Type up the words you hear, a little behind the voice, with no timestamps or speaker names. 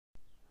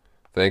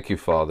Thank you,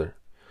 Father.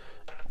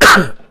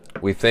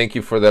 We thank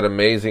you for that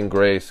amazing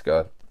grace,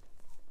 God.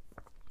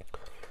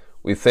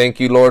 We thank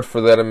you, Lord, for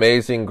that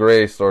amazing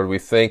grace, Lord. We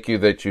thank you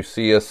that you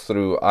see us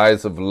through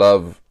eyes of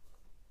love.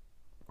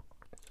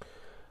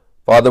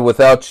 Father,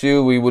 without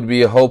you, we would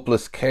be a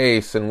hopeless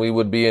case and we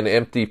would be an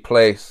empty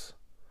place,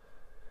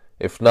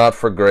 if not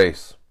for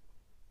grace.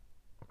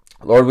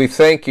 Lord, we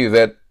thank you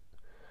that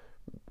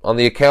on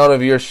the account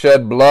of your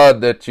shed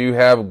blood, that you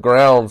have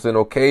grounds and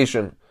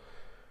occasion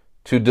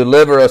to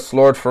deliver us,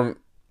 Lord, from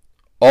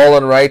all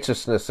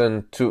unrighteousness,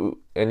 and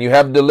you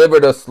have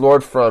delivered us,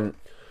 Lord, from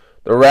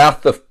the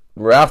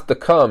wrath to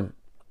come.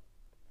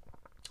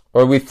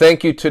 Lord, we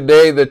thank you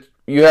today that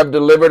you have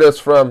delivered us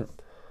from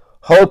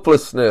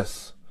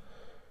hopelessness.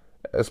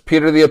 As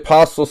Peter the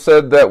Apostle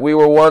said, that we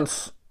were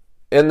once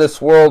in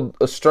this world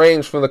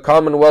estranged from the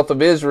commonwealth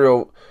of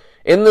Israel,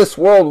 in this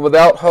world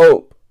without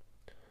hope.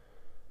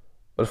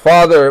 But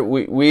Father,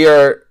 we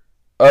are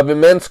of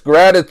immense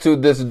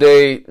gratitude this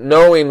day,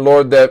 knowing,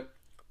 Lord, that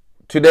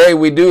today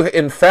we do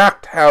in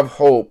fact have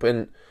hope,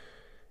 and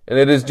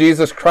it is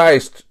Jesus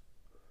Christ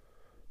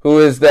who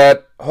is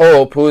that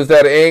hope, who is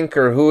that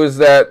anchor, who is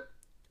that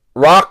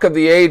rock of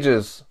the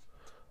ages,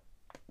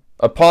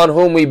 upon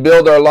whom we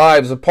build our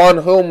lives, upon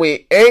whom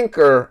we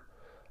anchor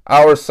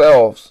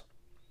ourselves.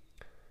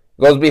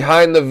 It goes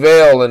behind the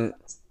veil, and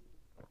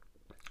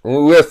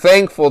we're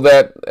thankful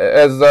that,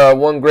 as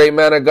one great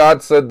man of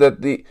God said,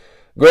 that the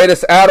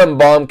greatest atom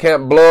bomb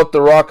can't blow up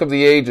the rock of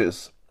the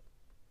ages.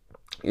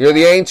 You're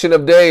the Ancient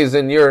of Days,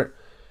 and you're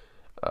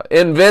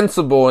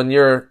invincible, and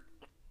you're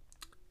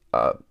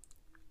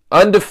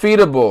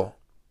undefeatable.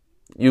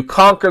 You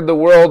conquered the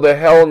world, the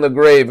hell, and the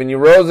grave, and you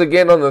rose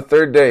again on the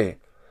third day.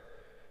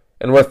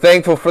 And we're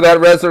thankful for that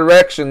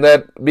resurrection,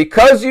 that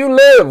because you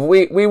live,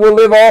 we will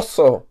live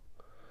also.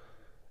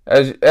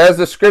 As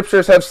the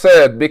scriptures have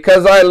said,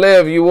 because I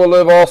live, you will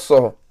live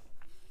also.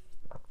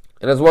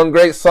 And as one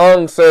great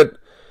song said,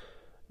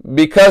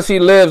 because he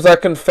lives, I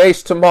can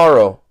face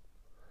tomorrow.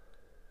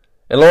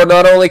 And Lord,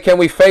 not only can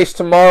we face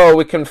tomorrow,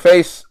 we can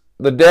face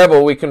the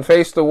devil, we can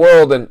face the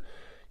world, and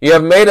you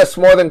have made us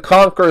more than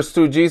conquerors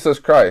through Jesus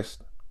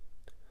Christ.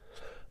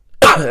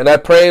 And I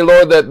pray,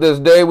 Lord, that this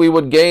day we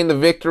would gain the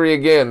victory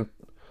again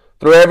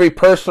through every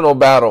personal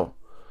battle,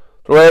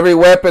 through every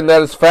weapon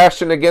that is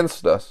fashioned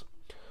against us,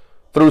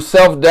 through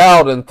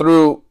self-doubt and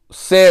through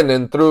sin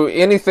and through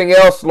anything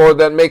else, Lord,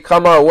 that may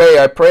come our way.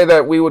 I pray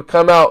that we would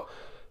come out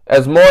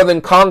as more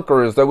than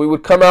conquerors, that we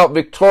would come out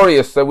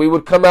victorious, that we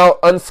would come out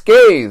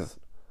unscathed.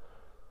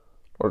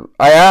 Lord,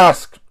 I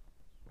ask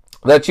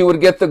that you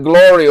would get the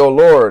glory, O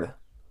Lord,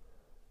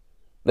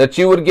 that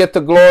you would get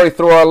the glory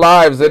through our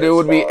lives, that it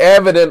would be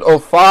evident, O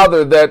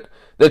Father,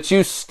 that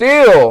you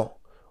still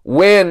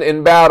win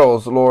in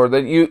battles, Lord,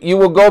 that you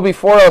will go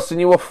before us and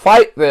you will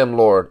fight them,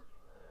 Lord.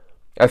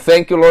 I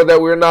thank you, Lord,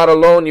 that we're not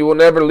alone. You will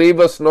never leave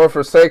us nor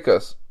forsake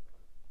us.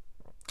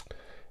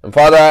 And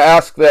Father, I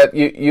ask that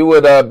you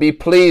would be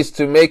pleased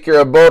to make your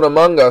abode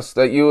among us,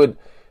 that you would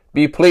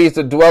be pleased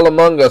to dwell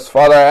among us.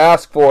 Father, I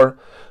ask for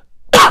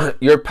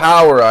your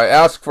power. I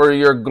ask for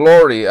your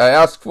glory. I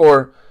ask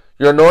for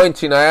your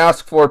anointing. I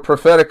ask for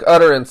prophetic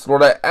utterance.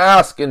 Lord, I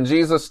ask in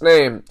Jesus'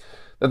 name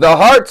that the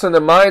hearts and the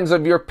minds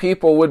of your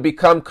people would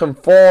become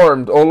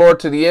conformed, O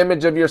Lord, to the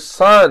image of your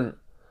Son.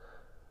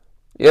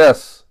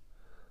 Yes,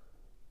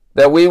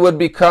 that we would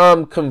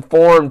become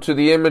conformed to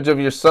the image of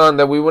your Son,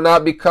 that we would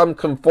not become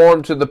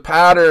conformed to the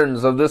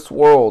patterns of this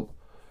world.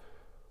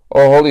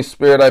 O Holy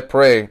Spirit, I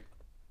pray,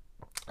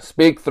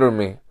 speak through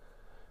me.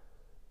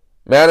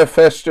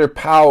 Manifest your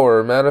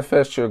power,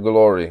 manifest your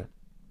glory.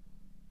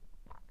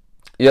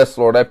 Yes,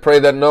 Lord, I pray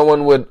that no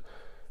one would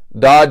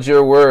dodge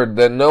your word,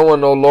 that no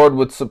one, O Lord,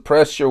 would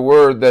suppress your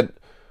word, that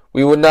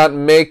we would not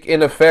make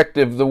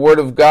ineffective the word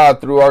of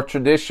God through our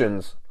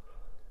traditions.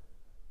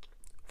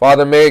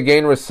 Father, may it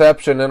gain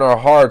reception in our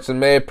hearts, and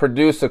may it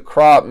produce a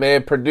crop, may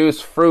it produce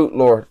fruit,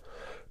 Lord.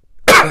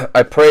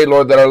 I pray,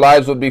 Lord, that our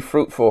lives would be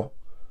fruitful.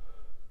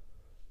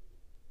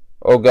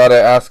 Oh God, I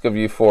ask of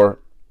you for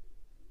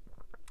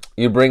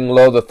you bring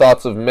low the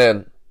thoughts of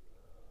men.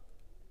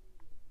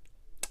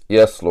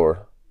 Yes, Lord.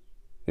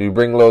 You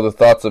bring low the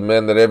thoughts of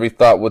men, that every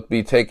thought would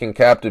be taken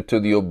captive to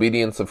the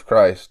obedience of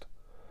Christ.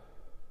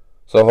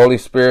 So, Holy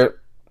Spirit,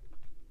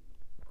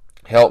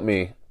 help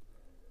me.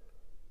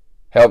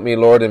 Help me,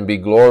 Lord, and be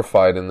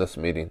glorified in this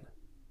meeting.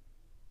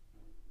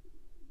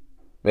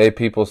 May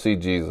people see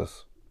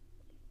Jesus.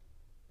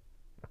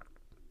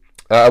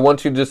 I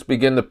want you to just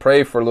begin to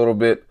pray for a little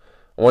bit.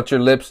 I want your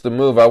lips to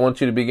move. I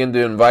want you to begin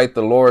to invite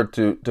the Lord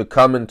to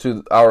come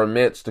into our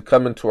midst, to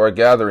come into our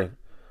gathering.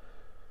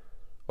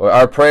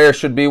 Our prayer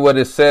should be what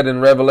is said in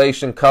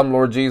Revelation, "Come,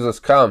 Lord Jesus,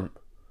 come."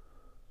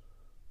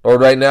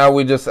 Lord, right now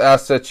we just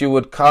ask that you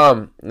would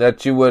come,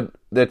 that you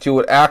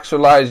would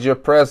actualize your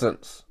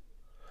presence.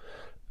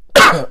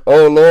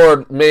 Oh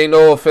Lord, may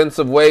no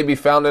offensive way be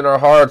found in our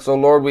hearts. Oh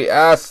Lord, we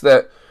ask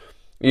that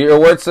your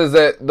word says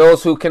that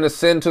those who can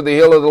ascend to the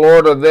hill of the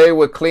Lord are they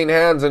with clean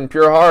hands and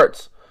pure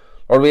hearts.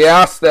 Lord, we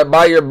ask that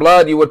by your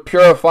blood you would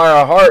purify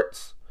our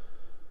hearts.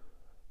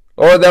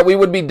 Lord, that we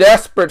would be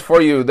desperate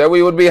for you, that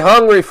we would be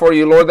hungry for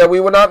you, Lord, that we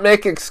would not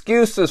make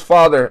excuses,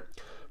 Father,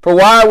 for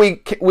why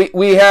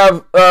we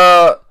have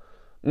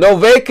no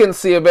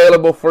vacancy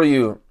available for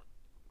you.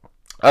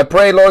 I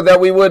pray, Lord, that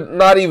we would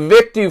not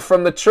evict you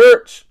from the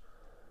church,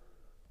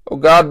 oh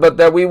God, but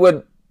that we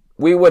would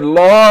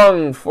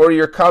long for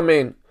your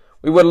coming.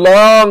 We would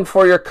long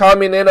for your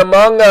coming in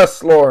among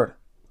us, Lord.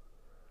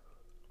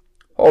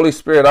 Holy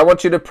Spirit, I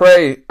want you to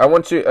pray. I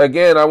want your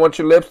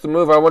lips to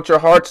move. I want your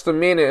hearts to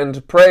mean it and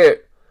to pray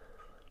it.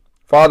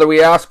 Father,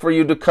 we ask for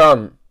you to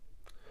come.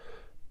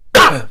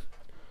 Come,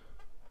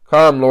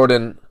 Lord,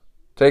 and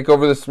take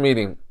over this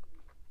meeting.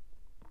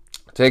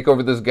 Take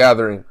over this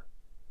gathering.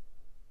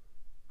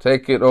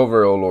 Take it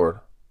over, O Lord.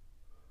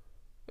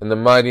 In the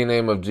mighty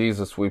name of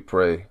Jesus we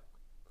pray.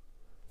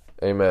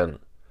 Amen.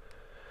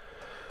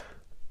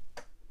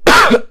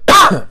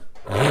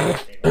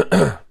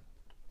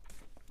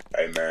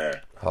 Amen.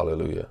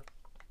 Hallelujah.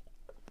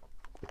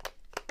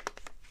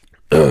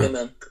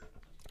 Amen.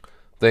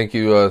 Thank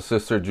you,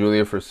 Sister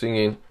Julia, for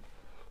singing.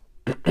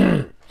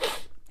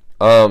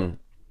 I'm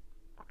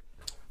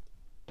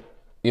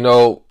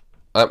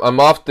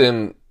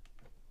often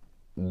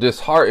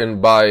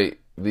disheartened by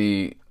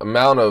the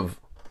amount of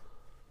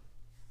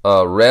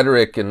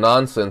rhetoric and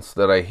nonsense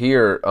that I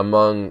hear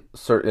among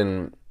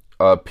certain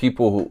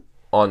people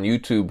on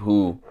YouTube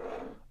who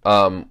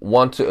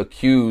want to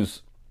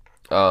accuse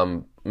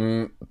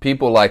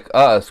people like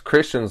us,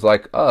 Christians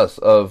like us,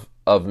 of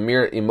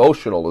mere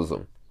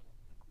emotionalism.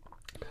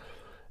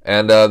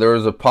 And there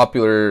was a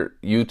popular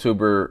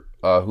YouTuber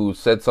who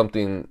said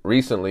something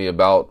recently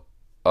about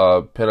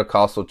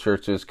Pentecostal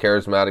churches,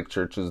 charismatic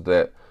churches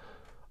that,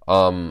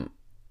 from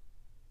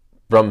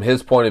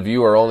his point of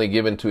view, are only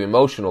given to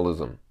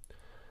emotionalism.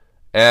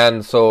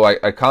 And so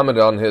I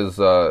commented on his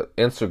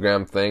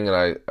Instagram thing, and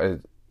I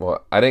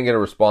didn't get a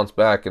response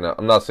back. And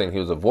I'm not saying he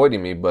was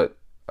avoiding me, but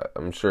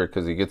I'm sure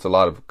because he gets a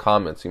lot of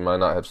comments, he might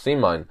not have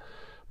seen mine.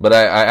 But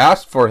I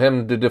asked for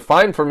him to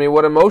define for me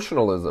what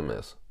emotionalism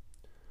is.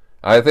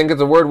 I think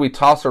it's a word we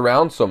toss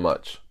around so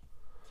much.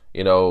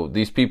 You know,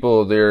 these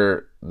people,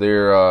 their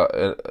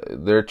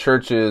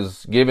church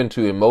is given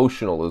to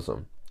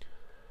emotionalism.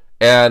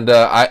 And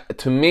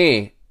to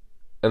me,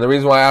 and the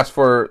reason why I asked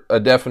for a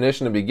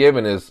definition to be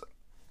given is,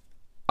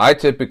 I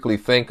typically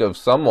think of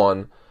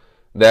someone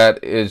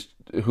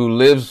who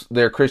lives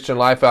their Christian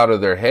life out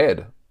of their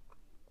head.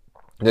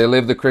 They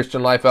live the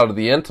Christian life out of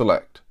the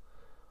intellect.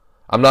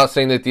 I'm not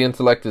saying that the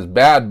intellect is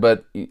bad,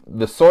 but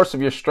the source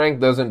of your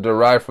strength doesn't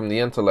derive from the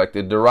intellect.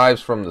 It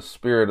derives from the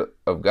Spirit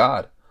of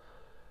God.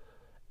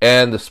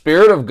 And the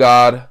Spirit of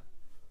God,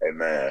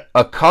 Amen,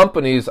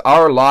 accompanies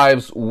our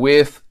lives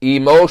with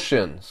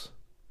emotions.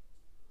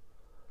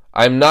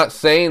 I'm not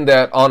saying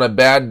that on a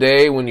bad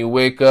day when you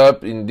wake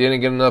up and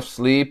didn't get enough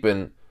sleep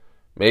and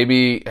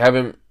maybe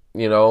haven't,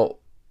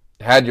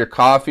 had your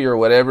coffee or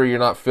whatever, you're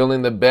not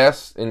feeling the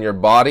best in your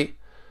body.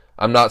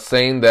 I'm not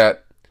saying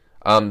that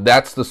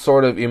that's the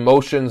sort of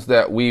emotions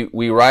that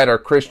we write our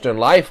Christian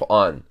life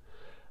on.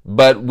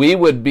 But we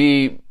would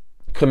be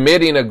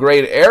committing a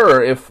great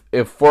error if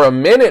for a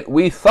minute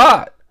we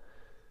thought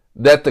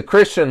that the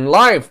Christian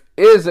life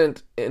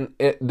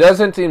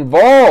doesn't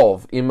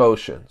involve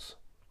emotions.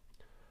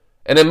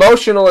 An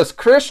emotionalist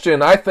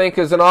Christian, I think,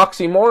 is an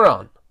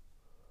oxymoron.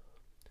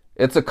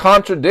 It's a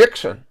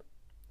contradiction.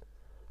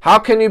 How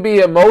can you be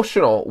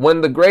emotional when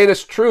the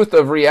greatest truth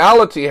of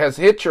reality has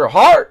hit your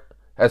heart,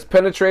 has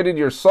penetrated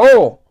your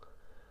soul?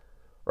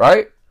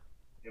 Right?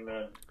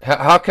 Amen.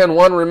 How can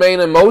one remain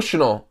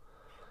emotional?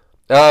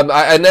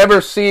 I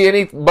never see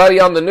anybody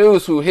on the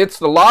news who hits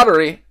the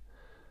lottery.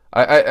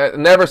 I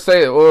never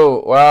say,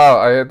 oh, wow,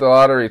 I hit the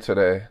lottery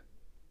today.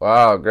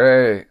 Wow,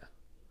 great.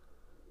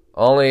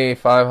 Only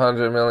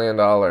 $500 million.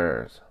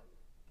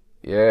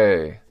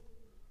 Yay.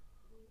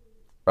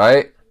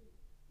 Right?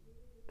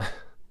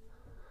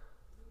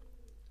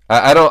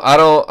 I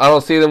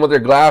don't see them with their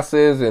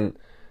glasses and,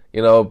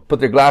 put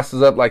their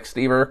glasses up like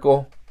Steve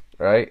Urkel,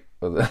 right?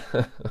 With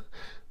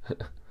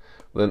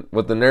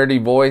the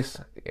nerdy voice.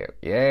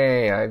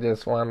 Yay, I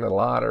just won the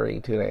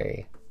lottery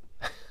today.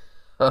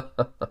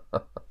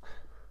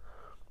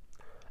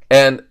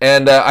 And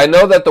I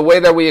know that the way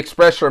that we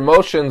express our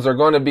emotions are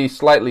going to be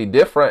slightly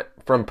different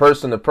from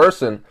person to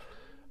person,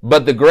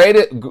 but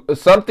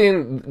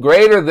something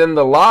greater than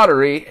the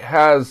lottery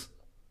has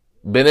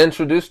been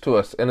introduced to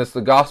us, and it's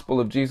the gospel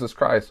of Jesus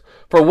Christ.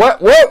 For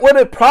what would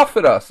it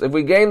profit us if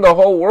we gain the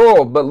whole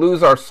world but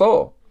lose our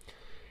soul?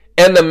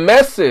 And the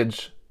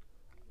message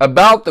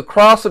about the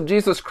cross of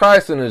Jesus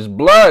Christ and his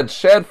blood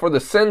shed for the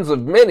sins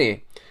of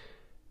many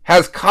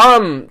has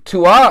come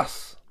to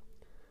us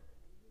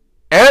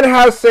and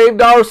has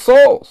saved our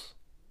souls.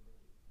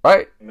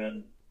 Right?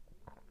 Amen.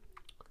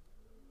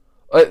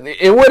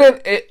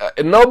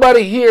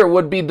 Nobody here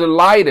would be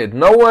delighted.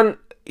 No one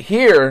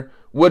here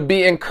would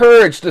be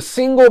encouraged a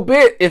single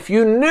bit if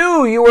you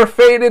knew you were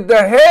fated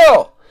to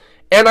hell.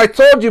 And I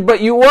told you,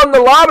 but you won the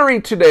lottery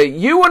today.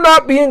 You would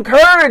not be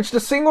encouraged a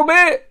single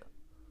bit.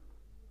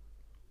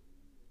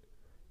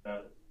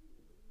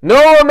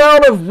 No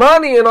amount of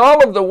money in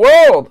all of the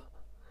world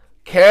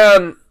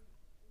can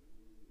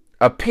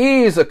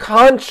appease a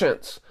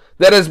conscience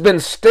that has been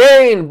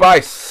stained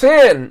by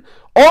sin.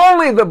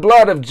 Only the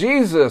blood of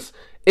Jesus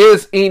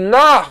is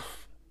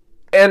enough,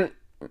 and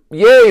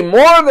yea,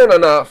 more than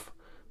enough,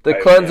 to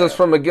cleanse us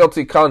from a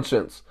guilty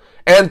conscience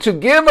and to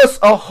give us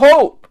a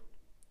hope,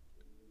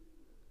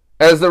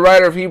 as the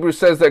writer of Hebrews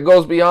says, that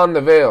goes beyond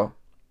the veil.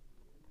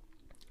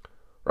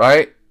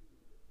 Right?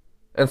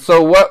 And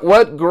so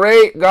what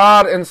great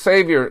God and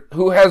Savior,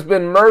 who has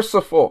been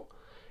merciful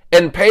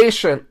and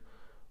patient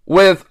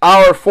with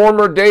our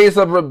former days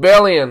of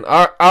rebellion,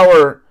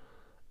 our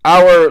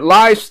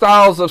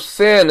lifestyles of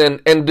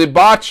sin and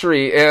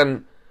debauchery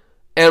and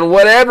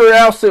whatever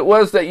else it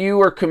was that you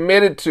were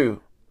committed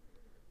to.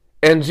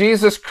 And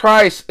Jesus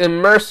Christ in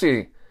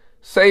mercy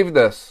saved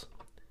us.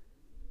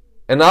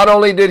 And not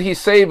only did he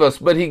save us,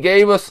 but he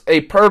gave us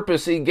a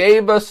purpose. He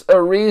gave us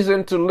a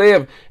reason to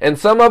live. And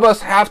some of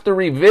us have to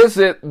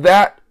revisit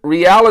that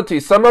reality.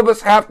 Some of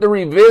us have to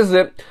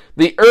revisit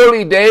the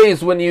early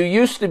days when you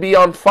used to be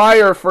on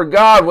fire for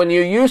God, when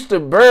you used to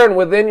burn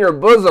within your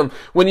bosom,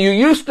 when you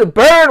used to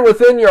burn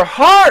within your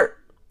heart.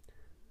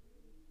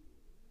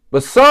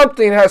 But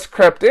something has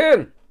crept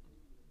in,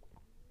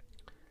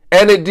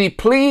 and it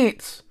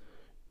depletes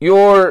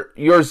your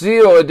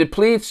zeal. It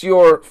depletes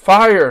your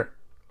fire.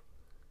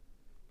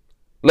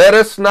 Let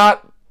us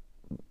not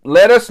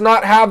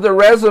have the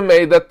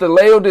resume that the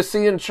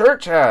Laodicean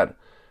church had,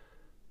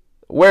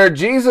 where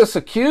Jesus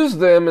accused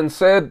them and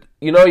said,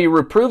 he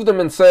reproved them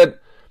and said,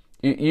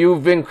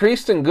 you've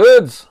increased in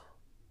goods,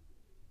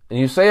 and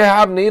you say I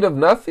have need of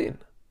nothing,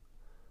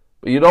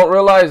 but you don't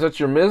realize that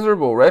you're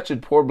miserable,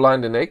 wretched, poor,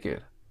 blind, and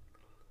naked.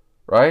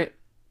 Right?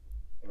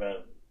 Amen.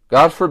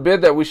 God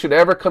forbid that we should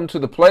ever come to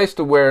the place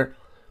to where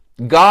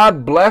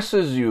God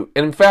blesses you,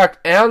 in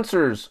fact,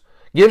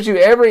 gives you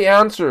every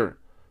answer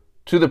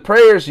to the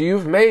prayers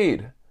you've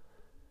made.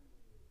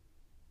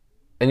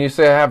 And you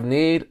say, I have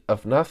need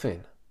of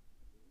nothing.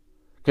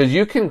 Because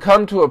you can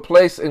come to a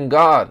place in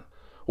God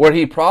where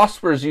he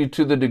prospers you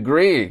to the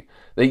degree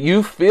that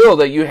you feel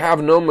that you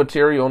have no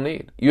material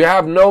need. You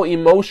have no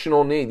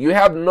emotional need. You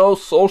have no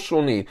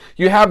social need.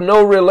 You have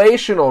no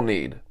relational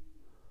need.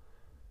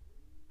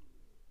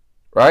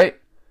 Right?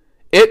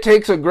 It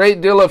takes a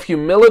great deal of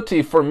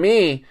humility for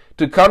me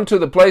to come to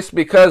the place,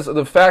 because of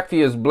the fact he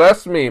has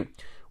blessed me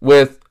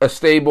with a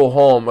stable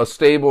home, a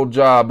stable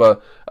job,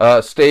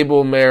 a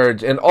stable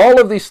marriage, and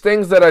all of these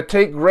things that I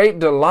take great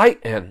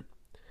delight in.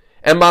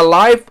 And my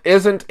life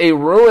isn't a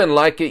ruin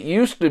like it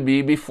used to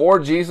be before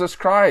Jesus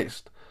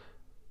Christ.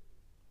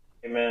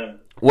 Amen.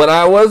 When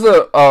I was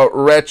a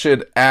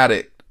wretched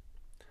addict,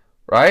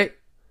 right?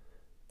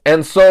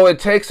 And so it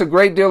takes a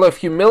great deal of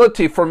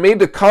humility for me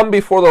to come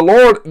before the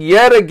Lord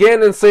yet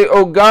again and say,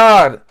 oh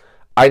God,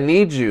 I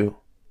need you.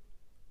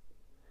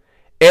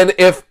 And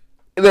if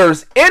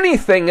there's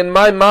anything in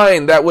my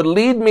mind that would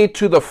lead me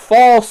to the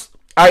false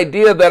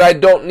idea that I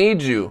don't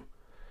need you,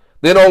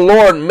 then, oh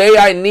Lord, may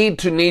I need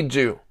to need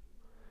you.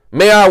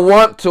 May I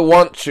want to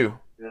want you.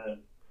 Yeah.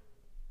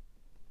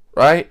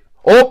 Right?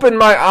 Open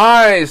my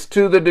eyes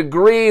to the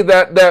degree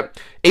that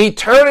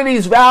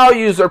eternity's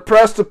values are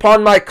pressed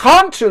upon my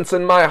conscience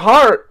and my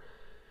heart,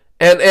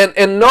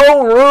 and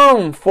no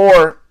room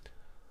for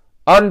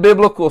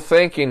unbiblical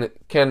thinking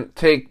can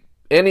take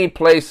any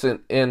place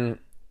in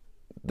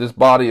this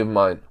body of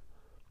mine,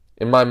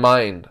 in my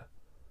mind.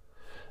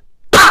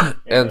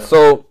 And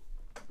so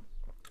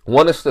I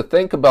want us to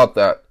think about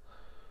that.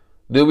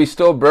 Do we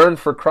still burn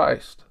for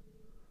Christ?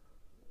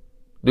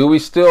 Do we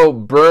still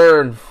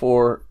burn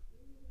for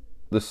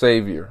the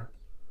Savior?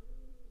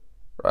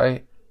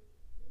 Right?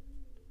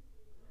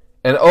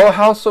 And oh,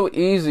 how so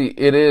easy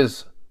it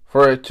is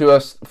for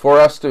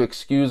us to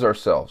excuse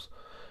ourselves,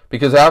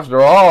 because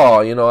after all,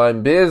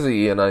 I'm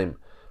busy and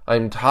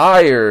I'm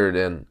tired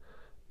and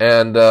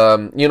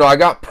I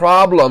got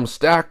problems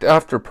stacked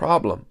after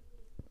problem.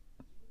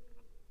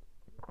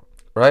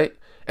 Right?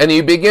 And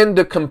you begin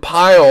to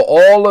compile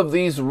all of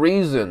these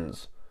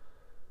reasons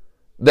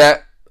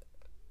that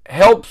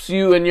helps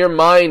you in your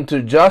mind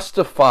to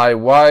justify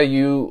why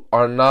you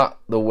are not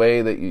the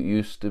way that you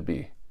used to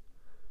be.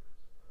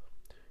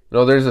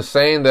 There's a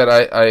saying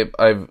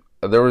that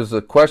there was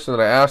a question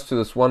that I asked to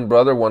this one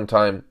brother one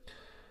time,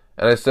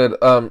 and I said,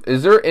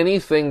 is there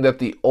anything that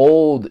the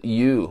old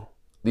you,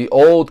 the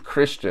old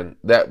Christian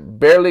that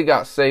barely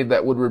got saved,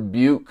 that would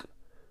rebuke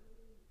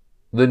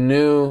the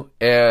new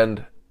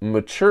and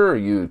mature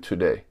you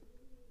today?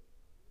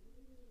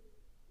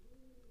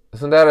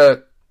 Isn't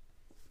that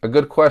a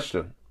good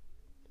question?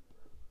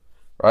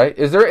 Right?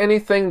 Is there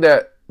anything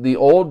that the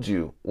old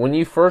you, when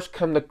you had first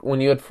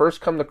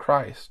come to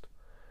Christ,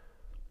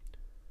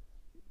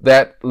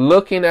 that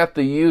looking at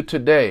the you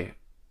today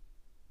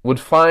would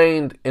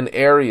find an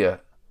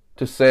area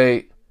to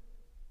say,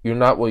 you're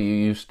not what you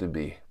used to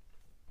be?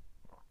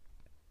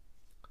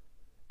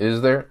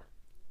 Is there?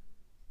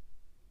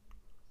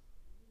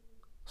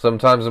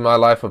 Sometimes in my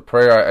life of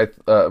prayer,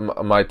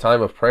 my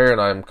time of prayer,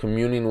 and I'm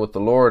communing with the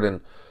Lord,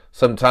 and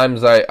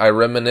sometimes I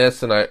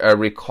reminisce and I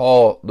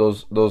recall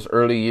those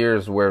early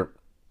years where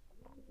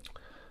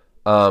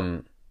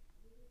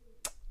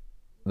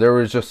there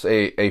was just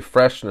a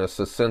freshness,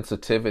 a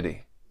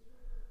sensitivity,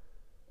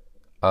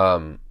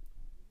 a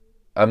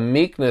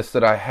meekness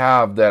that I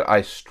have, that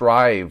I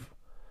strive,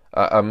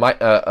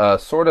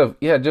 sort of,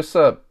 just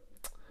a,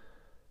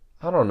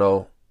 I don't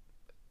know,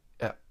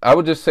 I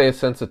would just say a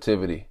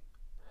sensitivity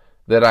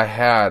that I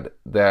had,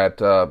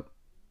 that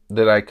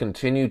I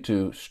continue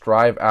to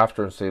strive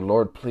after and say,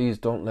 Lord, please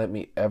don't let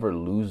me ever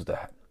lose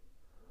that.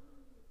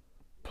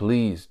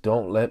 Please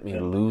don't let me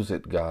lose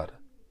it, God.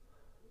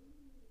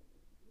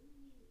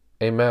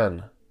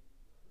 Amen.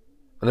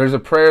 And there's a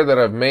prayer that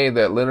I've made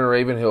that Leonard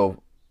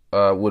Ravenhill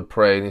would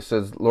pray, and he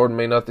says, Lord,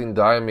 may nothing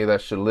die in me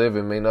that should live,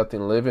 and may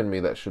nothing live in me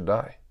that should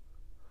die.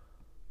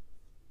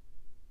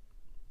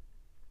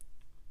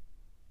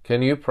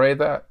 Can you pray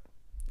that?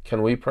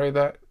 Can we pray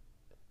that?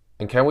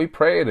 And can we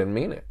pray it and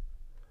mean it?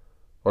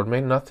 Lord, may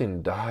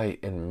nothing die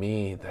in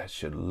me that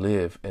should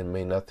live, and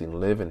may nothing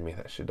live in me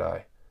that should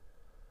die.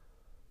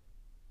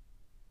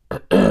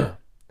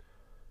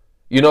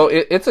 You know,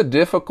 it's a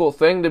difficult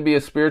thing to be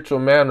a spiritual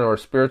man or a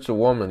spiritual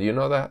woman. Do you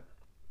know that?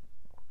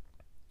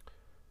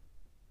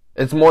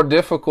 It's more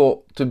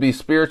difficult to be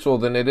spiritual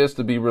than it is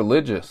to be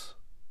religious.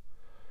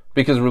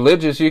 Because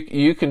religious,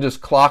 you can just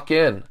clock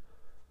in.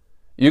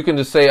 You can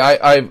just say,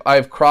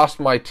 I've crossed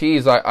my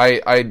T's.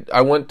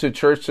 I went to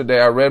church today.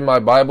 I read my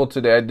Bible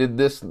today. I did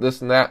this,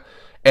 and that.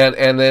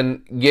 And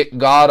then get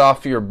God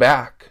off your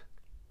back.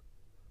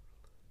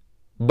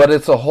 But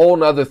it's a whole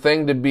nother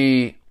thing to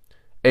be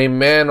a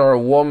man or a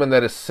woman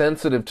that is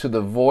sensitive to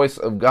the voice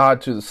of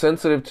God,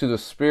 sensitive to the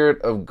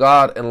Spirit of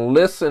God, and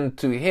listen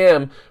to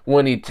Him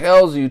when He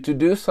tells you to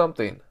do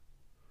something.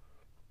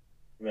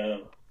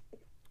 Amen.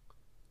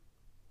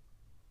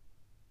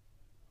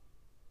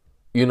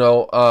 You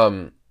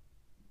know,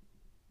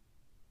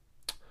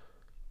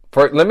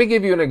 let me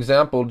give you an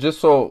example,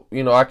 just so,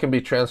 you know, I can be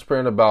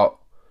transparent about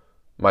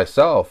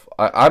myself.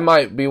 I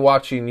might be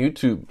watching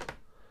YouTube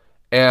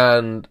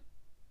and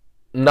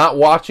not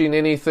watching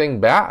anything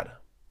bad.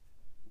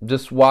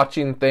 Just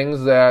watching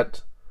things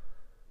that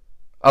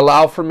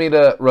allow for me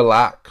to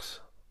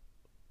relax.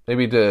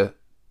 Maybe to,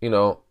 you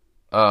know,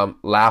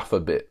 laugh a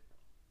bit.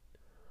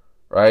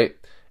 Right?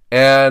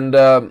 And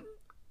I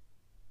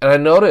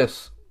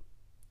notice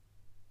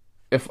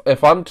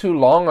if I'm too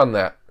long on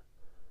that,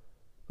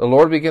 the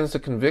Lord begins to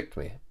convict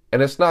me.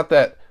 And it's not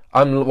that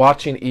I'm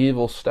watching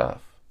evil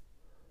stuff.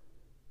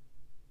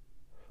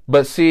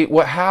 But see,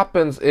 what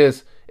happens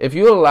is, if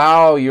you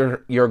allow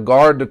your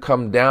guard to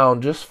come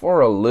down just for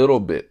a little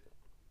bit,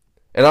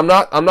 and I'm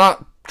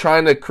not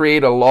trying to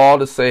create a law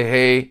to say,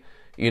 hey,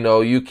 you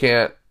know, you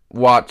can't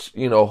watch,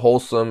 you know,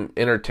 wholesome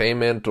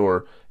entertainment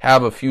or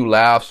have a few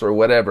laughs or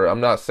whatever.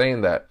 I'm not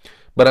saying that.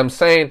 But I'm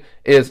saying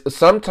is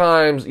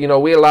sometimes, you know,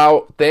 we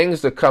allow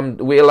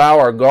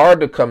our guard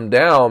to come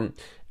down,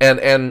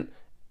 and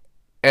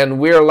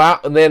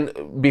then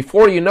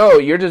before you know,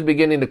 you're just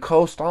beginning to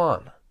coast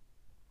on.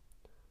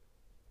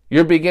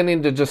 You're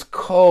beginning to just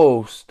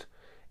coast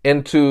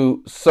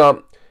into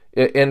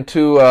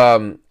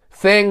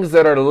things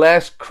that are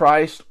less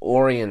Christ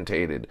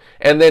orientated.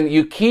 And then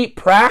you keep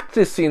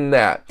practicing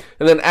that.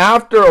 And then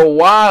after a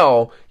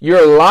while,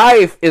 your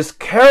life is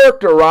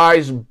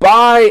characterized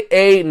by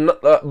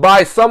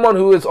someone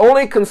who is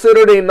only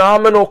considered a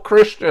nominal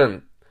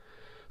Christian.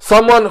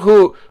 Someone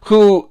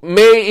who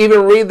may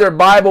even read their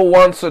Bible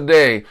once a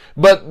day,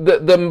 but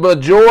the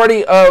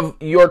majority of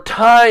your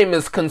time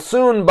is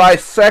consumed by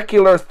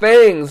secular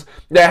things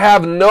that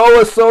have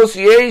no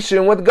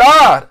association with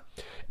God.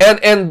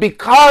 And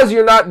because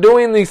you're not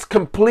doing these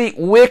complete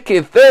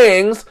wicked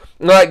things,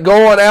 like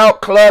going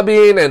out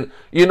clubbing and,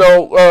 you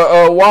know,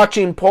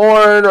 watching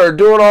porn or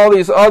doing all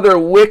these other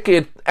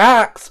wicked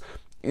acts,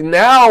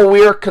 now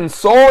we're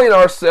consoling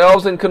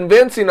ourselves and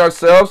convincing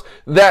ourselves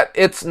that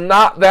it's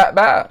not that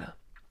bad.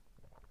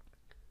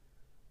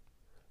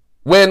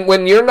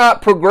 When you're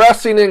not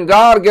progressing in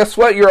God, guess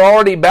what? You're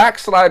already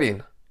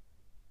backsliding.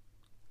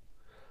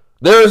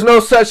 There is no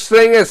such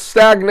thing as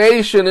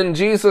stagnation in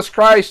Jesus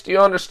Christ. Do you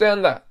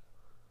understand that?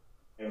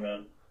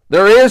 Amen.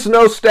 There is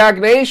no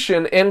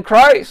stagnation in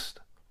Christ.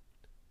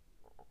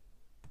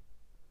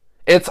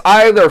 It's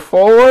either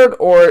forward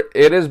or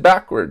it is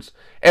backwards.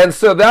 And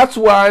so that's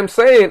why I'm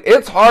saying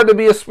it's hard to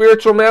be a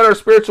spiritual man or a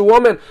spiritual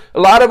woman.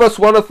 A lot of us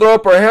want to throw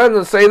up our hands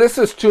and say, this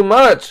is too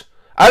much.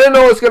 I didn't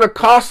know it's going to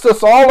cost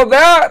us all of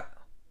that.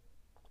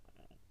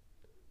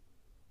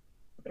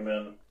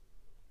 Amen.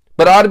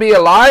 But I'd be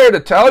a liar to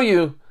tell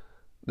you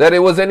that it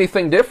was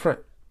anything different.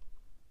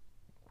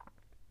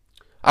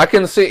 I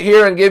can sit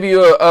here and give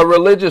you a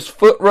religious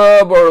foot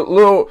rub or a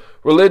little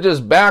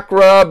religious back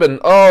rub, and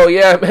oh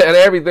yeah, man,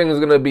 everything is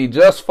going to be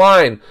just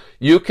fine.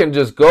 You can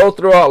just go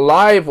throughout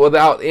life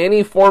without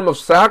any form of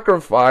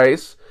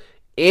sacrifice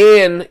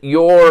in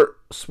your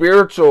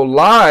spiritual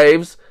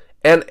lives.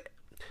 And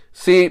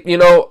see, you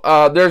know,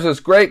 there's this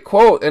great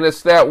quote, and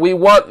it's that we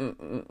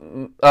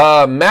want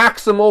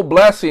maximal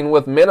blessing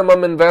with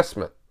minimum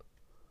investment.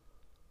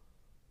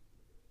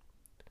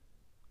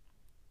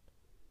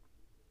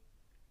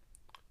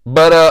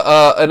 But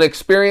an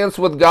experience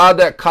with God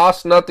that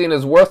costs nothing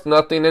is worth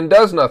nothing and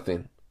does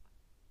nothing.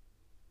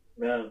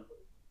 Amen.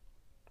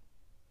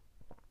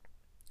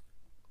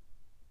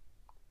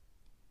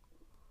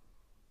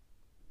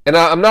 And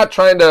I'm not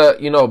trying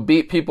to,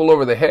 beat people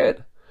over the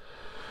head.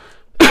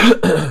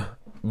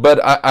 But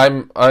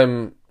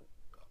I'm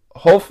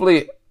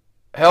hopefully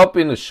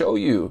helping to show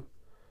you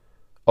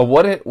of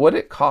what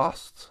it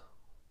costs.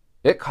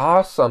 It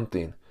costs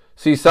something.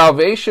 See,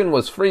 salvation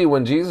was free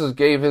when Jesus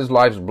gave his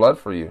life's blood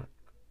for you.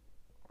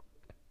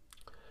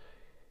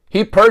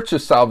 He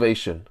purchased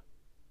salvation.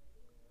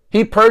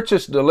 He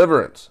purchased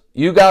deliverance.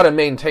 You got to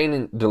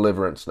maintain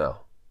deliverance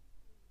now.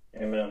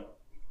 Amen.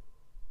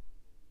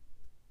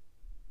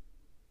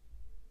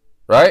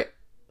 Right?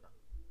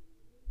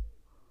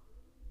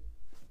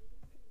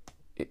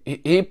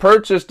 He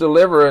purchased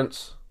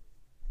deliverance,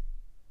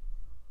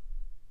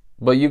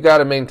 but you got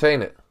to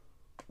maintain it.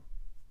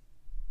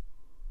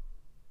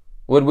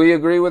 Would we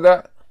agree with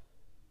that?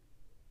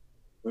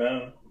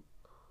 Amen.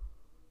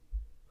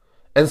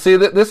 And see,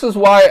 that this is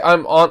why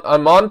I'm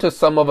on to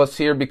some of us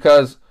here,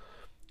 because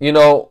we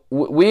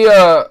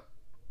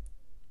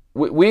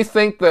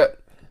think that,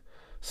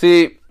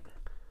 see,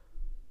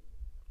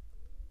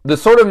 the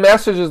sort of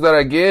messages that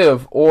I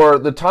give or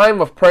the time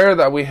of prayer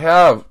that we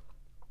have,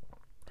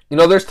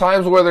 there's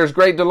times where there's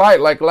great delight,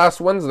 like last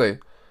Wednesday.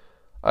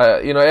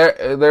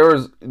 There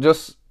was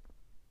just,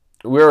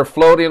 we were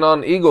floating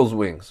on eagle's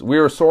wings. We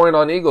were soaring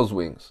on eagle's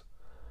wings,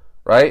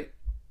 right?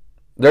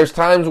 There's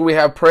times we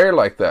have prayer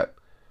like that.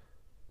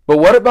 But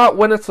what about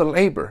when it's a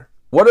labor?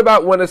 What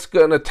about when it's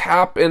going to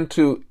tap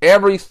into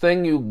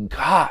everything you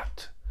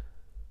got?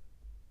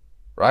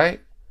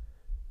 Right?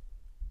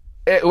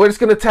 When it's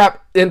going to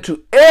tap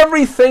into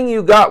everything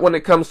you got when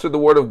it comes to the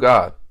Word of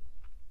God.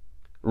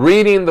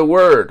 Reading the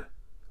Word.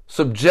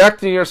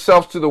 Subjecting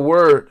yourself to the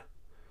Word.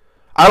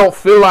 I don't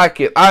feel like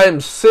it. I am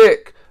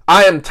sick.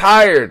 I am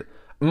tired.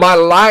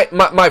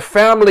 My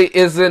family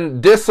is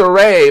in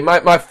disarray.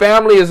 My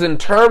family is in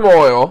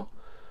turmoil.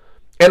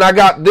 And I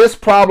got this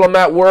problem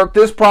at work,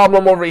 this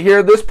problem over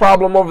here, this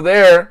problem over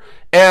there.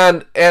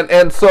 And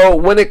so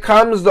when it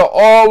comes to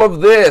all of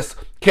this,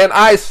 can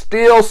I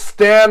still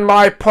stand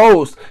my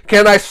post?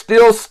 Can I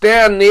still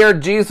stand near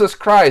Jesus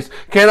Christ?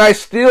 Can I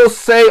still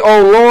say,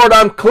 oh Lord,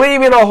 I'm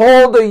cleaving a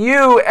hold of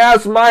you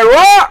as my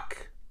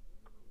rock?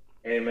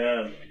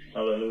 Amen.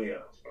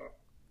 Hallelujah.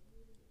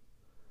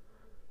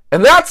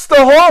 And that's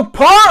the whole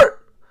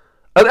part.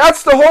 And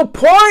that's the whole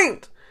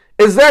point.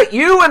 Is that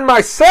you and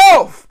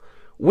myself,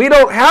 we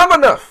don't have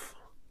enough.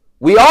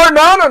 We are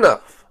not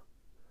enough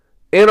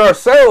in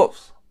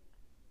ourselves.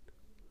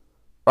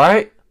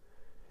 Right?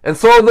 And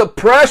so the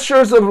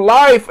pressures of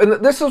life,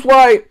 and this is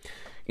why,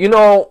 I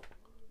don't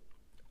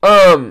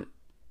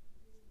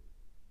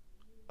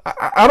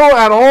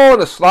at all in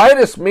the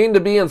slightest mean to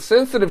be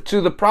insensitive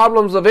to the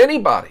problems of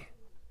anybody.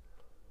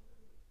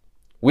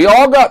 We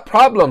all got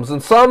problems,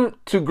 and some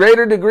to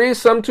greater degree,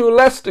 some to a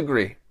less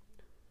degree.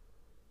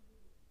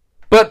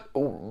 But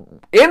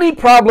any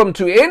problem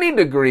to any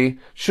degree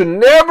should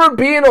never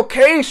be an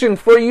occasion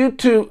for you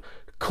to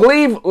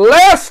cleave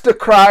less to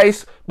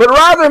Christ, but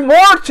rather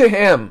more to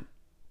Him.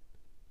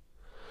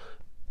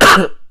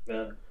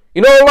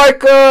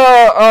 Like,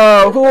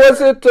 who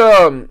was it?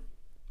 I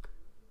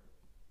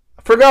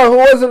forgot who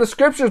was in the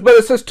scriptures, but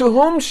it says, to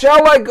whom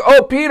shall I go?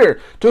 Oh,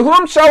 Peter, to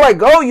whom shall I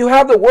go? You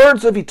have the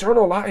words of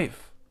eternal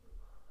life.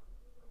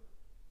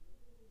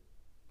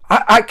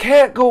 I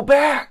can't go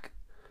back.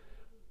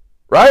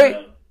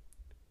 Right?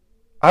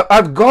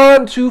 I've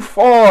gone too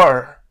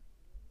far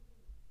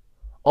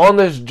on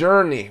this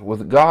journey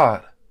with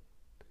God.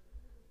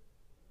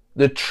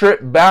 The trip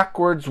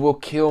backwards will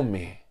kill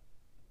me.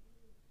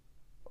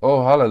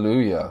 Oh,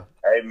 hallelujah.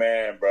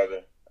 Amen,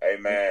 brother.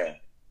 Amen.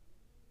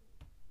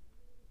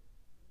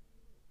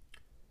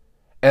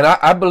 And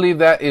I believe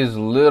that is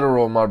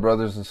literal, my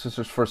brothers and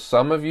sisters. For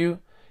some of you,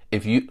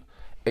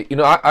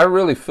 I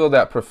really feel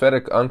that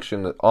prophetic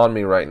unction on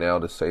me right now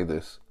to say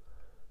this.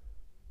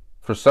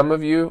 For some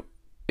of you,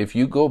 if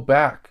you go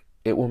back,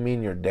 it will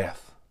mean your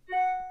death.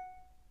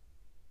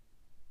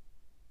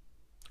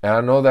 And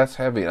I know that's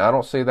heavy, and I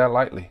don't say that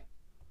lightly.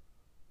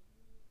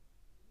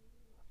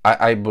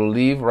 I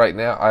believe right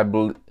now, I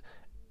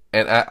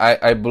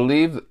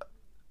believe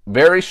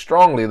very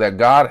strongly that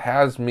God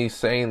has me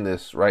saying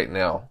this right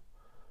now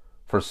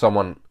for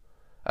someone.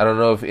 I don't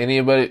know if any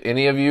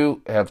of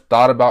you have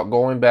thought about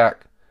going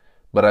back,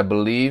 but I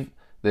believe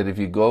that if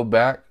you go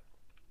back,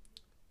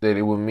 that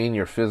it will mean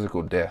your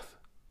physical death.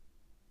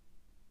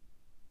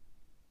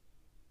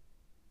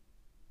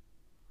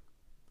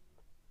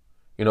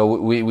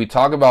 We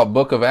talk about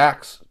Book of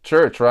Acts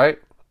church, right?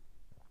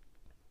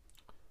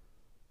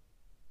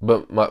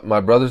 But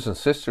my brothers and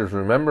sisters,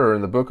 remember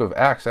in the book of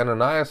Acts,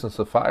 Ananias and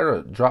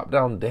Sapphira dropped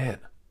down dead.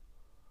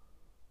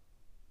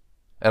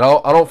 And I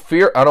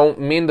don't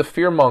mean to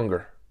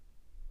fearmonger.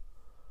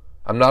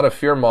 I'm not a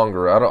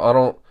fearmonger.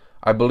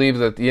 I believe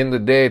that at the end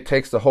of the day, it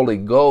takes the Holy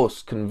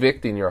Ghost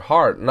convicting your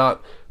heart,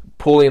 not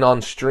pulling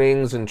on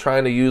strings and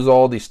trying to use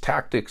all these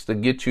tactics to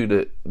get you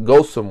to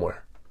go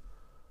somewhere.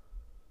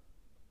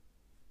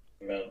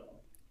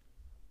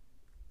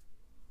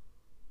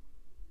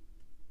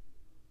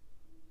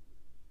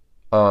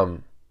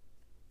 Amen.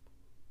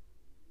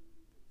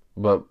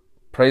 But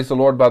praise the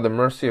Lord, by the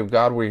mercy of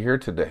God, we're here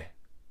today.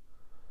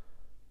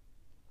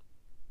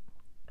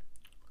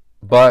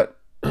 But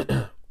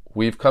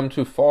we've come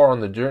too far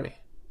on the journey.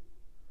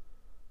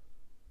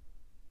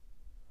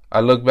 I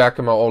look back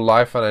at my old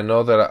life and I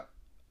know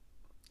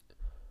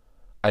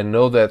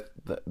that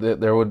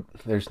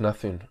there's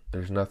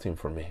nothing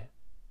for me.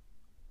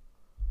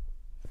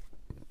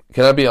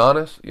 Can I be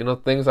honest? You know,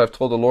 things I've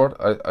told the Lord,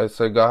 I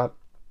say, God,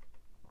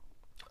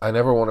 I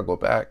never want to go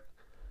back.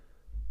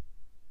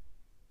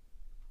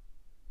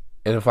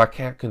 And if I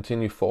can't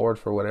continue forward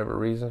for whatever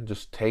reason,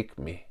 just take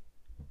me.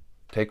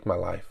 Take my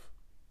life.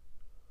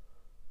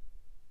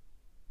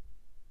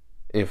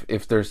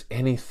 If there's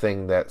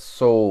anything that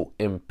so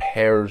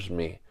impairs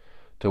me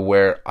to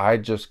where I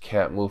just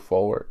can't move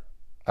forward,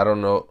 I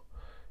don't know,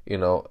 you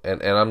know,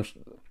 and I don't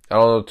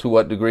know to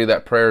what degree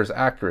that prayer is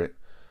accurate,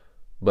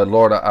 but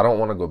Lord, I don't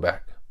want to go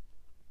back.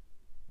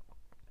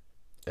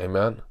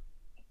 Amen.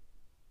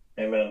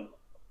 Amen.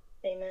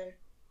 Amen.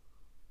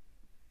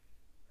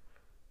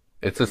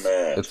 It's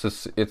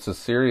a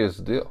serious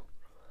deal,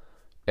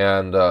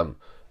 and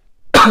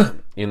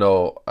you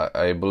know,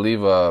 I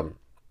believe I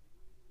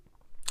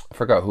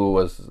forgot who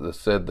was that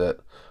said that.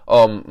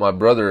 My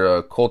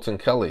brother Colton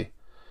Kelly.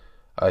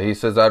 He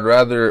says, I'd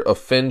rather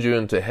offend you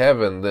into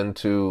heaven than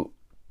to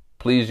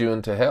please you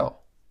into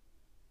hell.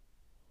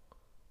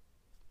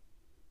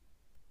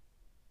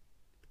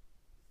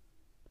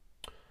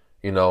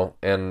 You know,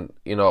 and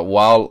you know,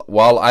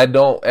 while I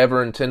don't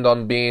ever intend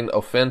on being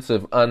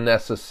offensive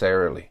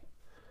unnecessarily,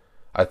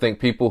 I think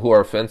people who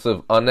are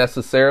offensive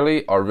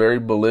unnecessarily are very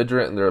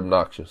belligerent and they're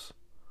obnoxious.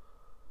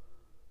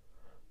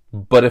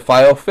 But if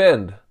I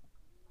offend,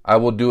 I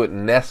will do it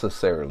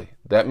necessarily.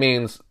 That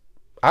means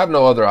I have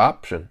no other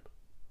option,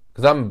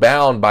 because I'm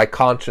bound by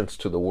conscience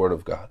to the Word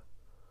of God.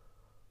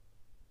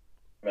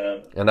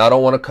 Amen. And I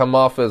don't want to come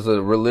off as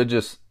a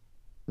religious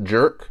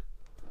jerk,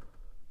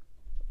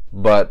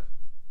 but,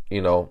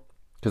 you know,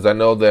 because I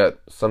know that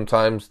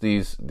sometimes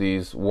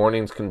these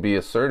warnings can be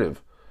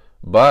assertive,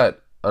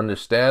 but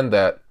understand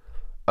that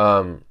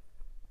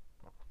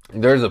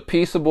there's a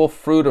peaceable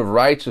fruit of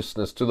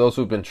righteousness to those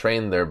who've been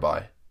trained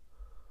thereby,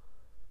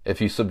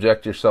 if you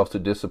subject yourself to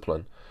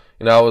discipline.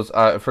 You know,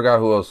 I forgot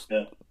who I was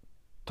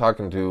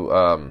talking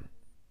to,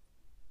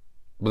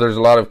 but there's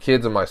a lot of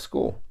kids in my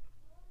school,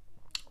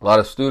 a lot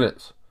of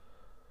students,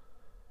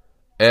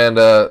 and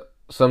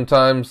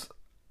sometimes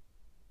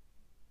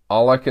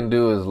all I can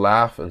do is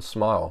laugh and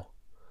smile,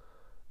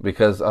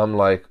 because I'm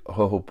like,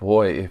 oh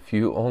boy, if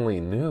you only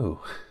knew.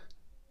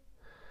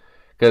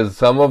 Because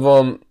some of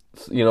them,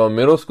 you know, in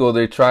middle school,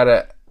 they try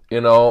to, you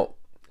know,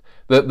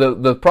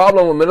 the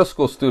problem with middle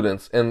school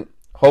students, and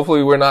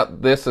hopefully we're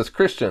not this as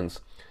Christians,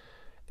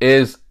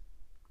 is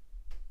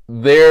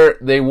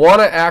they want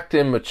to act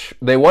immature.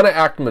 They want to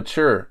act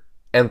mature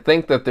and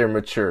think that they're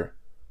mature,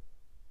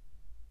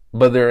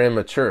 but they're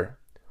immature.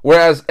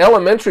 Whereas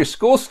elementary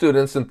school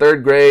students in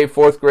 3rd grade,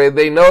 4th grade,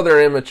 they know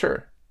they're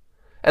immature,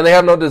 and they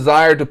have no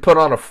desire to put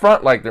on a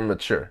front like they're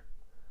mature.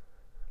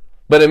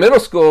 But in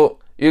middle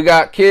school, you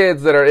got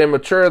kids that are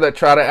immature that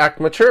try to act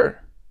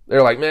mature.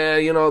 They're like,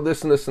 man, you know,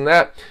 this and this and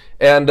that,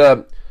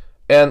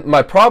 and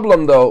my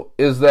problem, though,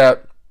 is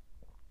that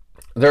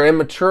their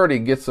immaturity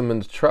gets them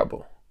into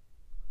trouble.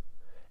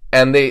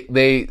 And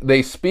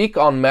they speak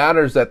on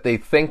matters that they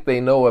think they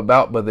know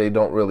about, but they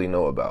don't really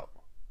know about.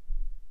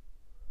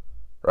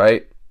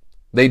 Right?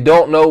 They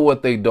don't know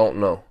what they don't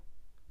know.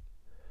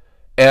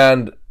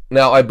 And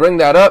now I bring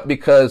that up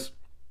because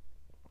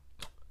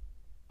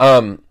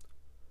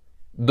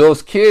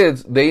those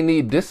kids, they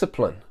need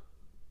discipline.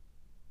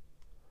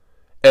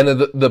 And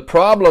the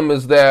problem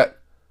is that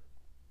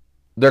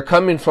they're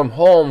coming from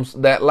homes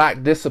that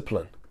lack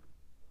discipline.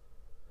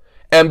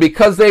 And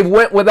because they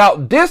went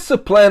without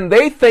discipline,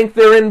 they think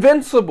they're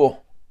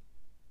invincible.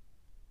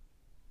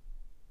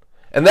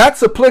 And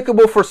that's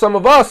applicable for some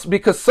of us,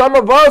 because some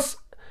of us,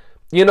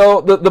 you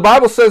know, the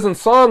Bible says in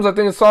Psalms, I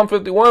think it's Psalm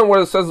 51, where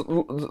it says, the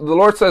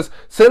Lord says,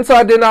 since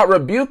I did not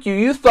rebuke you,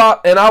 you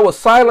thought, and I was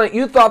silent,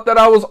 you thought that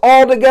I was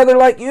altogether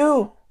like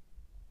you.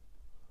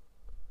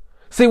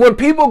 See, when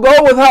people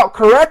go without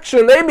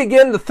correction, they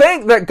begin to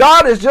think that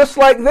God is just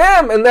like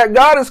them and that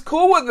God is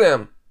cool with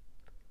them.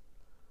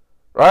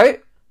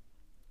 Right?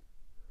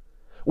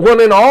 When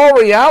in all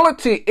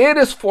reality, it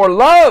is for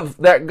love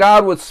that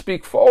God would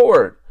speak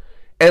forward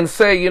and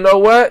say, you know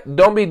what?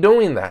 Don't be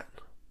doing that.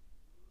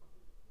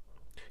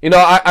 You know,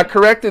 I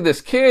corrected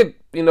this kid,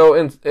 you know,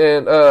 and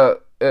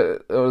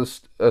it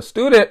was a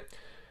student.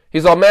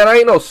 He's all, man, I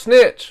ain't no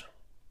snitch.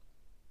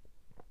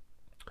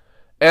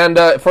 And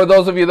for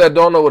those of you that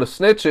don't know what a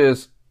snitch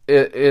is,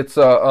 it's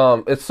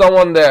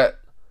someone that,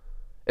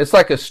 it's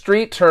like a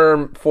street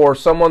term for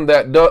someone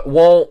that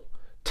won't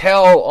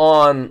tell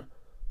on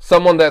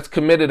someone that's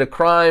committed a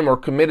crime or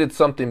committed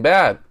something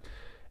bad.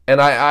 And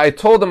I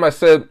told him, I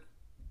said,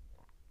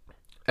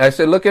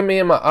 look at me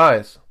in my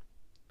eyes.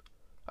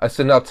 I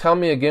said, now tell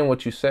me again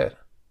what you said.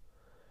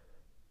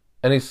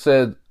 And he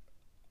said,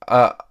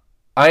 I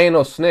ain't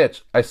no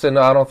snitch. I said,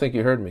 no, I don't think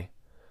you heard me.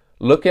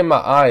 Look in my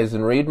eyes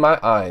and read my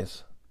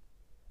eyes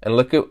and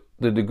look at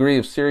the degree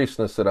of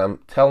seriousness that I'm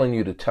telling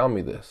you to tell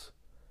me this,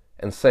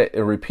 and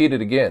repeat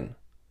it again.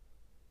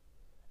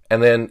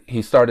 And then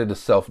he started to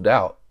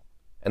self-doubt.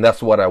 And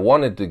that's what I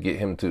wanted to get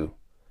him to.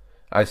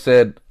 I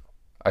said,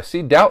 I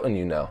see doubt in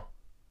you now.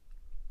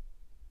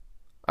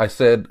 I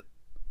said,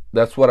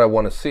 that's what I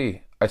want to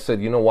see. I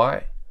said, you know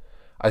why?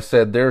 I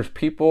said, there's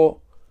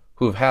people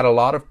who've had a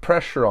lot of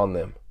pressure on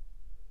them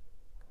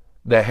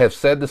that have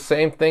said the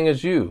same thing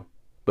as you,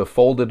 but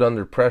folded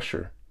under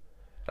pressure.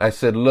 I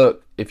said,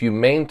 look, if you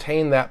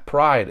maintain that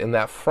pride and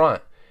that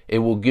front, it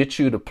will get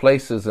you to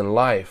places in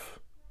life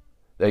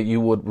that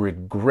you would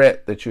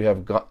regret that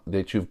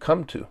you've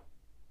come to.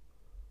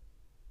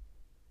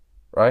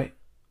 Right?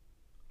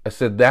 I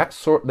said that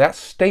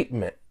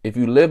statement, if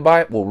you live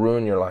by it, will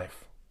ruin your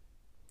life.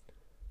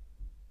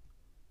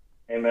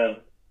 Amen.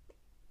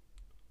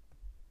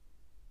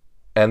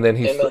 And then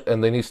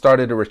he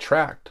started to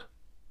retract.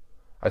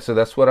 I said,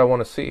 that's what I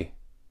want to see.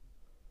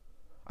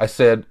 I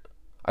said,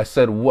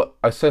 what?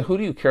 I said, who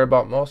do you care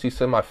about most? He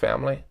said, my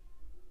family.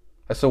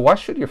 I said, why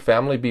should your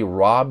family be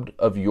robbed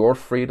of your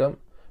freedom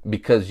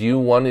because you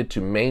wanted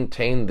to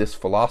maintain this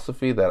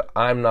philosophy that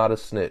I'm not a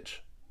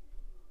snitch?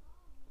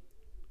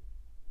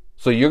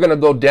 So you're going to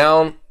go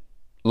down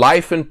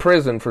life in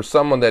prison for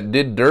someone that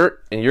did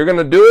dirt, and you're going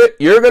to do it?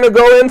 You're going to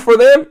go in for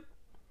them?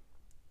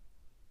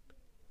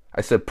 I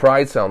said,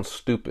 pride sounds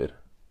stupid.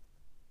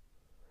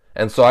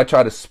 And so I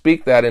try to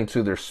speak that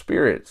into their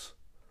spirits.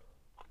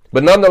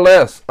 But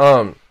nonetheless,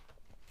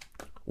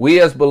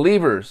 we as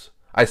believers,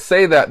 I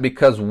say that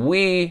because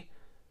we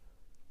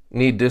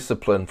need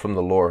discipline from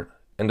the Lord.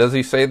 And does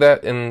he say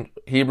that in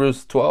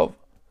Hebrews 12?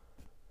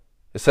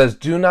 It says,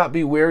 do not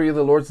be weary of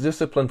the Lord's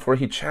discipline, for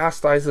he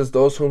chastises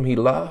those whom he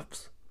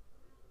loves.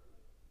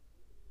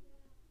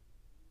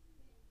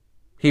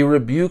 He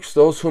rebukes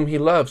those whom he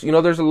loves. You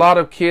know, there's a lot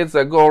of kids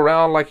that go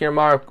around, like here in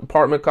my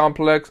apartment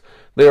complex,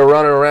 they're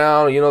running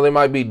around, they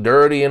might be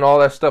dirty and all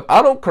that stuff.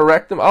 I don't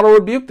correct them. I don't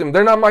rebuke them.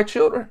 They're not my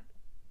children.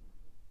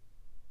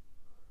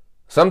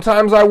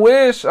 Sometimes I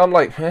wish, I'm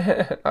like,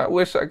 man, I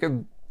wish I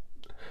could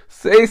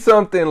say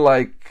something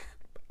like,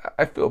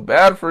 I feel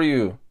bad for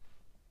you.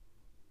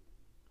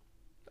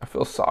 I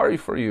feel sorry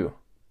for you.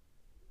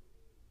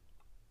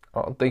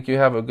 I don't think you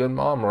have a good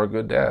mom or a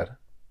good dad.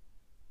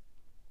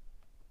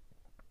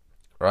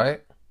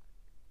 Right?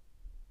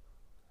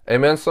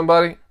 Amen,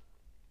 somebody?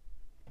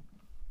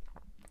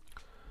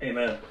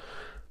 Amen.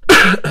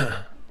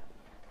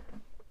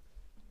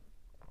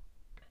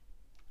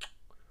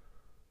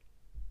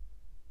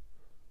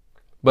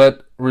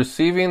 But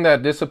receiving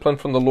that discipline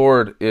from the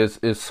Lord is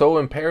so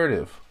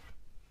imperative.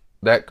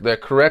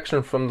 That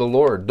correction from the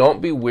Lord.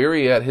 Don't be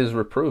weary at his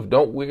reproof.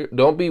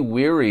 Don't be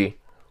weary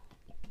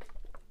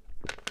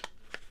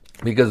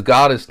because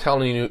God is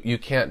telling you you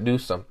can't do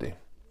something.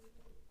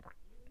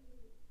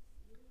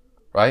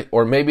 Right?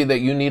 Or maybe that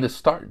you need to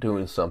start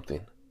doing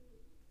something.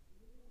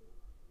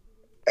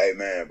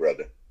 Amen,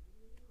 brother.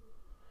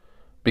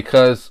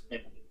 Because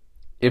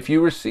if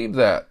you receive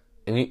that,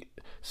 and you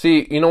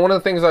see, one of the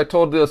things I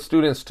told the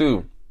students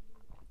too,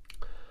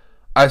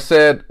 I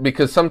said,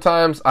 because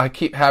sometimes I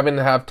keep having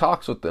to have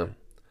talks with them.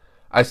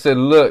 I said,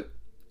 look,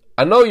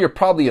 I know you're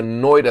probably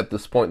annoyed at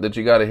this point that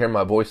you got to hear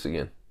my voice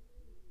again.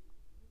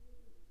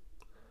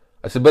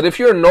 I said, but if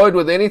you're annoyed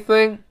with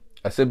anything,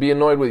 I said, be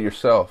annoyed with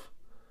yourself.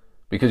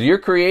 Because you're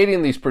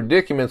creating these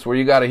predicaments where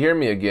you got to hear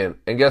me again.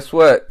 And guess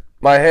what?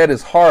 My head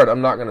is hard.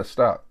 I'm not going to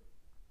stop.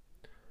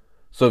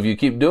 So if you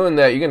keep doing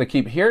that, you're going to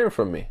keep hearing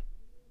from me.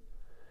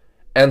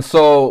 And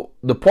so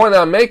the point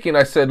I'm making,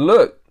 I said,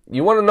 look,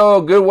 you want to know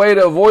a good way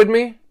to avoid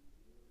me?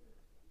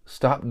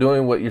 Stop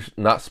doing what you're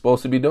not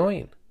supposed to be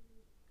doing.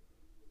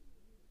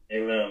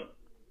 Amen.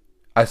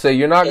 I say,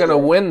 you're not going to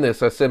win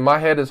this. I said, my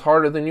head is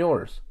harder than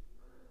yours.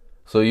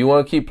 So you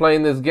want to keep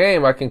playing this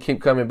game, I can keep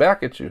coming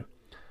back at you.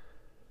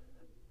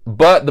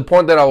 But the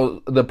point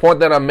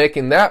that I'm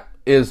making that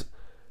is,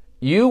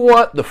 you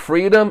want the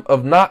freedom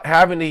of not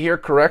having to hear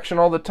correction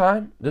all the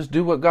time? Just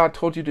do what God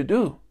told you to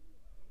do.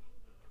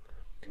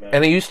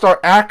 And then you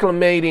start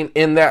acclimating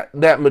in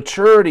that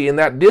maturity and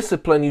that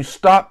discipline. You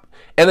stop,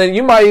 and then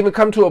you might even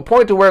come to a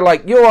point to where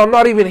like, I'm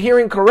not even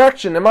hearing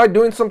correction. Am I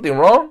doing something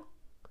wrong?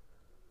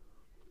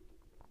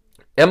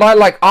 Am I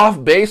like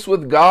off base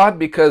with God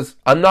because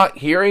I'm not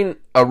hearing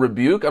a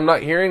rebuke? I'm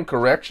not hearing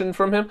correction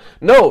from him?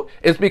 No,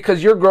 it's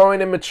because you're growing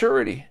in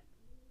maturity.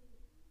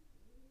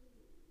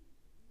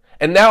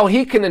 And now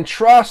he can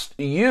entrust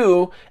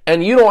you,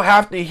 and you don't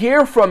have to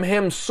hear from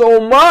him so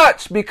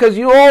much because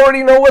you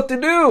already know what to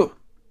do.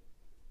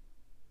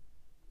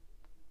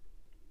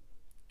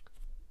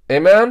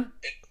 Amen?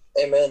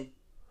 Amen.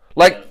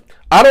 Like,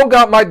 I don't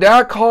got my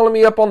dad calling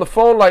me up on the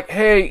phone like,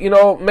 hey,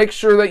 make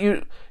sure that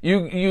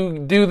you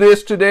do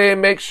this today,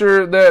 and make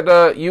sure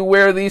that you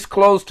wear these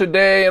clothes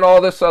today and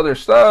all this other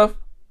stuff.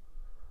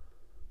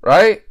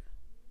 Right?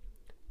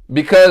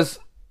 Because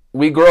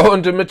we grow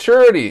into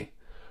maturity.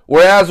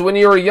 Whereas when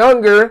you were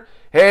younger,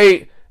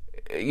 hey,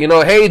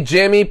 hey,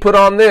 Jimmy, put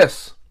on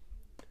this.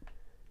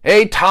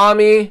 Hey,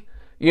 Tommy,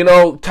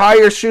 tie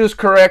your shoes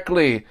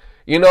correctly.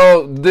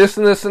 This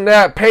and this and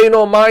that. Pay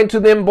no mind to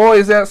them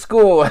boys at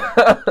school.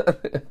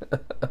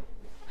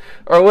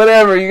 Or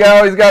whatever. You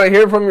always got to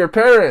hear from your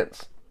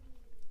parents.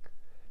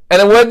 And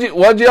then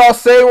what'd y'all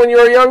say when you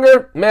were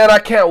younger? Man, I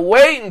can't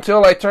wait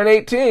until I turn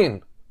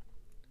 18.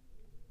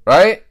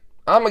 Right?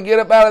 I'm going to get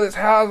up out of this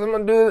house. I'm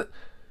going to do it.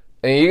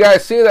 And you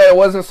guys see that it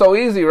wasn't so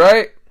easy,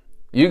 right?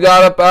 You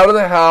got up out of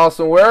the house,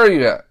 and where are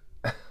you at?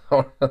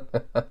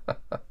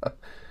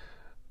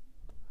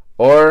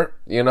 Or,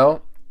 you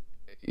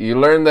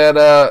learn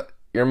that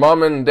your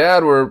mom and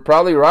dad were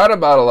probably right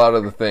about a lot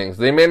of the things.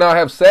 They may not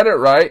have said it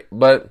right,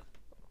 but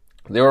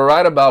they were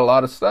right about a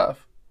lot of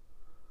stuff.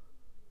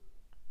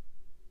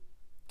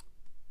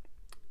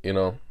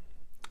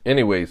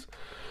 Anyways,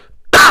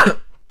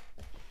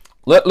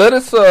 let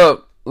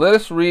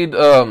us read.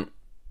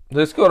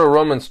 Let's go to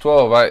Romans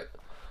 12.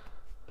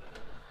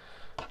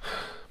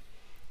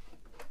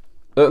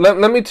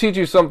 Let me teach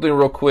you something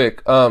real quick.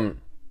 Because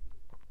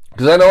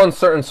I know in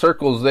certain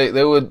circles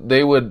they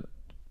would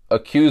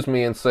accuse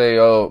me and say,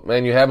 "Oh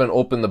man, you haven't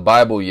opened the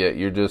Bible yet.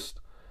 You're just,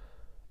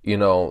 you're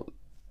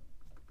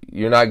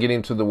not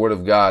getting to the Word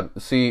of God."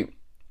 See,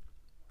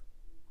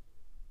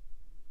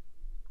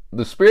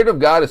 the Spirit of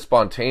God is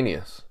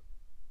spontaneous.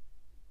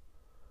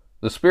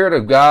 The Spirit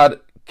of God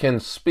can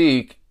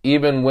speak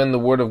even when the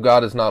Word of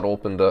God is not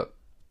opened up.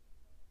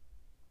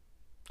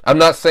 I'm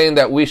not saying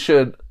that we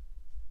should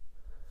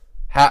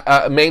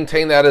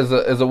maintain that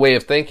as a way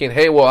of thinking.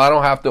 Hey, well, I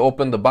don't have to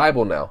open the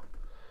Bible now.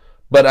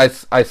 But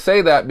I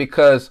say that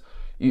because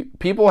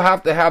people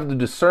have to have the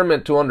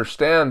discernment to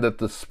understand that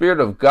the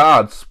Spirit of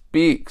God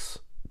speaks,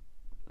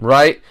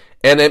 right?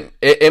 And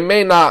it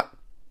may not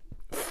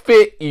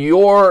fit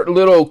your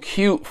little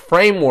cute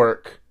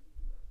framework,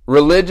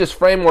 religious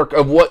framework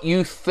of what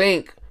you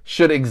think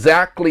should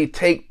exactly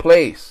take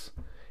place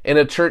in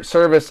a church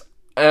service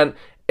and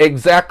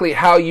exactly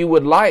how you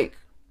would like,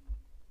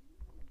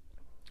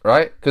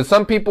 right? Because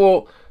some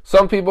people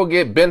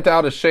get bent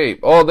out of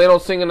shape. Oh, they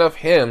don't sing enough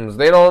hymns.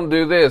 They don't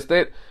do this.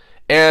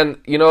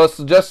 It's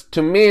just,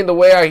 to me, the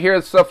way I hear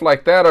stuff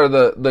like that are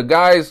the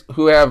guys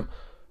who have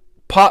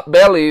pot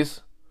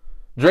bellies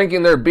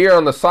drinking their beer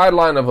on the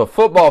sideline of a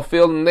football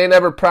field and they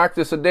never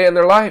practice a day in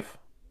their life.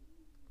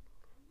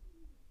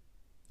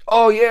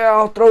 Oh yeah,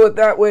 I'll throw it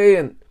that way,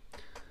 and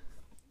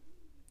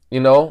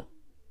you're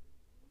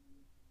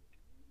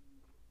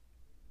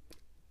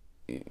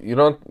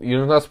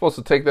not supposed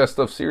to take that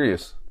stuff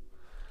serious.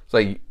 It's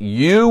like,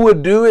 you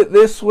would do it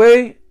this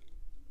way,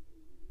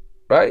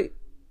 right?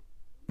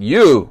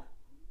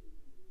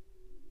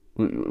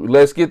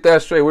 Let's get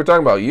that straight. We're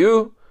talking about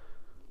you.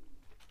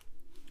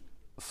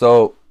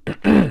 So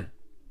I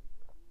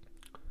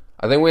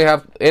think we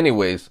have,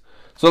 anyways.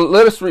 So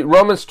let us read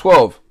Romans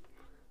 12,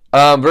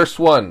 verse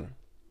 1.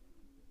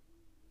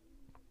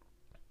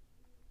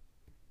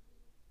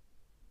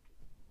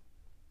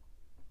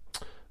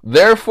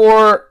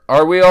 Therefore,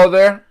 are we all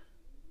there?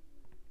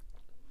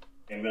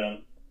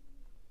 Amen.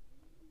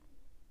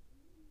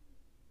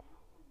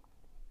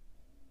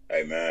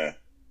 Amen.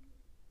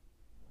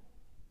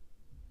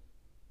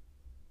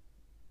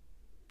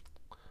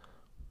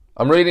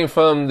 I'm reading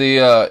from the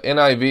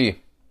NIV,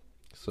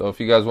 so if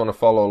you guys want to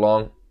follow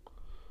along.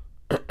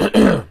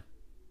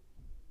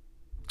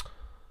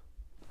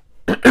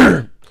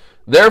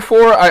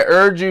 Therefore, I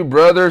urge you,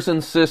 brothers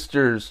and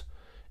sisters,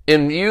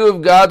 in view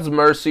of God's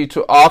mercy,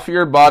 to offer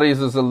your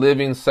bodies as a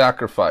living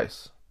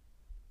sacrifice.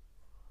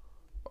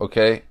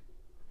 Okay?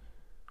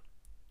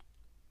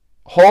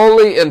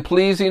 Holy and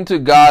pleasing to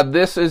God,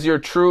 this is your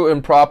true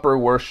and proper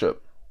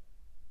worship.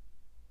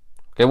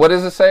 Okay, what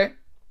does it say?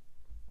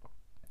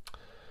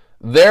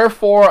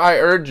 Therefore, I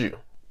urge you.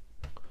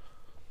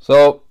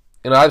 So,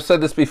 I've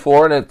said this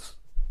before, and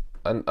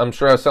I'm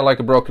sure I sound like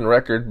a broken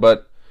record,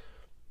 but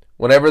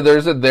whenever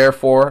there's a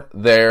therefore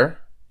there,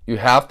 you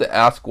have to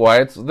ask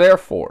why it's there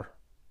for.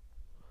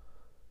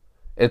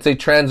 It's a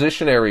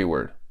transitionary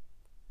word,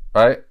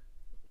 right?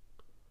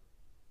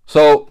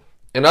 So,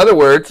 in other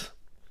words,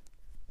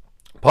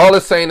 Paul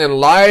is saying, in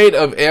light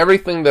of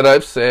everything that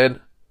I've said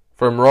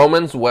from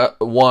Romans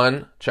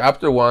 1,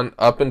 chapter 1,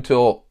 up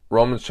until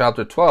Romans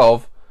chapter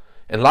 12,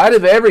 in light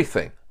of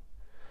everything,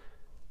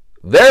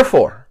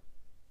 therefore,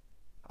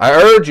 I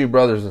urge you,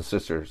 brothers and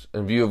sisters,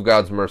 in view of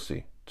God's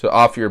mercy, to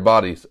offer your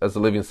bodies as a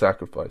living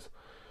sacrifice.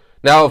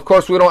 Now, of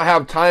course, we don't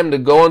have time to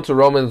go into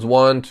Romans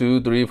 1,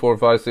 2, 3, 4,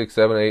 5, 6,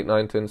 7, 8,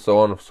 9, 10, so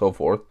on and so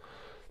forth.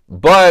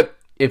 But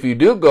if you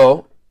do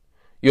go,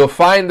 you'll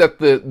find that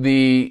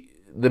the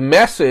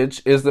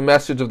message is the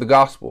message of the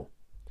gospel.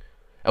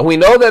 And we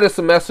know that it's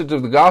the message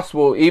of the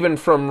gospel even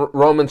from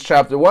Romans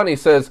chapter 1. He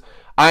says,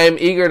 I am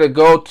eager to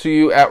go to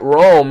you at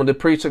Rome to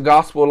preach the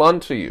gospel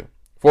unto you.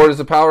 For it is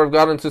the power of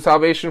God unto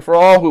salvation for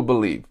all who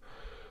believe.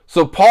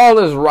 So Paul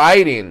is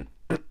writing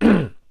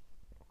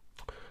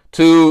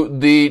to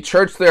the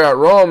church there at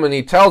Rome, and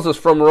he tells us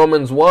from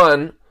Romans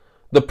 1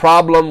 the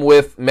problem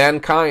with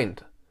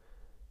mankind.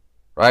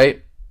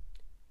 Right?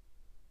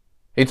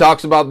 He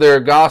talks about their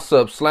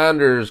gossips,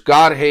 slanders,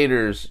 God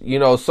haters,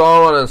 so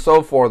on and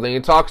so forth. And he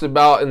talks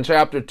about in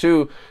chapter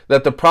 2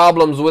 that the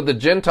problems with the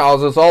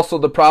Gentiles is also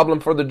the problem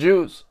for the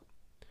Jews.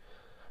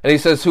 And he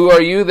says, who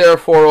are you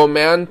therefore, O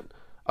man,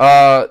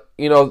 that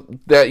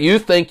you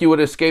think you would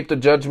escape the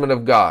judgment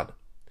of God?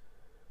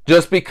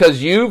 Just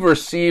because you've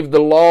received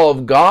the law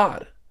of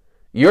God,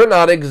 you're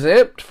not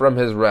exempt from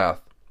his wrath.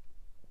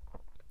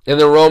 In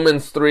the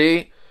Romans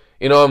 3,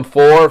 in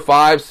 4,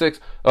 5, 6,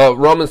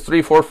 Romans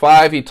 3, 4,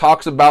 5, he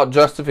talks about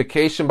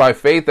justification by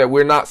faith, that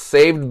we're not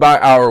saved by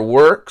our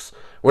works.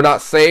 We're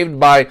not saved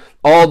by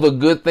all the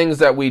good things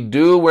that we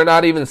do. We're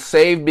not even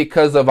saved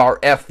because of our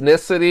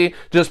ethnicity.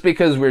 Just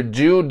because we're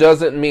Jew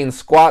doesn't mean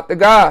squat to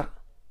God.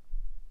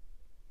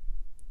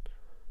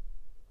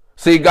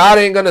 See, God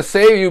ain't going to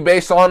save you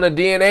based on a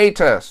DNA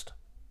test.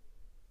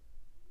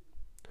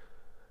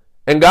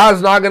 And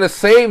God's not going to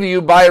save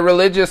you by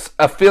religious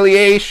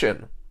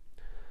affiliation.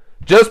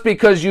 Just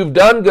because you've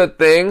done good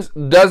things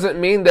doesn't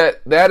mean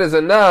that that is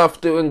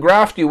enough to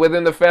engraft you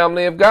within the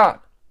family of God.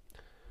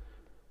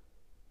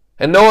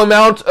 And no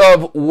amount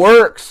of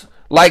works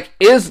like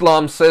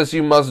Islam says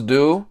you must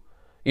do.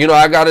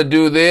 I got to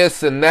do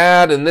this and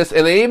that and this.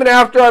 And even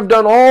after I've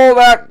done all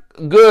that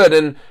good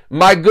and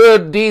my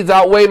good deeds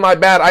outweigh my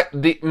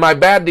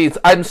bad deeds,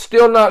 I'm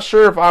still not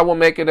sure if I will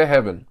make it to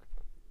heaven.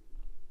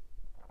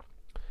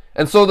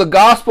 And so the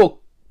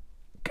gospel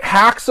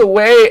hacks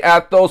away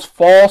at those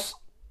false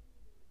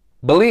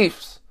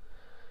beliefs.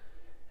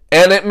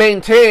 And it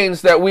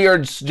maintains that we are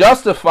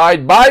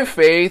justified by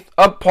faith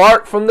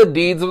apart from the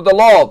deeds of the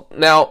law.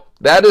 Now,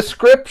 that is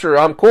scripture.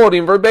 I'm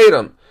quoting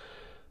verbatim.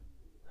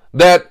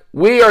 That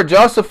we are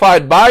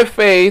justified by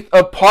faith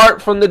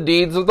apart from the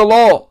deeds of the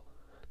law.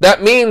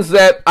 That means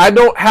that I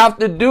don't have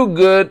to do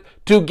good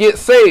to get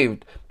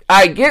saved.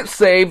 I get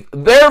saved,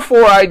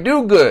 therefore I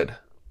do good.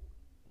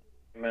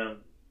 Amen.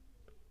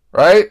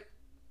 Right?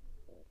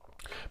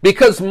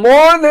 Because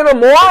more than a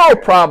moral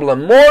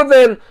problem, more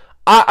than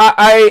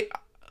a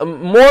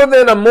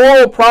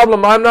moral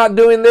problem, I'm not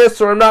doing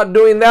this or I'm not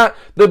doing that.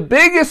 The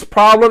biggest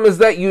problem is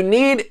that you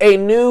need a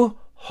new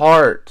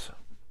heart.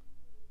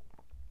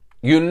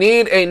 You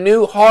need a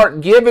new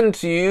heart given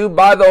to you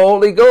by the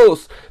Holy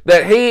Ghost.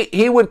 That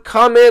he would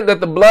come in, that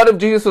the blood of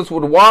Jesus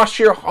would wash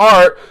your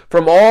heart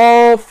from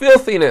all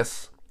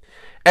filthiness.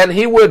 And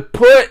he would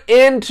put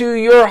into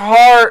your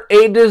heart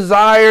a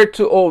desire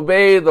to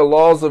obey the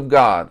laws of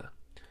God.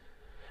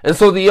 And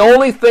so the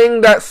only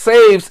thing that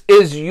saves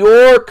is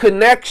your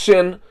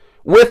connection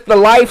with the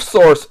life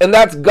source, and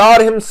that's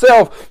God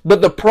himself.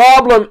 But the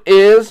problem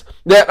is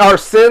that our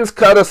sins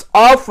cut us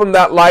off from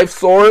that life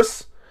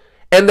source,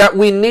 and that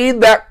we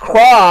need that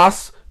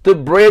cross to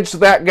bridge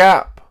that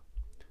gap.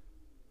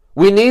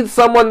 We need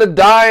someone to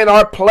die in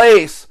our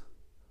place,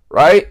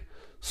 right?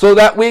 So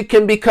that we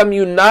can become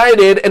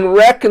united and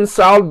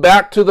reconciled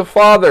back to the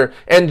Father.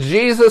 And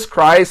Jesus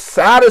Christ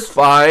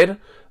satisfied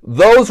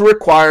those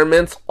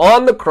requirements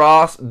on the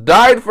cross,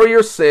 died for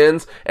your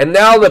sins, and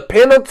now the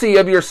penalty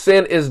of your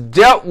sin is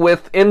dealt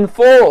with in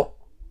full.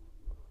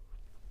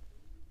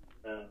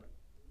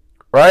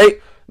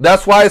 Right?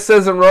 That's why it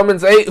says in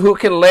Romans 8, who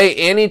can lay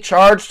any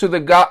charge to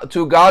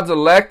God's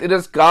elect? It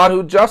is God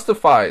who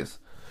justifies.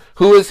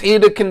 Who is he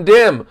to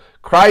condemn?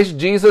 Christ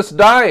Jesus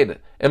died,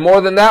 and more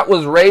than that,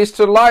 was raised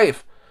to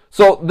life.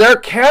 So there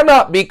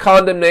cannot be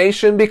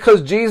condemnation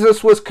because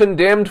Jesus was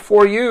condemned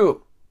for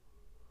you.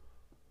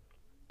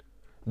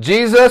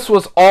 Jesus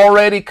was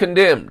already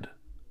condemned.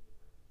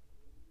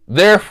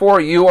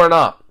 Therefore, you are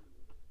not.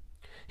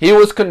 He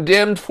was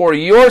condemned for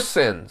your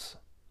sins.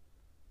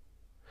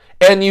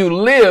 And you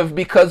live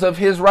because of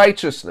his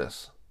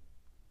righteousness.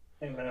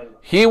 Amen.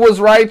 He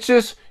was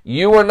righteous,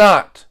 you are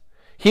not.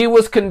 He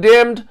was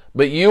condemned,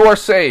 but you are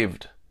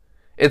saved.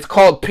 It's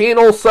called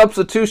penal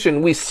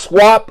substitution. We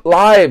swap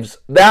lives.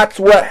 That's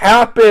what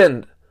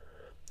happened.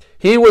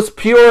 He was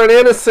pure and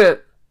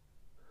innocent,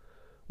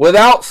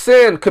 without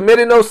sin,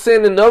 committed no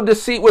sin, and no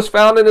deceit was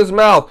found in his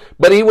mouth.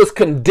 But he was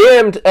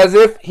condemned as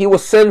if he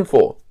was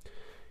sinful.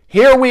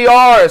 Here we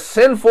are, a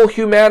sinful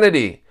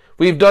humanity.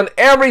 We've done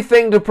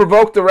everything to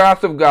provoke the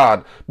wrath of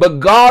God.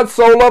 But God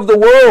so loved the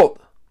world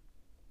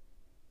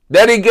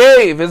that he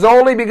gave his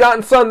only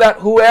begotten Son, that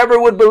whoever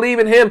would believe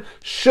in him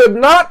should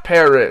not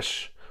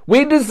perish.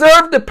 We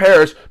deserve to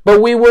perish,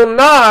 but we will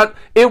not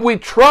if we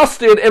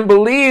trusted and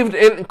believed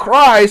in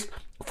Christ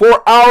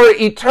for our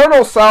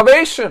eternal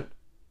salvation.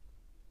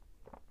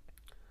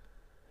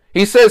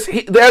 He says,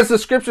 as the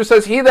scripture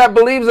says, he that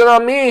believes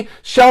on me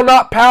shall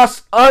not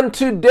pass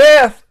unto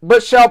death,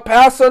 but shall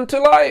pass unto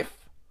life.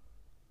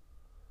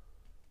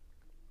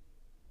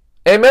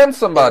 Amen,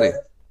 somebody.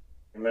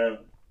 Amen.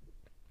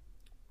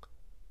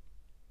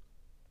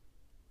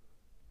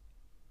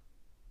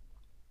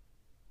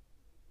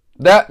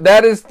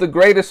 That is the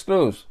greatest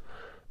news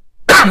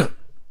that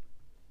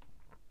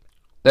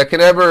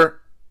can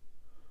ever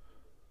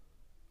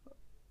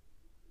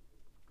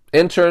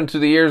enter into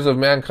the ears of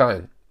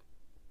mankind.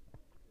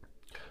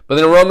 But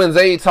in Romans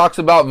 8, he talks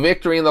about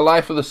victory in the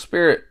life of the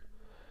Spirit.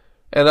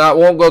 And I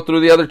won't go through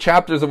the other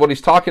chapters of what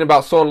he's talking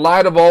about. So in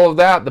light of all of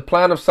that, the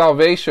plan of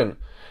salvation,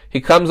 he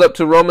comes up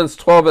to Romans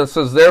 12 and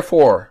says,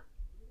 therefore,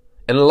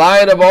 in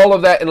light of all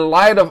of that, in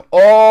light of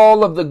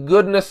all of the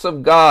goodness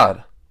of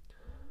God,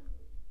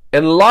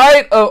 in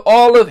light of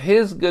all of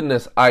his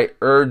goodness, I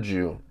urge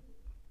you.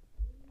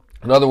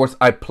 In other words,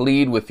 I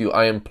plead with you.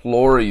 I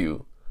implore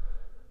you.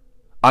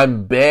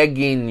 I'm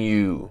begging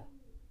you.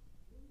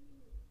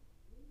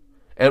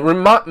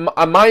 And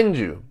mind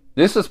you,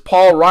 this is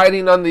Paul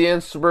writing on the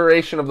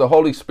inspiration of the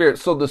Holy Spirit.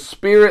 So the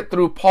Spirit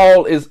through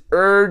Paul is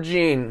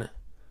urging,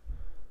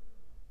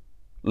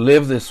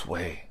 live this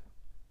way.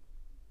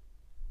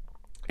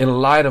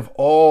 In light of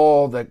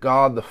all that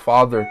God the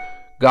Father,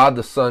 God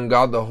the Son,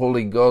 God the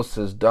Holy Ghost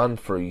has done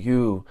for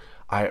you,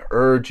 I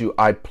urge you,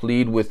 I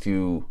plead with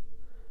you,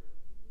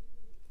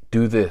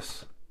 do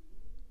this.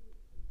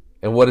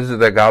 And what is it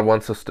that God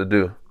wants us to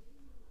do?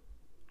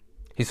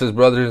 He says,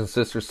 brothers and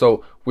sisters,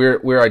 so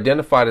we're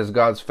identified as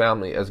God's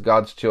family, as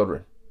God's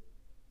children.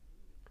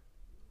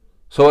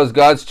 So as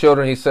God's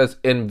children, he says,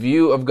 in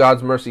view of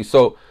God's mercy.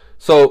 So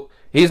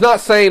he's not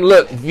saying,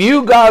 look,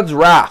 view God's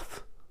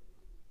wrath.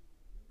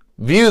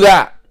 View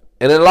that.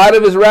 And in light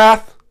of his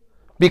wrath,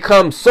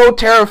 become so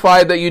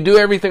terrified that you do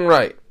everything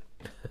right.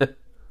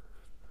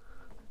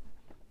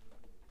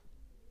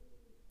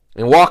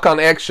 And walk on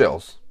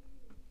eggshells.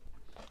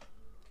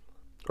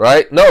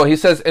 Right? No, he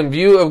says, in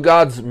view of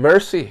God's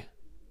mercy.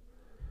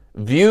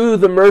 View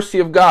the mercy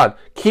of God.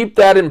 Keep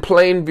that in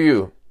plain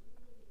view.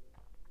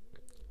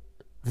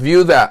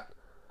 View that.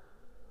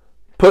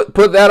 Put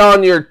that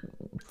on your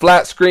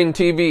flat screen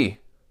TV.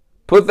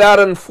 Put that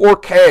in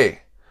 4K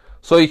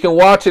so you can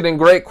watch it in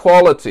great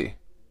quality.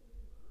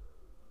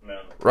 Amen.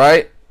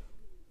 Right?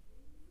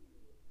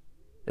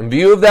 In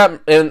view of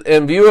that,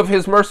 in view of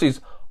his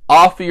mercies,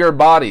 offer your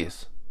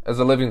bodies as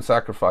a living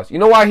sacrifice. You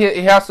know why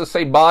he has to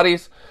say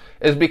bodies?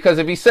 Is because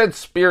if he said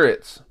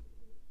spirits,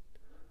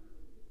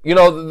 you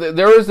know,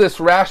 there is this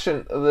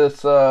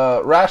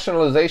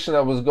rationalization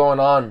that was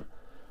going on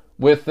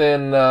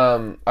within,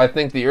 I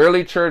think, the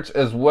early church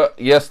as well.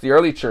 Yes, the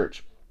early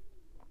church.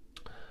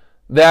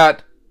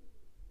 That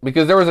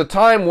because there was a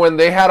time when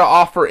they had to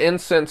offer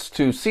incense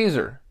to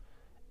Caesar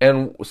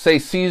and say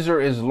Caesar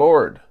is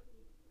Lord.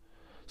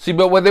 See,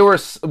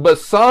 but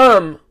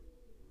some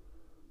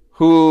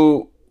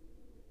who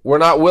were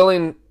not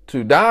willing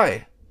to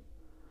die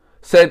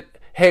said,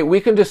 hey,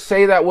 we can just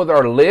say that with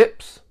our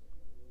lips,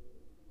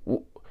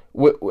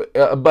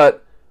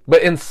 but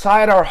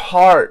inside our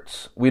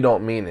hearts, we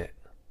don't mean it.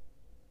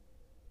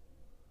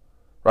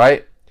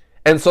 Right?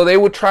 And so they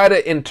would try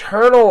to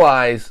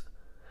internalize,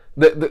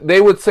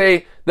 they would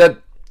say that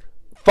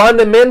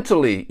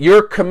fundamentally,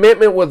 your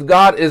commitment with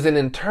God is an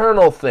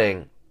internal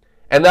thing.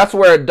 And that's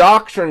where a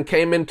doctrine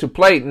came into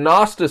play,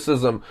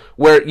 Gnosticism,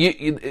 where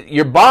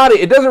your body,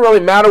 it doesn't really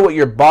matter what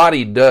your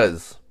body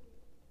does,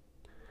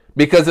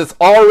 because it's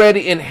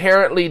already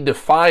inherently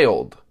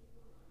defiled.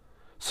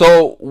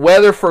 So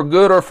whether for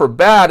good or for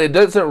bad, it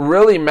doesn't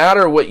really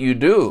matter what you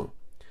do.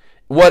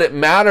 What it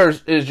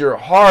matters is your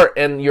heart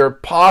and your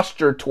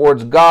posture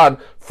towards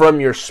God from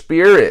your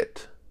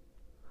spirit.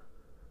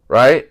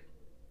 Right?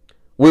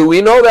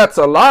 We know that's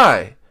a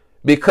lie,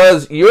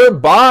 because your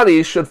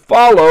body should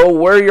follow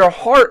where your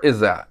heart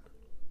is at.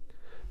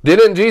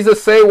 Didn't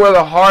Jesus say where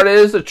the heart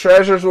is, the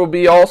treasures will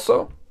be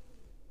also?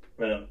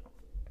 Amen.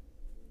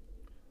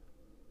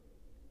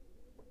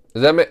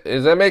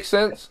 Does that make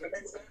sense?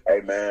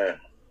 Amen.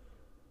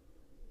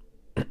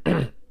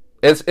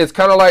 It's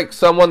kind of like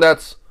someone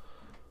that's,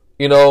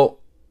 you know,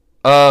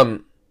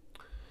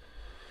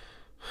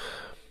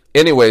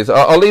 anyways,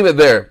 I'll leave it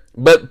there.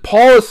 But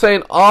Paul is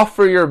saying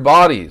offer your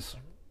bodies.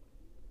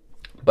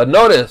 But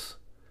notice,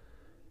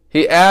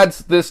 he adds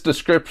this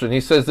description. He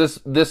says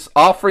this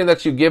offering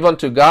that you give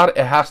unto God,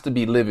 it has to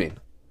be living.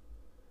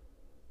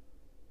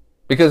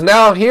 Because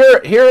now here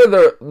are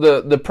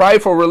the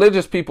prideful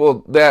religious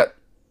people that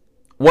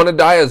want to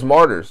die as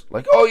martyrs.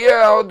 Like, oh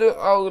yeah,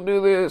 I'll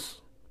do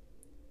this.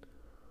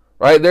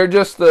 Right? They're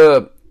just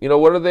what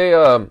are they?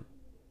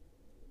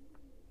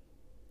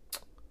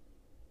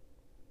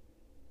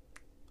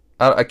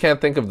 I can't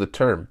think of the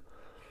term.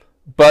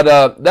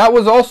 But that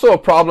was also a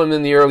problem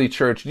in the early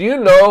church. Do you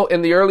know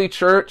in the early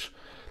church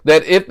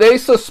that if they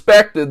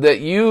suspected that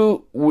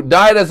you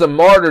died as a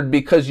martyr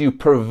because you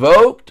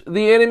provoked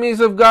the enemies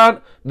of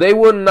God, they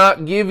would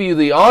not give you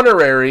the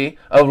honorary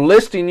of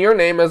listing your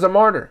name as a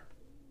martyr?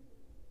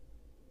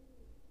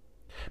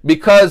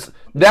 Because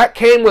that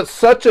came with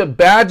such a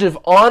badge of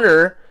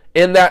honor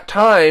in that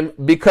time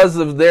because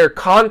of their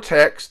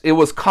context. It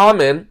was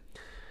common,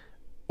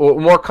 or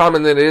more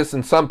common than it is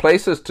in some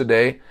places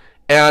today.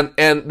 And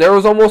there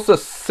was almost a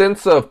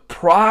sense of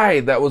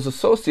pride that was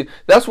associated.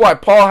 That's why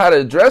Paul had to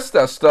address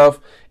that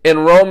stuff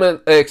in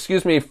 1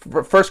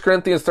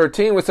 Corinthians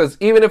 13, which says,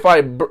 even if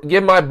I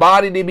give my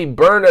body to be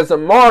burned as a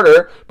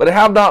martyr, but I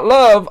have not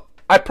love,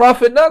 I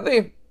profit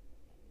nothing.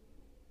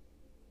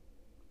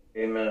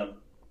 Amen.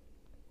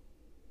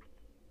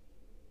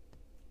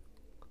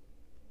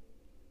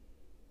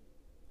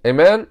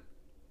 Amen?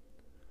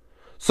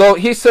 So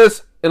he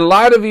says, in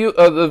light of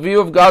the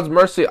view of God's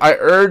mercy, I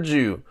urge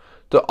you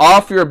to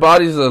offer your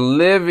bodies a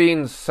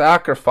living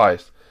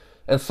sacrifice.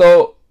 And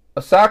so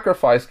a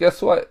sacrifice, guess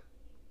what?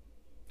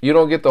 You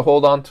don't get to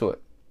hold on to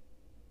it.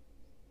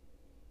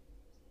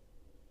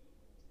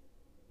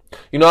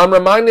 You know, I'm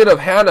reminded of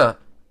Hannah.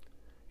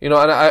 You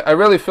know, and I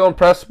really feel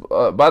impressed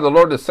by the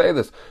Lord to say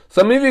this.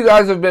 Some of you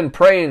guys have been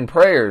praying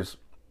prayers.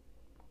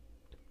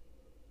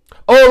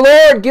 Oh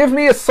Lord, give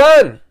me a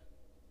son.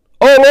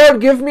 Oh Lord,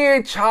 give me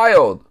a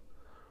child.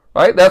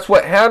 Right? That's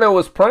what Hannah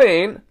was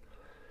praying.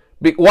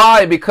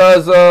 Why?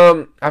 Because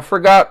I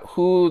forgot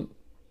who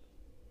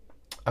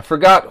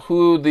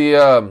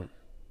the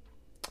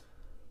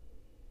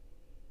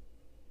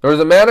there was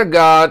a man of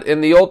God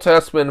in the Old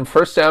Testament in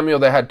 1 Samuel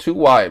that had 2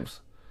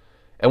 wives.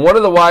 And one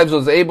of the wives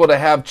was able to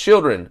have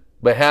children,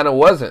 but Hannah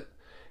wasn't.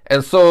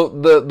 And so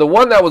the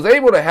one that was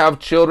able to have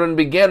children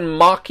began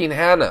mocking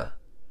Hannah.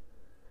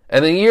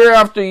 And then year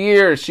after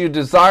year, she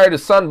desired a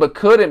son, but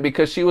couldn't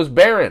because she was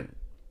barren.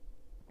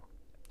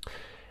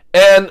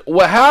 And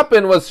what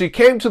happened was she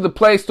came to the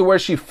place to where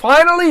she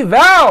finally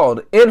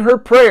vowed in her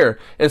prayer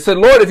and said,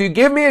 Lord, if you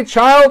give me a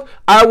child,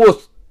 I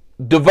will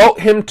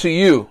devote him to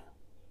you.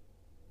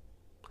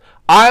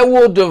 I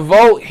will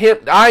devote him.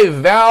 I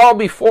vow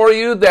before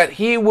you that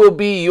he will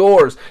be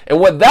yours. And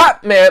what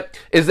that meant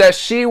is that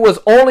she was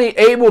only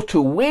able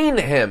to wean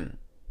him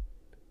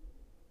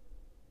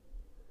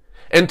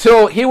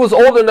until he was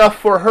old enough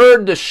for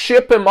her to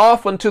ship him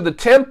off into the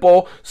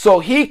temple so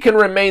he can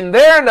remain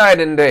there night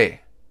and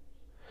day.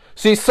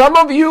 See, some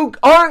of you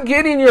aren't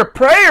getting your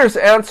prayers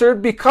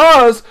answered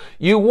because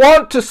you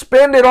want to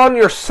spend it on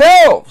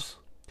yourselves.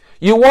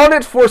 You want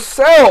it for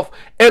self,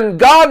 and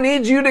God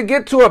needs you to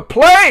get to a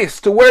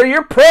place to where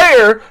your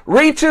prayer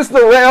reaches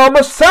the realm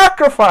of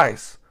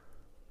sacrifice.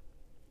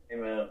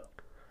 Amen.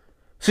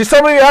 See,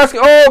 some of you ask,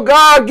 oh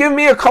God, give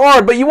me a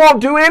car, but you won't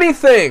do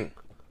anything.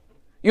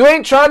 You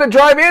ain't trying to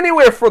drive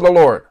anywhere for the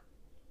Lord.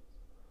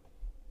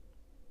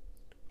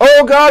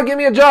 Oh God, give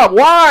me a job.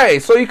 Why?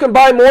 So you can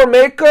buy more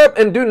makeup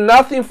and do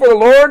nothing for the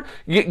Lord?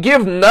 You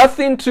give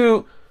nothing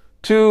to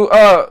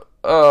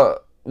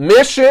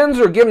missions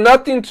or give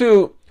nothing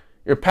to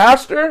your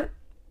pastor?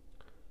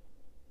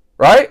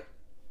 Right?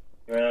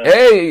 Amen.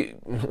 Hey,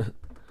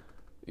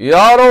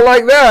 y'all don't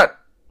like that.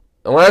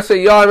 And when I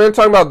say y'all, I'm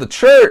talking about the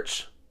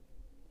church.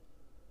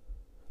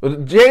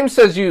 But James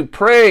says you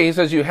pray. He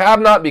says you have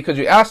not because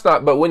you ask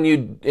not. But when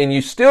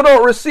you still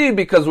don't receive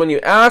because when you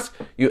ask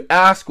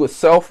with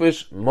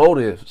selfish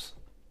motives.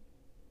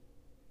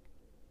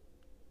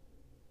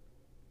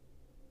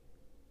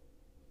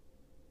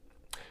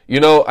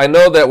 You know, I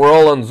know that we're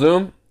all on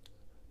Zoom,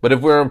 but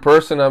if we're in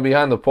person, I'm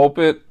behind the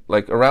pulpit,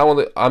 like around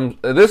with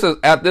it. This is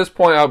at this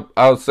point,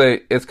 I would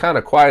say it's kind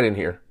of quiet in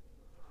here.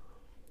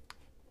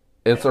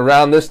 It's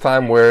around this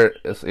time where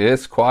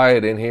it's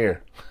quiet in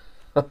here.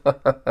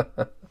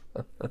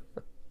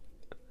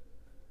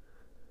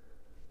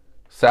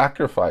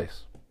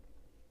 Sacrifice.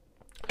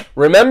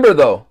 Remember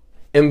though,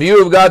 in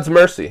view of God's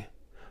mercy.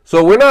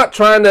 So we're not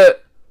trying to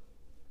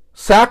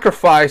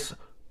sacrifice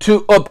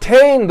to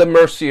obtain the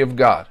mercy of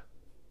God.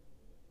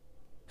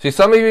 See,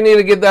 some of you need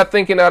to get that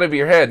thinking out of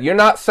your head. You're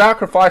not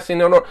sacrificing.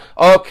 No,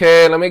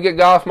 okay, let me get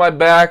God off my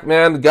back,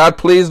 man. God,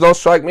 please don't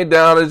strike me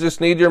down. I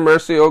just need your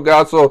mercy, oh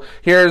God. So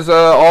here's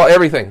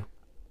everything.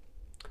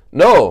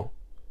 No.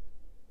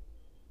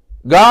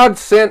 God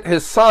sent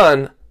his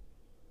son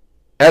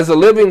as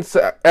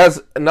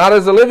not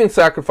as a living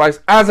sacrifice,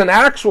 as an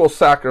actual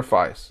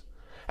sacrifice,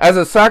 as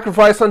a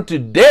sacrifice unto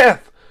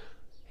death.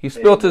 He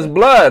spilt his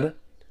blood,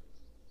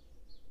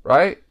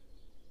 right?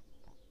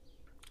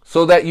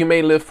 So that you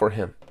may live for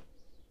him.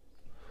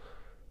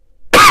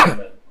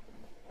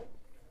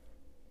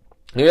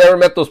 You ever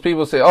met those people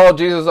who say, oh,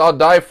 Jesus, I'll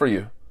die for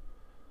you?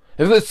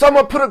 If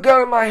someone put a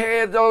gun in my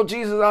head, oh,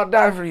 Jesus, I'll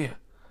die for you.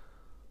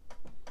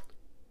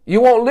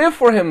 You won't live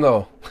for him,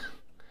 though.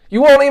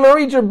 You won't even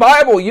read your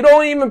Bible. You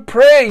don't even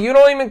pray. You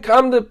don't even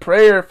come to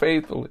prayer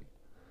faithfully.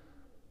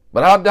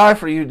 But I'll die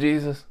for you,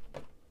 Jesus.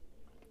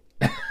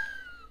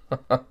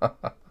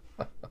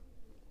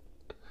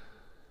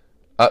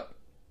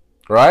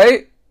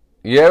 Right?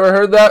 You ever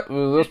heard that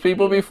with those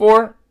people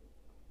before?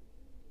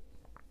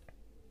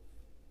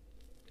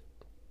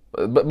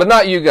 But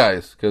not you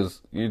guys,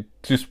 because you're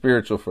too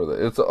spiritual for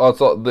that. It's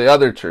also the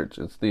other church.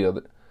 It's the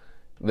other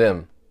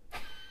them.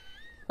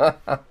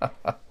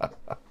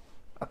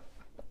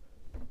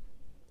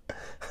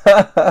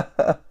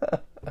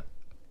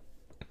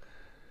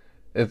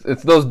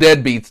 It's those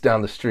deadbeats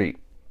down the street.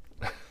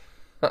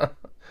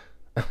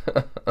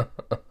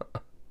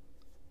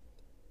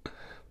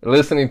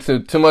 Listening to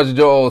too much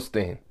Joel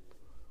Osteen.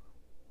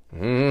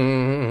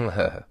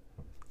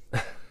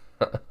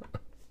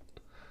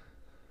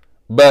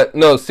 But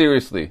no,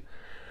 seriously.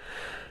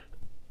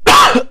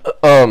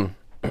 In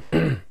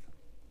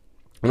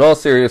all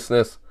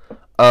seriousness,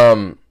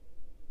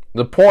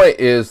 the point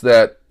is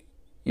that,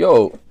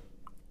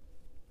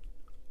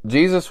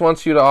 Jesus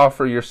wants you to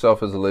offer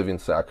yourself as a living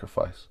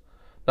sacrifice.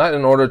 Not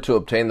in order to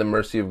obtain the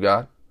mercy of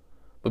God,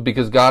 but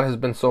because God has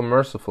been so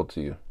merciful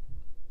to you.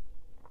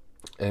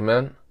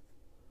 Amen.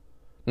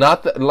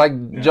 Not that,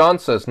 like John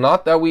says,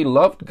 not that we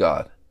loved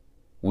God.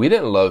 We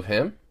didn't love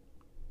him.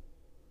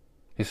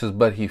 He says,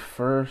 but he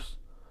first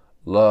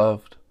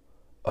loved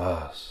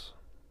us.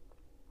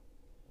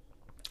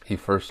 He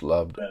first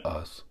loved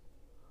us.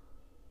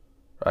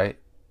 Right?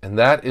 And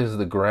that is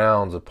the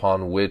grounds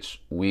upon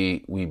which we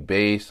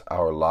base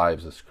our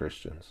lives as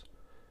Christians.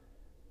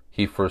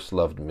 He first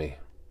loved me.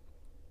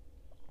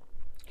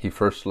 He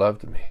first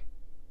loved me.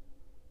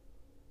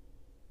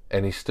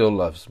 And he still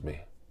loves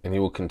me. And he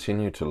will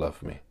continue to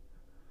love me.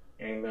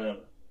 Amen.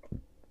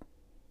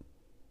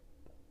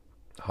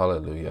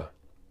 Hallelujah.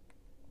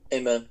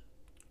 Amen.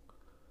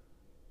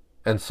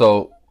 And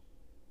so,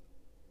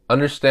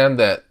 understand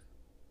that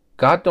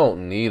God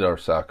don't need our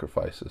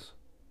sacrifices.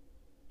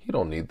 He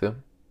don't need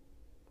them.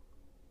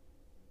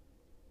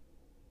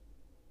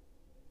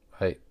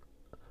 Right?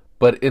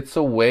 But it's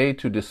a way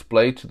to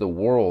display to the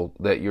world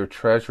that your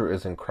treasure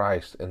is in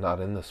Christ and not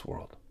in this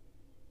world.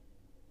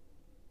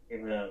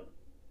 Amen.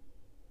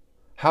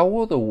 How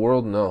will the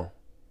world know?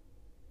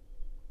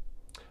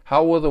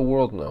 How will the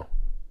world know?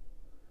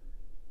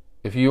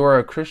 If you are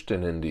a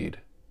Christian indeed,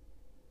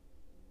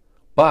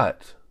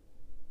 but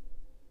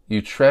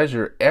you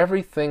treasure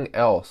everything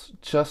else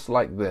just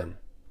like them,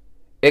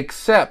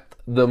 except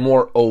the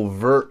more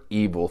overt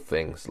evil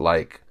things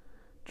like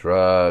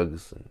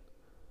drugs and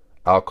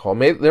alcohol.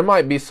 Maybe there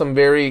might be some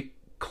very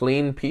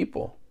clean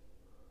people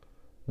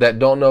that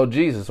don't know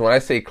Jesus. When I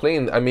say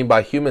clean, I mean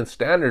by human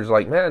standards,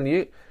 like, man,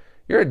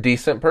 you're a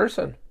decent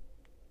person.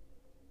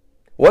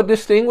 What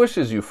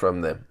distinguishes you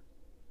from them?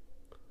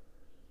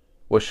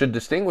 What should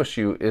distinguish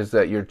you is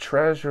that your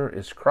treasure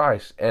is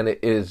Christ, and it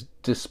is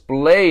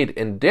displayed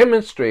and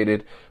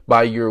demonstrated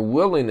by your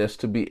willingness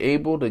to be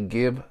able to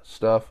give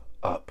stuff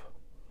up.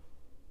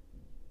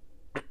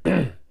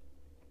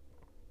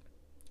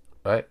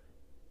 Right?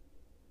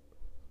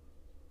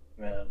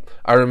 Man.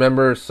 I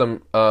remember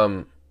some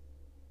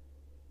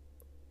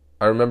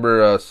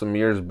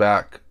years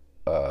back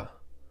when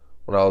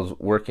I was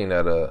working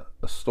at a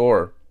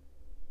store.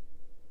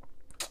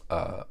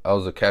 I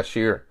was a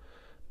cashier.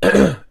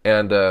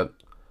 And I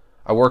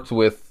worked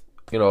with,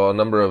 a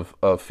number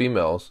of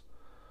females,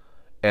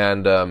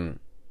 and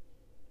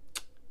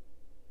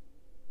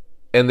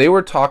they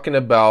were talking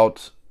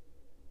about,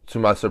 to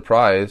my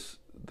surprise,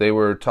 they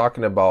were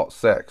talking about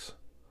sex,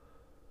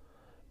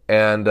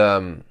 and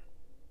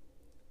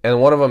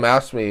one of them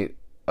asked me,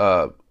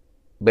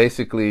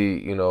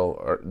 basically,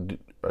 are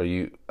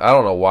you? I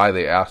don't know why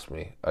they asked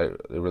me. They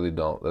really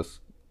don't.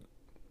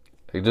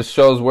 It just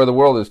shows where the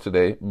world is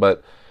today,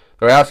 but.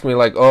 They're asking me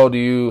like, oh, do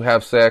you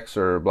have sex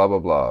or blah, blah,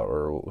 blah,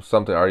 or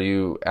something. Are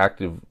you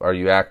active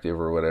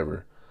or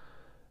whatever?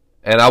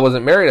 And I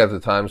wasn't married at the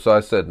time, so I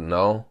said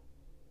no.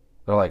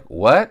 They're like,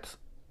 what?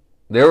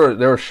 They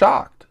were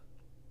shocked.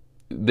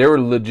 They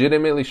were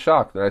legitimately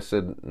shocked. And I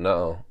said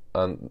no.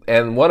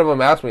 And one of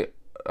them asked me,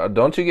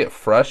 don't you get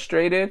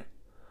frustrated?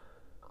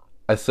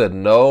 I said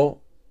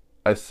no.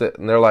 And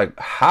they're like,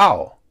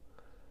 how?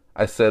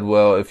 I said,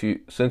 well,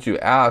 since you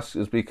asked,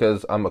 it's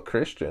because I'm a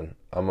Christian.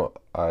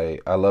 I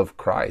love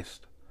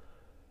Christ,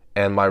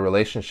 and my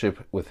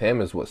relationship with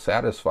him is what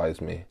satisfies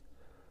me.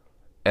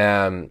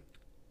 And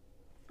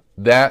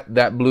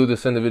that blew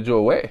this individual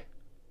away.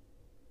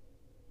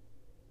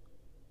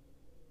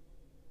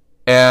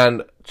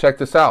 And check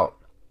this out.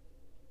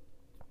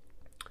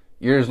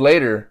 Years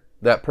later,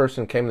 that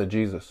person came to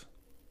Jesus.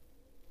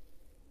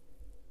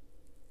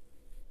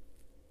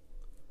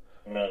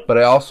 Amen. But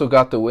I also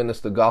got to witness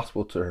the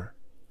gospel to her,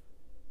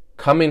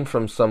 coming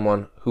from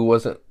someone who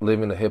wasn't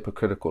living a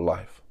hypocritical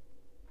life.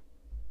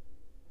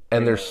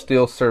 And they're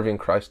still serving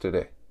Christ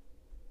today.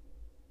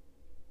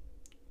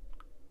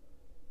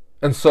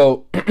 And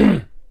so,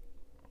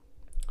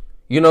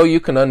 you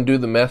can undo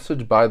the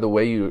message by the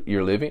way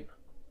you're living.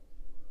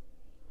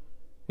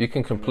 You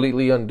can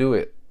completely undo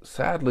it.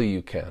 Sadly,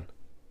 you can.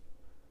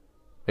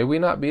 May we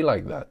not be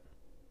like that.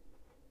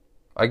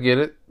 I get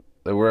it,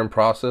 that we're in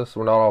process.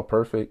 We're not all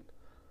perfect.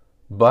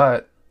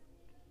 But,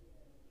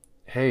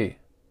 hey,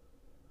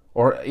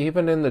 or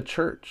even in the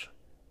church,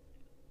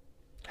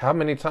 how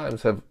many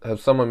times have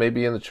someone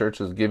maybe in the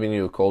church is giving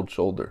you a cold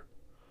shoulder?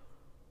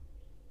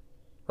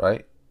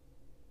 Right?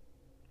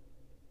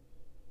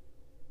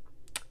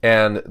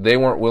 And they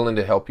weren't willing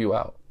to help you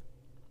out.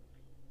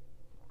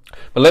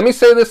 But let me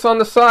say this on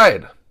the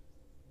side.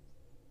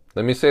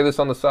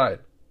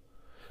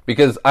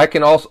 Because I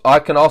can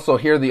also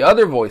hear the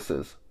other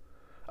voices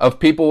of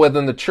people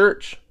within the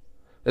church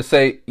that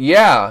say,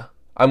 yeah,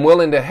 I'm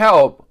willing to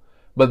help,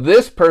 but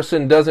this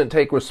person doesn't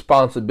take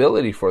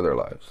responsibility for their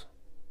lives.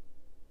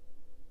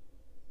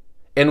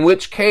 In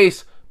which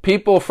case,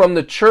 people from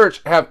the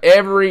church have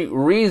every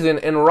reason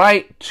and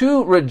right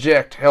to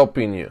reject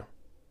helping you.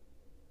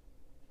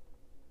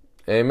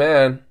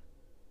 Amen.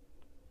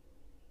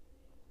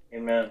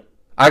 Amen.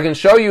 I can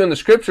show you in the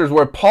scriptures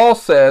where Paul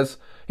says,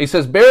 he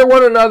says, bear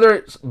one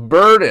another's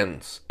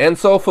burdens and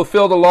so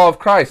fulfill the law of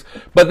Christ.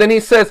 But then he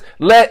says,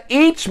 let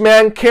each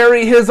man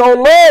carry his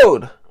own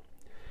load.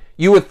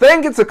 You would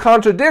think it's a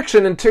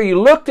contradiction until you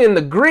looked in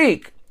the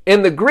Greek.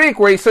 In the Greek,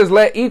 where he says,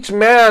 let each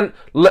man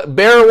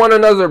bear one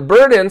another's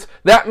burdens,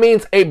 that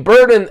means a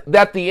burden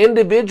that the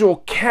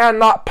individual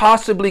cannot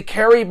possibly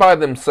carry by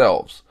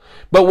themselves.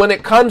 But when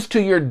it comes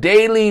to your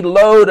daily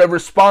load of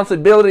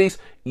responsibilities,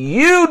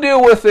 you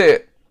deal with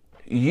it.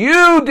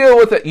 You deal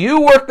with it.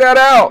 You work that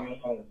out.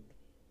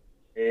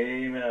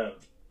 Amen.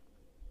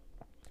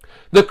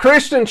 The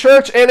Christian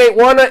church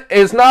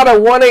is not a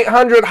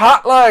 1-800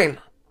 hotline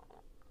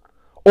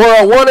or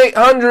a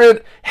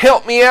 1-800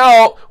 help me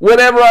out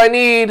whenever I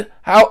need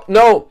help.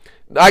 No,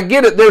 I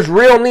get it. There's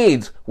real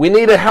needs. We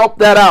need to help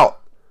that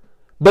out.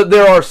 But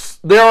there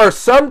are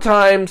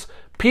sometimes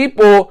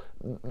people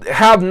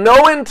have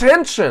no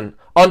intention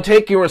on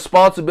taking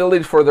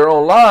responsibility for their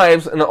own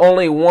lives and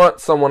only want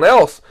someone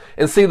else.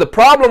 And see, the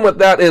problem with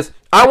that is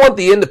I want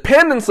the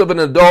independence of an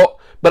adult,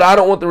 but I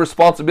don't want the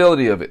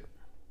responsibility of it.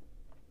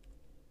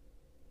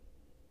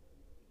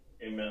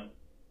 Amen.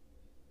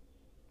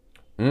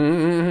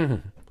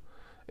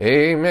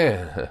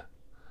 Amen.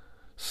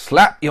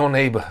 Slap your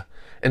neighbor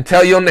and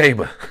tell your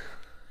neighbor.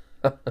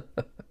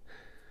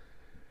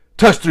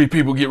 Touch 3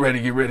 people. Get ready,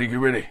 get ready, get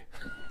ready.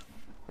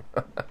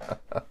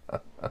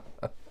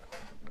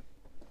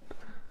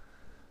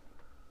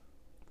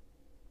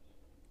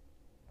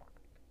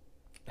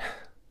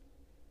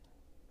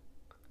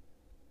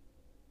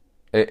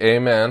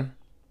 Amen.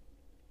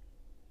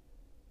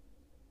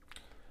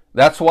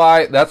 That's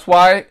why,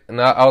 and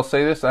I'll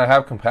say this, I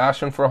have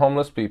compassion for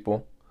homeless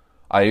people.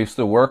 I used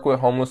to work with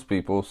homeless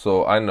people,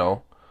 so I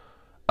know.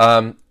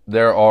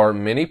 There are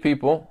many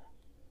people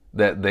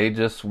that they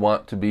just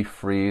want to be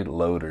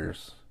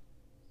freeloaders.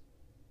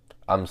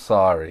 I'm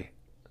sorry.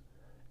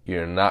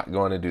 You're not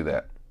going to do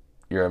that.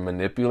 You're a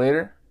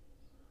manipulator.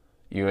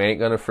 You ain't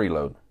going to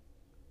freeload.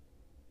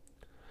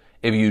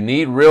 If you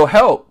need real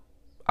help,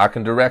 I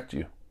can direct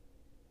you.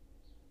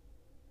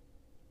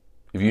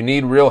 If you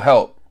need real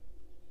help,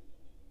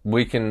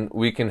 we can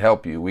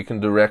help you. We can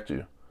direct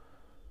you.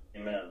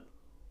 Amen.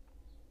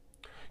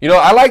 You know,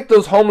 I like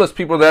those homeless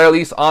people that are at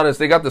least honest.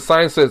 They got the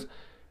sign that says,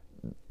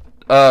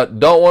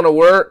 don't want to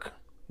work,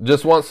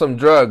 just want some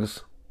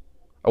drugs.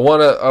 I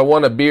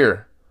want a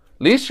beer.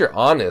 At least you're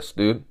honest,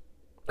 dude.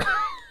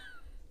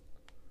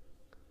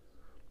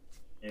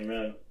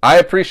 Amen. I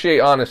appreciate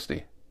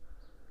honesty.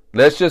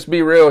 Let's just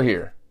be real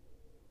here.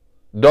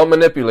 Don't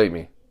manipulate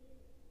me.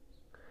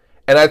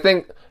 And I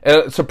think,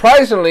 and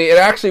surprisingly, it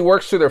actually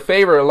works to their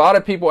favor. A lot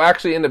of people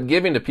actually end up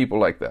giving to people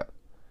like that.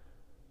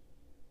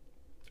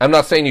 I'm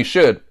not saying you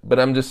should, but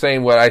I'm just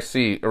saying what I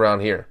see around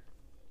here.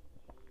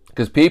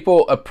 Because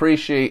people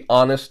appreciate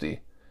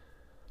honesty.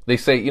 They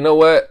say, you know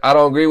what? I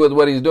don't agree with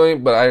what he's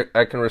doing, but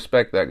I can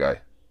respect that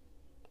guy.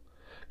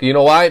 You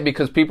know why?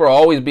 Because people are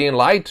always being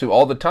lied to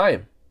all the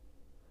time.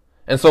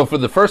 And so for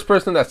the first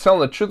person that's telling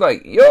the truth,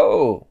 like,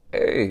 yo,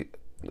 hey,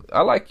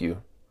 I like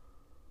you.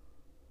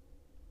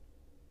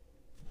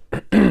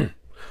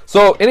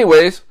 So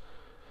anyways,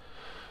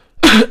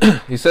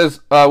 he says,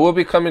 we'll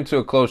be coming to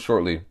a close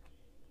shortly.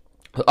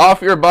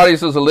 Offer your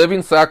bodies as a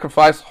living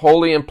sacrifice,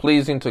 holy and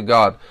pleasing to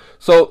God.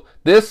 So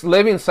this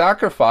living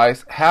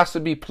sacrifice has to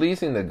be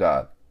pleasing to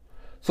God.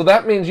 So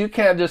that means you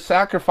can't just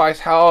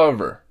sacrifice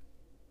however.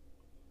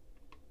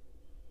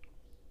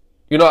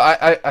 You know,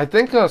 I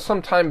think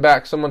some time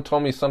back someone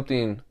told me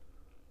something.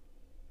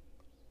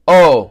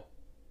 Oh,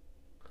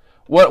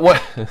 what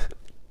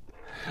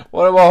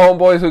one of my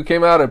homeboys who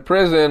came out of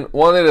prison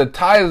wanted to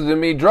tithe to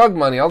me drug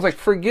money. I was like,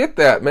 forget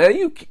that,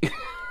 man.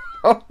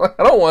 I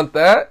don't want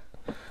that.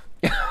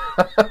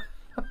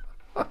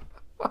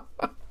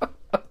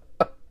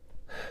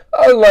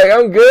 I was like,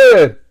 I'm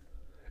good.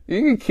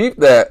 You can keep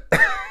that.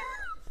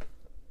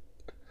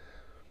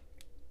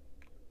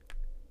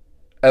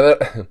 And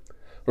the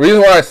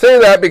reason why I say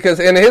that, because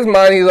in his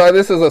mind, he's like,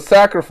 this is a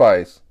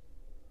sacrifice.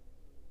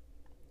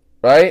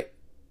 Right?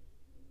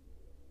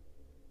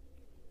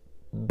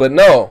 But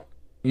no,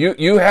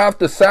 you have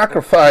to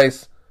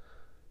sacrifice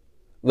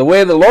the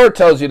way the Lord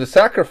tells you to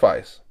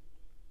sacrifice.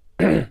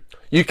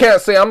 You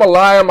can't say, I'm going to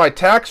lie on my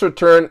tax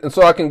return and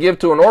so I can give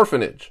to an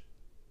orphanage.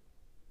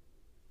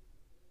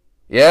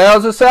 Yeah, it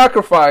was a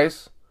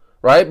sacrifice,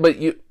 right?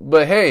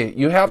 But hey,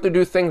 you have to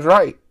do things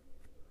right.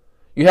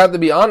 You have to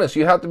be honest.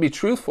 You have to be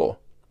truthful.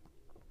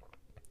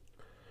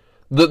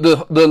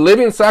 The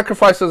living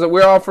sacrifices that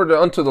we're offered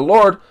unto the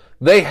Lord,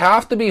 they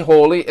have to be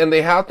holy and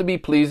they have to be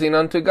pleasing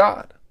unto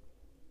God.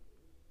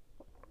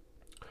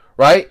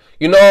 Right?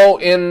 You know,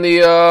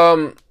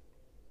 in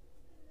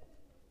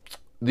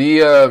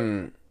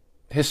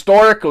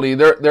historically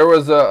there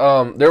was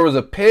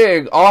a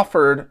pig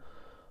offered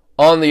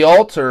on the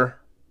altar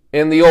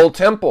in the old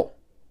temple.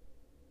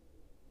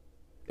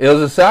 It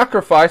was a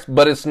sacrifice,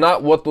 but it's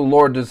not what the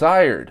Lord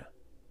desired.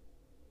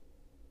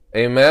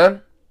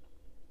 Amen.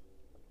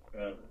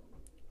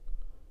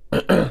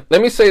 Let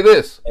me say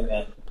this.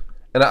 Amen.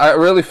 And I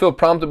really feel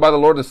prompted by the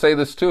Lord to say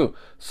this too.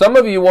 Some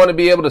of you want to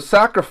be able to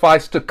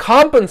sacrifice to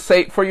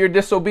compensate for your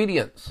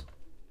disobedience.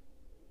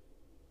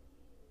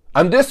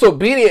 I'm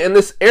disobedient in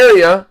this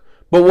area,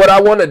 But what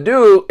I want to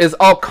do is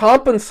I'll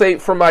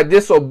compensate for my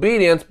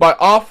disobedience by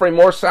offering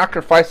more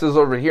sacrifices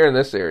over here in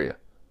this area.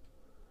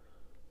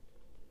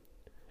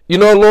 You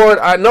know, Lord,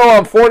 I know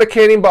I'm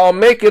fornicating, but I'll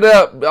make it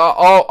up.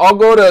 I'll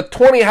go to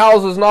 20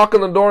 houses, knock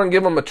on the door, and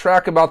give them a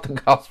tract about the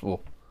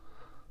gospel.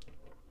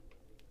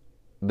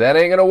 That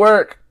ain't going to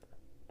work.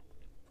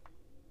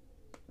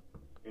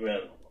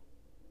 Amen.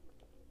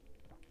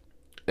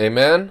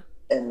 Amen?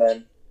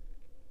 Amen.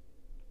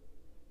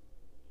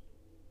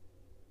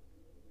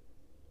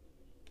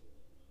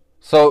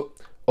 So,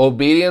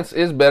 obedience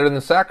is better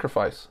than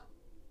sacrifice.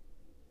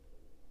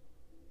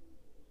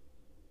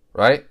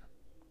 Right?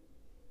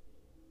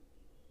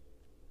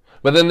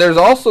 But then there's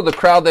also the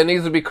crowd that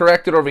needs to be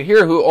corrected over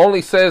here who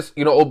only says,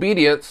 you know,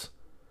 obedience.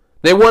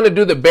 They want to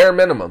do the bare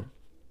minimum.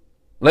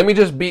 Let me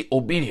just be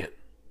obedient.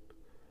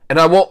 And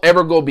I won't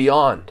ever go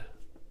beyond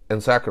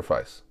and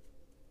sacrifice.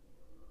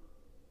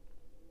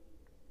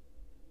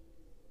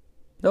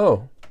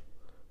 No.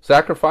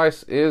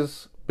 Sacrifice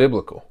is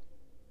biblical.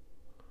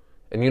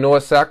 And you know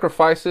what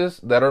sacrifices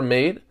that are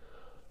made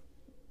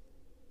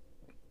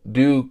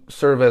do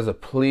serve as a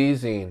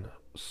pleasing,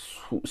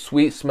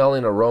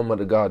 sweet-smelling aroma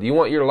to God. You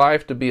want your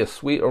life to be a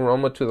sweet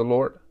aroma to the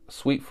Lord? A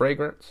sweet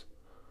fragrance?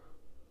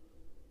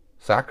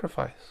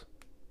 Sacrifice.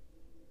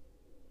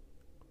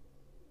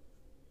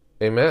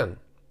 Amen.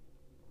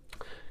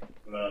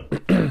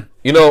 Amen.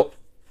 You know,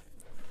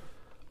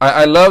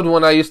 I loved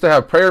when I used to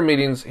have prayer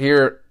meetings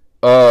here,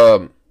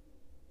 my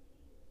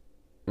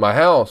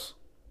house.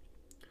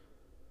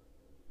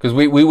 Because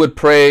we would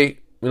pray,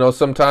 you know,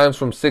 sometimes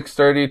from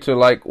 6:30 to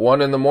like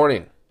 1 in the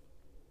morning.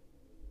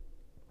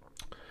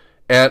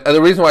 And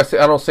the reason why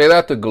I don't say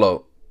that to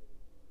gloat,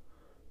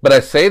 but I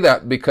say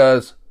that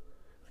because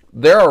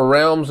there are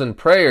realms in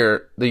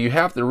prayer that you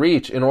have to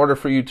reach in order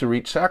for you to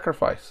reach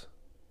sacrifice.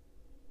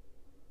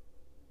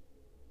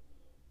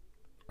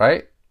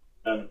 Right?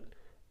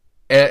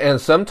 And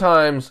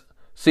sometimes,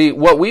 see,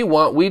 what we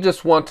want, we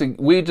just want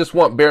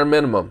bare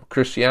minimum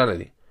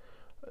Christianity.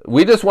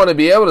 We just want to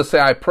be able to say,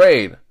 I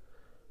prayed.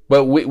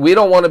 But we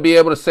don't want to be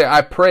able to say,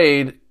 I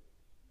prayed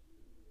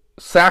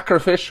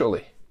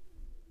sacrificially.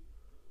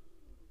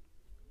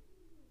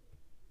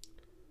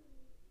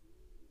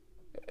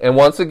 And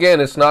once again,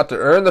 it's not to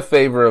earn the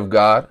favor of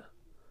God,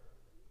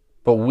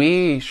 but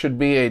we should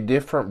be a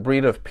different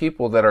breed of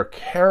people that are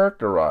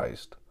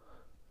characterized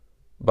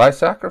by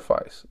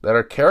sacrifice, that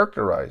are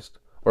characterized.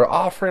 We're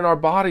offering our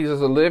bodies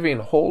as a living,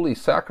 holy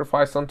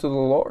sacrifice unto the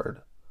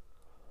Lord.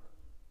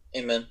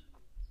 Amen.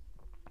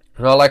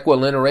 And I like what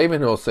Leonard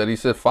Ravenhill said. He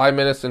said, 5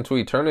 minutes into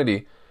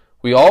eternity,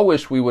 we all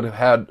wish we would have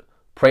had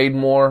prayed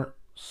more,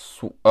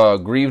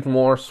 grieved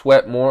more,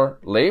 sweat more,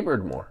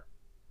 labored more.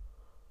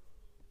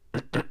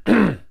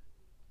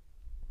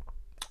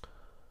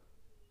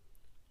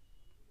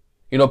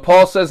 You know,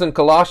 Paul says in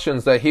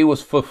Colossians that he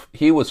was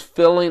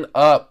filling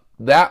up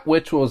that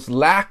which was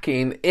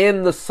lacking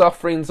in the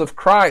sufferings of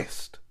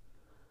Christ.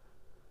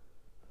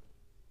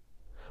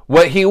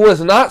 What he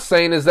was not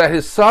saying is that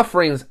his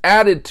sufferings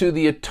added to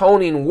the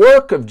atoning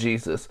work of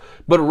Jesus,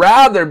 but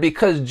rather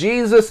because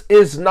Jesus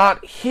is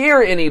not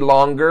here any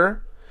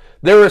longer,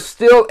 there is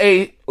still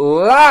a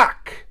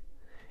lack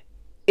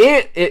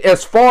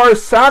as far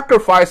as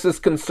sacrifice is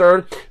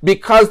concerned,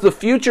 because the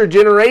future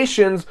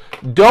generations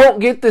don't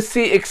get to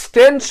see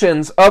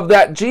extensions of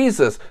that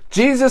Jesus.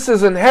 Jesus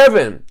is in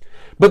heaven.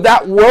 But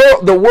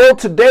the world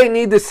today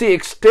need to see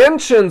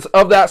extensions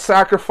of that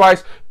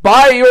sacrifice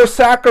by your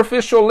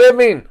sacrificial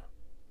living.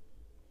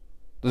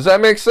 Does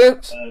that make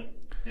sense?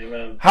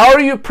 Amen. How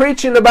are you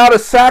preaching about a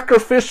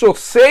sacrificial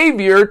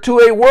Savior to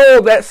a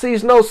world that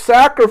sees no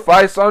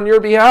sacrifice on your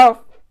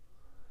behalf?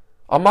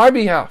 On my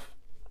behalf?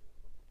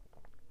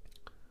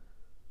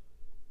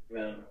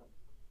 Amen.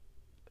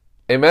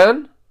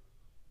 Amen?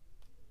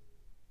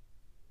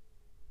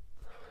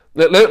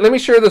 Let me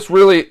share this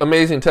really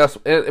amazing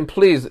testimony. And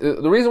please,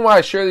 the reason why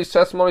I share these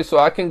testimonies so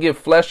I can give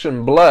flesh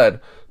and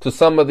blood to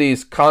some of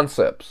these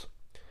concepts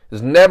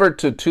is never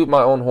to toot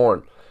my own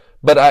horn.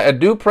 But I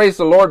do praise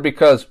the Lord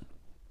because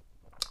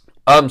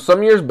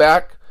some years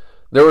back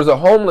there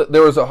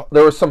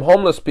were some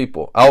homeless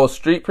people. I was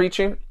street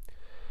preaching,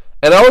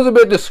 and I was a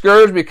bit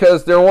discouraged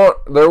because there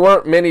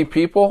weren't many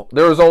people.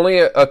 There was only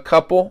a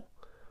couple,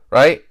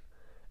 right?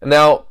 And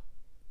now,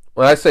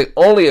 when I say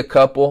only a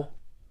couple,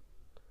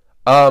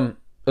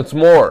 it's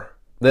more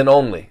than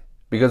only,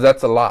 because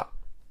that's a lot.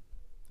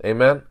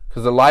 Amen?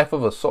 Because the life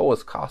of a soul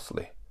is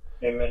costly.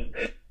 Amen.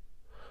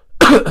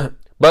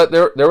 But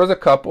there was a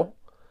couple,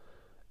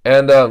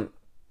 and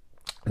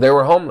they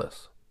were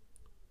homeless.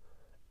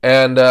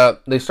 And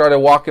they started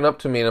walking up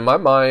to me, and in my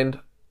mind,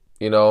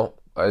 you know,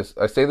 I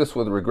say this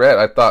with regret,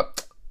 I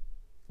thought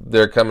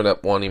they're coming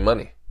up wanting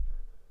money.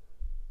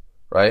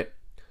 Right?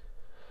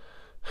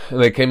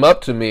 And they came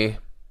up to me,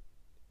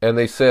 and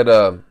they said,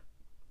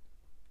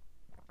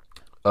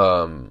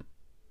 can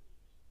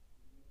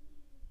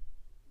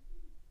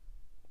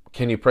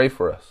you pray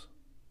for us?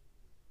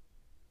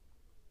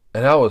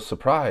 And I was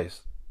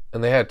surprised.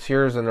 And they had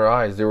tears in their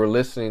eyes. They were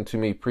listening to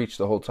me preach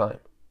the whole time.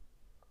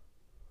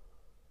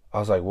 I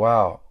was like,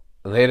 wow.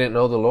 And they didn't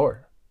know the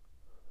Lord.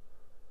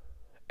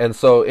 And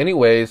so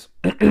anyways,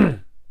 they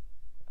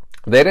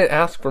didn't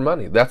ask for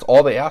money. That's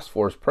all they asked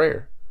for is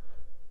prayer.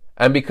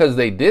 And because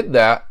they did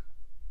that,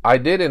 I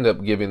did end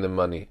up giving them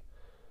money.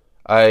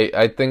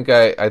 I think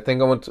I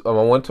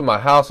went to my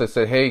house. I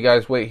said, "Hey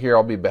guys, wait here.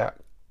 I'll be back."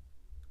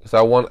 Because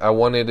I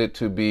wanted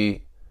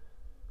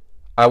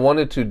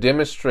to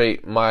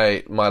demonstrate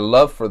my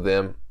love for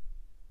them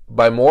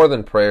by more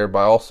than prayer,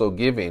 by also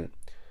giving.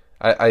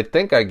 I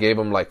think I gave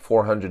them like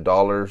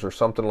 $400 or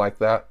something like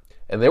that,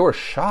 and they were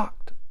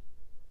shocked.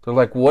 They're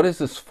like, "What is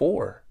this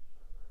for?"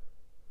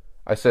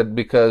 I said,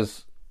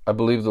 "Because I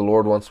believe the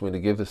Lord wants me to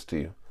give this to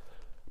you."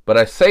 But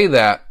I say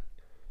that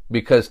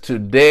because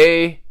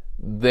today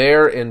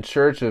they're in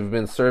church, have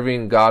been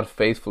serving God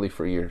faithfully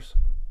for years.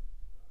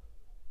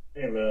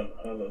 Amen.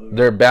 Hallelujah.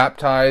 They're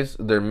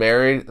baptized, they're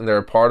married, and they're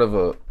a part of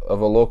a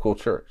local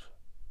church.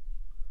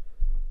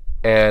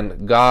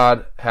 And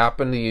God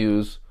happened to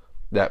use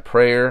that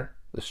prayer,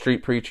 the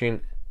street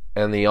preaching,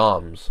 and the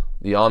alms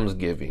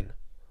giving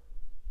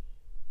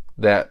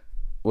that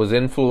was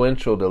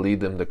influential to lead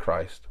them to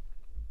Christ.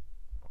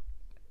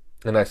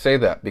 And I say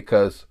that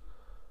because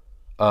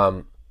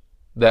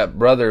that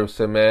brother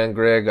said, "Man,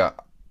 Greg, I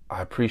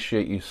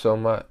appreciate you so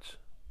much."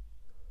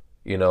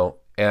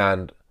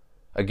 And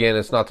again,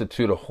 it's not to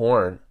toot a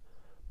horn,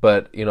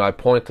 but, I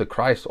point to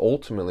Christ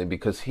ultimately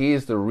because He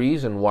is the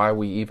reason why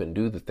we even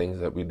do the things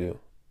that we do.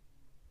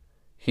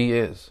 He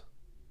is.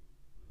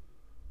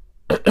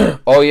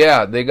 Oh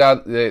yeah,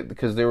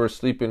 because they were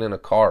sleeping in a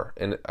car,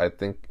 and I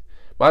think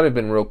it might have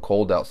been real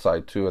cold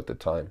outside too at the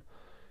time.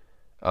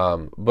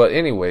 But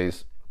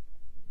anyways,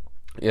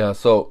 yeah,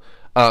 so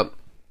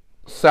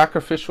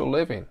sacrificial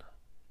living.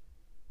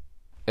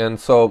 And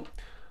so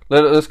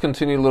let's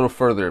continue a little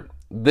further.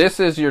 This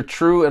is your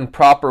true and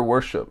proper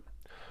worship.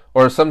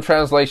 Or some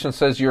translation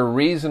says your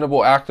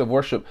reasonable act of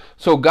worship.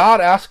 So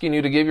God asking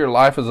you to give your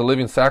life as a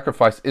living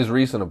sacrifice is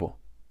reasonable.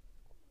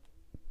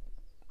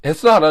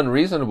 It's not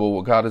unreasonable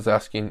what God is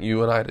asking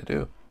you and I to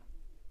do.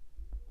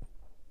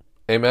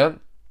 Amen?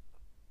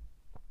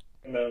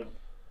 Amen.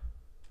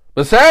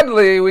 But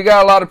sadly, we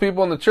got a lot of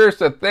people in the church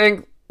that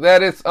think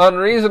that it's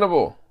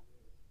unreasonable.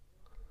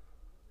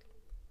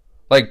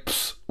 Like,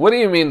 what do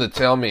you mean to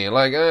tell me?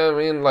 Like,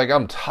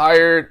 I'm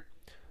tired.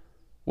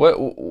 What?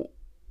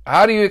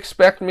 How do you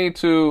expect me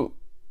to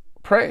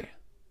pray?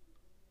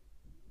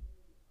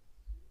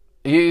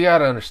 You got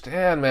to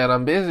understand, man,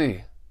 I'm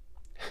busy.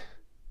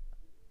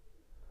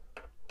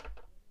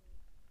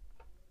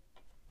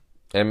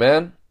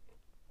 Amen?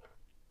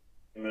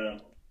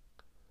 Amen.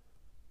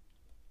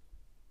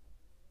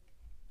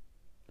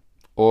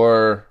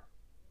 Or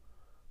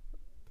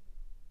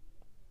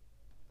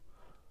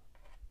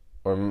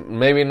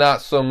maybe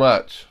not so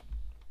much.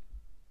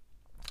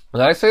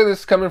 And I say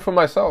this coming from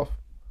myself.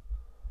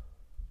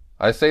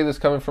 I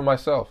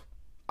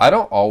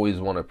don't always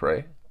want to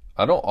pray.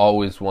 I don't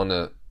always want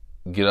to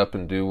get up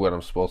and do what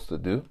I'm supposed to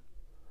do.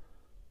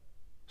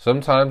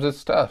 Sometimes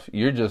it's tough.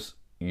 You're just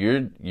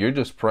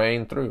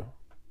praying through.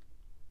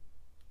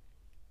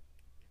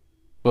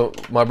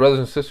 But my brothers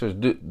and sisters,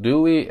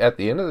 do we at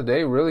the end of the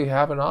day really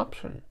have an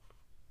option?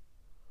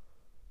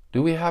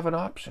 Do we have an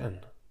option?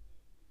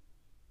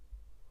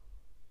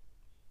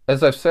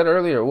 As I've said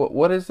earlier,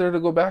 what is there to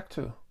go back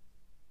to?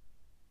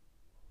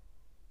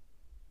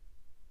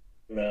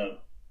 Amen.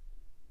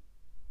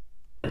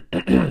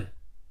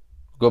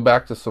 Go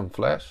back to some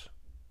flesh?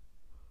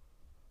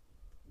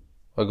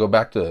 Or go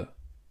back to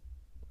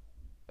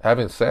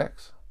having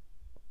sex?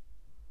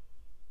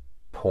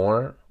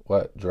 Porn?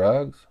 What?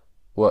 Drugs?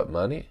 What?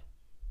 Money?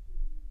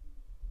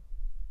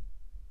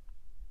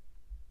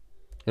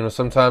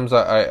 Sometimes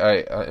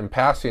I in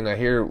passing, I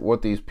hear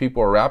what these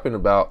people are rapping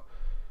about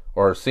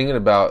or singing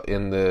about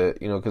in the,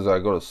 because I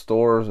go to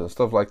stores and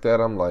stuff like that.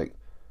 I'm like,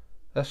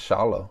 that's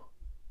shallow.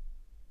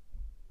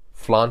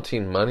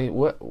 Flaunting money?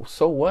 What?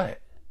 So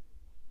what?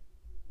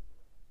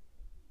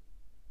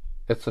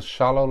 It's a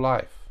shallow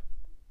life.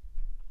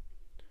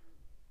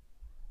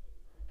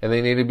 And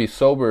they need to be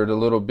sobered a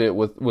little bit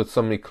with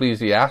some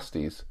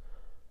Ecclesiastes.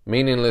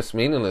 Meaningless,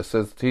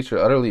 says the teacher,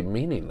 utterly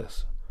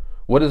meaningless.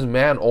 What does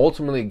man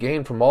ultimately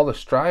gain from all the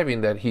striving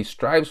that he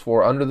strives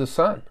for under the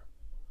sun?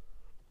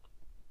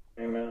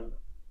 Amen.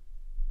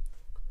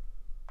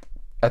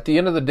 At the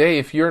end of the day,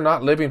 if you're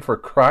not living for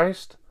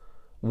Christ,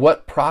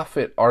 what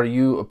profit are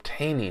you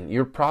obtaining?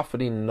 You're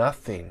profiting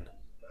nothing.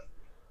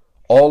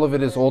 All of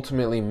it is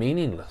ultimately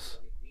meaningless.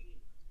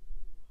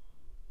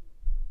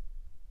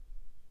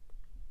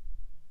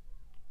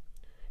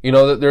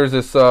 There's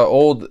this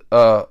old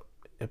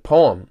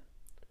poem.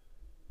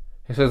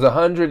 He says,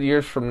 100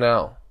 years from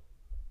now,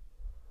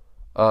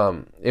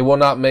 it will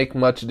not make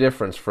much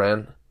difference,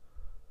 friend.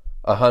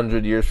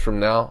 100 years from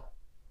now,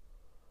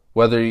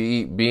 whether you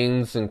eat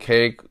beans and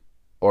cake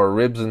or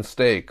ribs and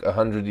steak,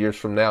 100 years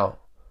from now.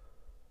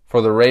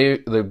 For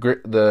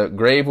the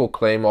grave will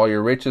claim all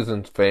your riches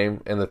and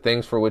fame and the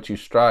things for which you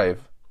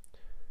strive.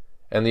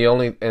 And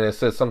it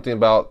says something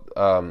about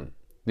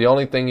the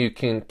only thing you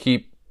can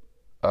keep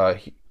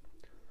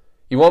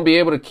You won't be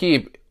able to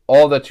keep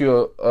all that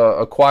you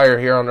acquire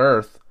here on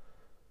earth.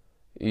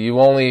 You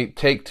only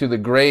take to the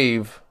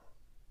grave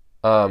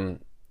the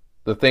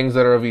things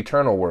that are of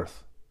eternal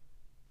worth.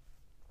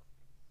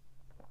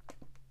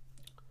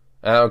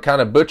 And I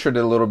kind of butchered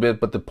it a little bit,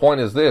 but the point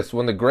is this.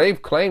 When the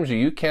grave claims you,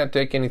 you can't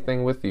take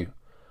anything with you.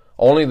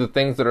 Only the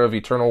things that are of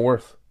eternal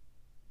worth.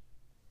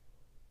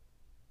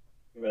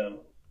 Amen.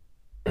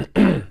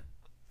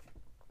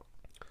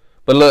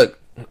 But look,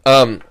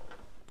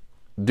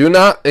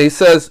 he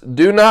says,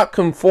 do not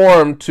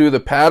conform to the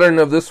pattern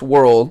of this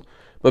world,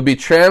 but be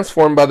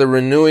transformed by the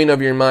renewing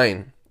of your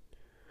mind.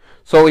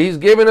 So he's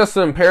giving us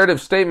an imperative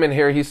statement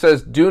here. He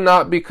says, do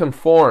not be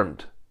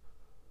conformed.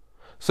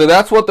 So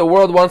that's what the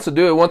world wants to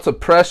do. It wants to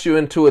press you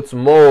into its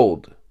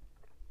mold.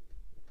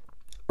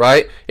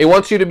 Right? It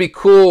wants you to be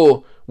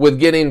cool with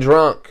getting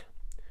drunk.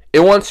 It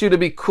wants you to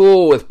be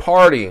cool with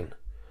partying.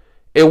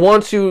 It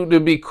wants you to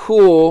be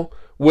cool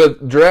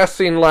with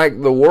dressing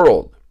like the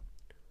world.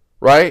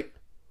 Right?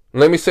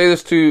 Let me say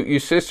this to you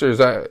sisters.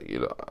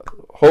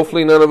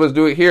 Hopefully none of us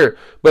do it here.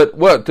 But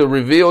what? To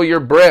reveal your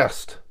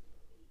breast.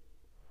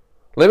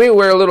 Let me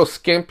wear a little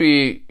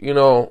skimpy,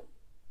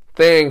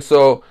 thing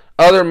so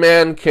other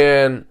men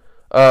can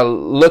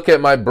look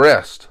at my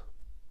breast.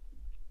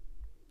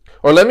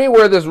 Or let me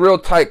wear this real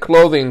tight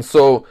clothing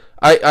so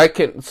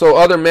so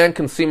other men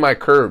can see my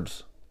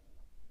curves.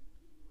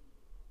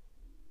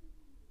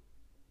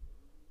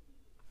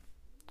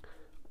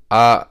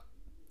 That's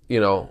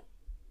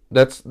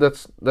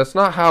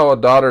not how a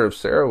daughter of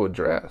Sarah would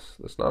dress.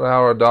 That's not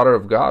how a daughter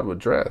of God would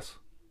dress.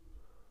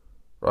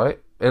 Right?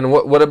 And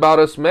what about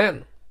us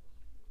men?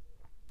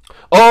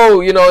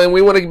 Oh, and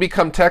we want to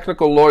become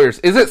technical lawyers.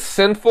 Is it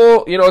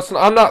sinful?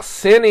 I'm not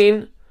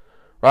sinning,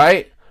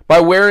 right? By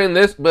wearing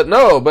this, but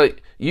no, but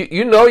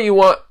you know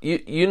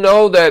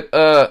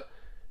that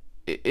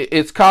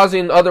it's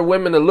causing other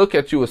women to look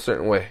at you a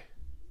certain way.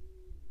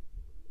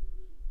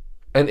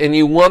 And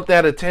you want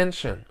that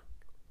attention.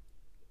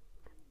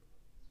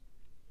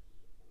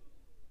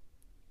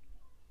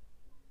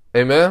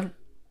 Amen?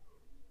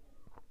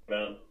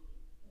 Amen.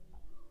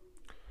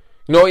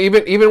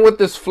 Even with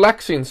this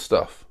flexing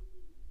stuff.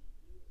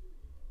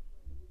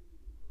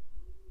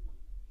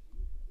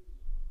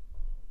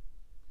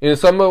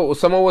 Someone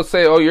would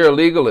say, "Oh, you're a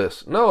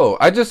legalist." No,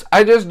 I just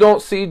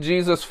don't see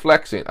Jesus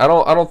flexing. I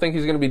don't think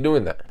he's going to be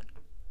doing that.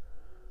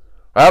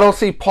 I don't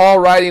see Paul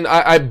writing,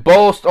 I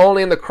boast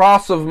only in the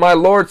cross of my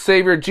Lord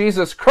Savior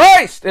Jesus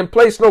Christ and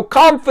place no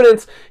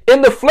confidence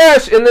in the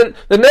flesh. And then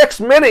the next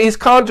minute he's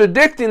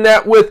contradicting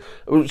that with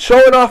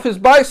showing off his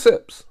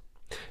biceps.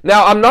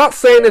 Now, I'm not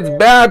saying it's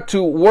bad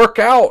to work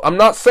out. I'm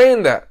not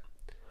saying that.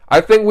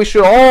 I think we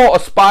should all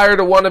aspire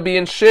to want to be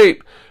in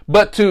shape.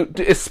 But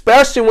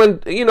especially when,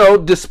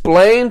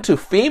 displaying to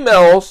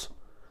females,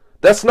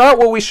 that's not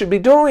what we should be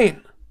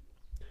doing.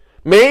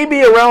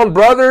 Maybe around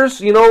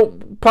brothers,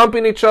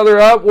 pumping each other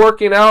up,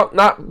 working out,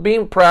 not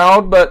being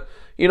proud, but,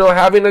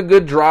 having a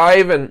good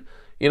drive and,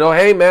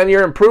 hey man,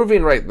 you're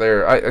improving right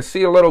there. I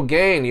see a little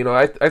gain.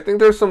 I think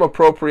there's some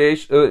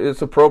appropriation,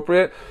 it's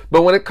appropriate.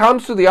 But when it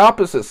comes to the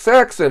opposite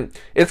sex, and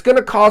it's going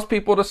to cause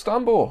people to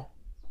stumble.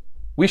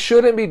 We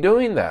shouldn't be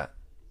doing that.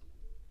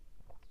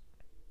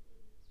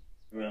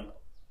 Amen.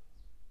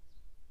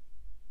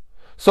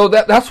 So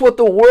that's what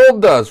the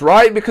world does,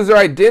 right? Because their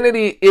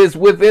identity is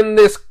within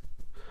this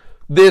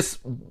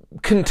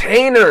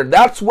container.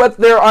 That's what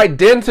their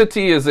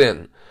identity is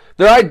in.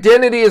 Their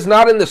identity is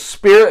not in the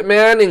spirit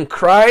man, in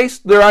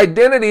Christ. Their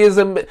identity is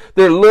in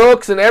their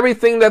looks and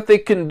everything that they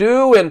can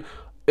do and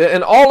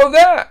all of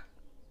that.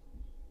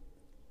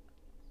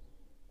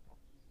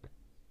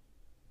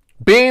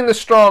 Being the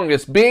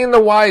strongest, being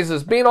the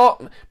wisest, being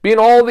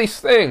all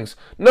these things.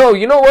 No,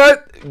 you know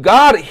what?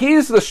 God,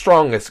 He's the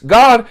strongest.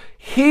 God,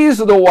 He's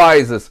the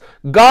wisest.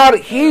 God,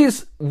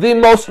 He's the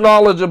most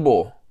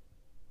knowledgeable.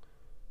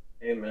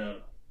 Amen.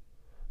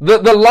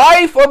 The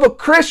life of a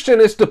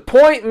Christian is to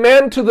point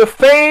men to the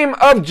fame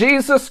of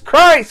Jesus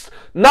Christ,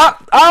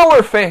 not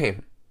our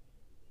fame.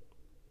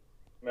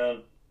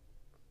 Amen.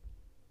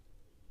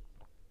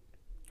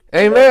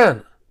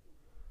 Amen.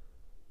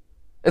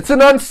 It's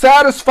an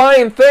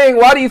unsatisfying thing.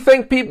 Why do you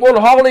think people in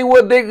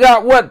Hollywood, they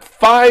got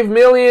 5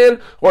 million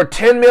or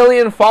 10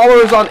 million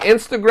followers on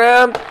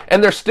Instagram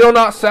and they're still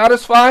not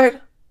satisfied?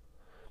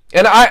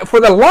 And for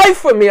the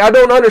life of me, I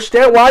don't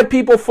understand why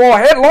people fall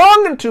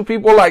headlong into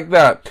people like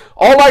that.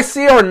 All I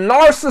see are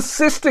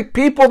narcissistic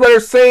people that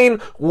are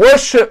saying,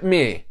 worship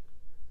me.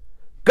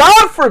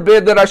 God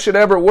forbid that I should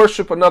ever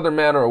worship another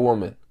man or a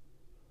woman.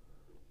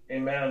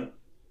 Amen.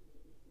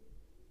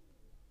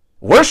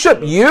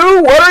 Worship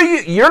you? What are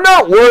you? You're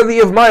not worthy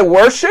of my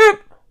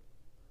worship.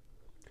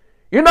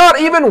 You're not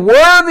even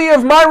worthy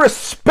of my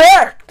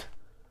respect.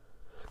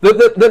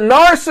 The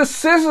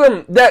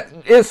narcissism that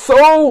is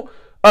so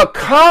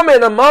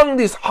common among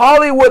these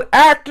Hollywood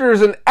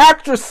actors and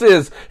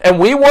actresses, and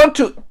we want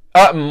to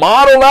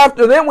model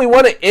after them. We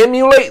want to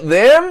emulate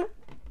them.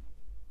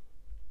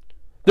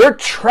 They're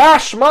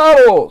trash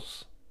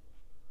models.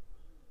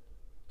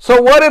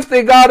 So what if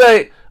they got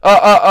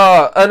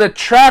an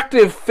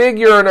attractive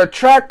figure, an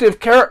attractive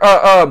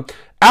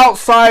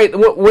outside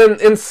when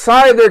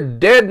inside they're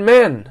dead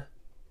men.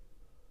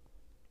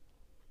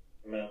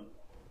 Amen.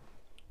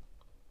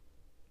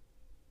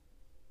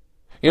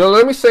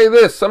 Let me say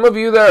this. Some of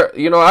you there,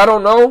 I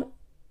don't know,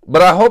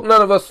 but I hope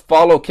none of us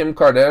follow Kim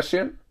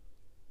Kardashian.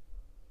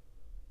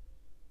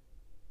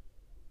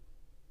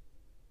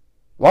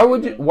 Why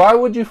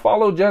would you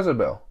follow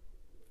Jezebel?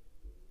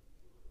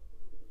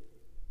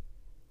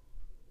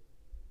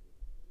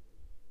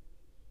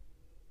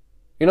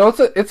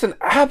 It's an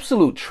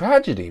absolute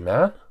tragedy,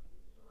 man.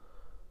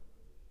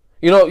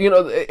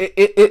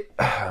 You'd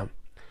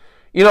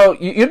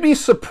be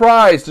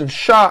surprised and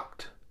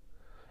shocked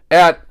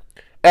at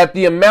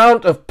the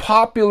amount of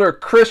popular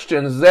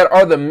Christians that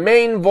are the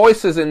main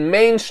voices in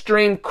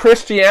mainstream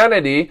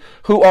Christianity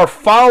who are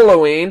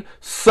following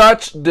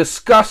such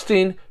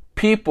disgusting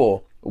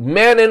people,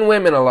 men and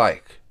women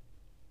alike.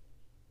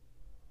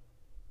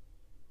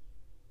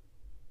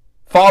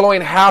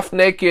 Following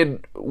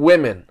half-naked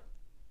women.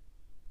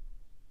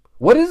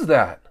 What is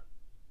that?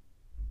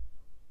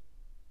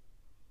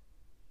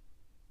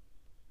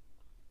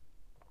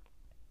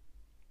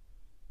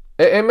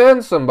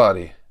 Amen,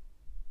 somebody.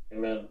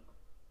 Amen.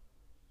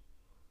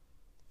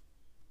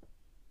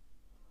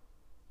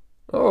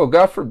 Oh,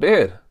 God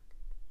forbid.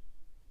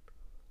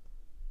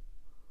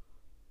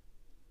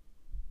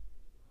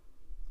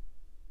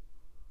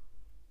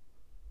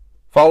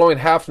 Following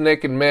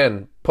half-naked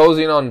men,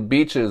 posing on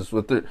beaches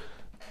with their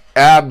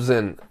abs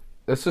and...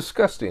 It's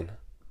disgusting.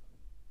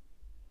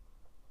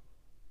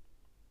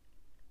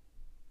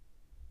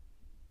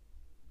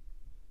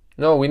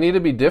 No, we need to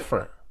be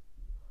different.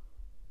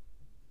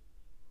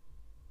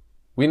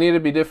 We need to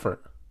be different.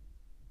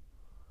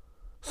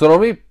 So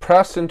don't be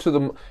pressed into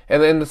the...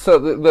 And then so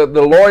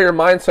the lawyer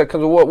mindset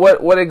comes,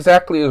 what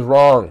exactly is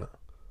wrong?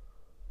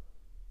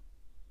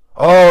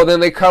 Oh,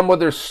 then they come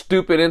with their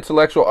stupid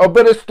intellectual,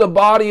 but it's the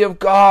body of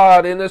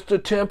God and it's the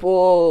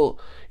temple.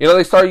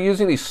 They start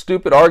using these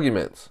stupid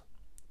arguments.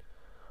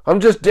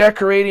 I'm just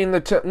decorating the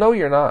temple. No,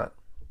 you're not.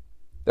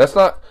 That's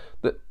not...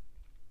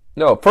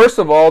 No, first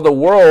of all, the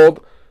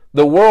world,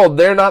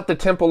 they're not the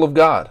temple of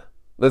God.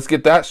 Let's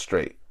get that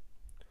straight.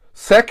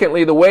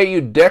 Secondly, the way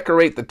you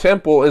decorate the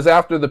temple is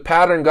after the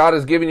pattern God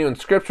has given you in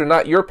Scripture,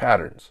 not your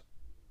patterns.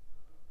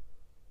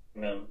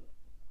 Amen.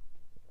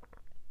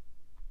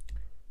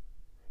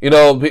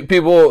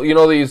 People,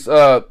 these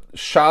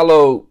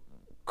shallow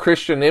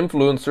Christian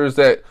influencers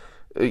that,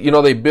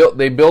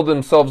 they build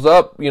themselves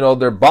up,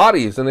 their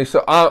bodies, and they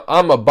say,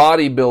 I'm a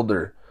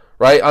bodybuilder,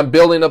 right? I'm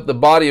building up the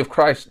body of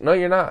Christ. No,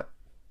 you're not.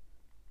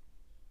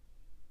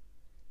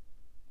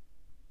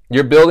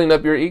 You're building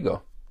up your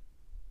ego.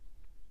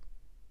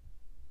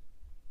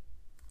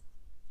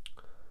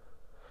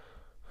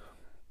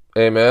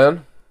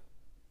 Amen.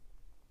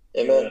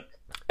 Amen.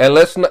 And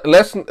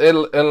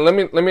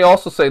let me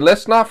also say,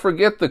 let's not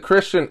forget the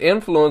Christian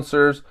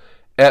influencers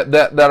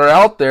that are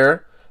out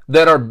there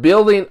that are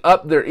building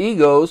up their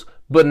egos,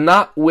 but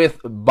not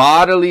with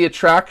bodily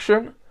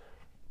attraction,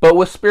 but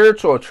with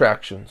spiritual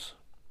attractions.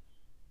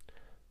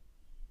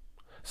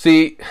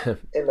 See,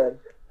 Amen.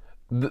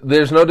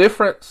 There's no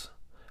difference.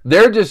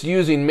 They're just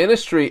using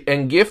ministry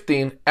and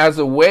gifting as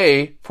a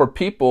way for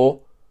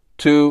people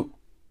to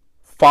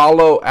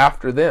follow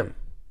after them.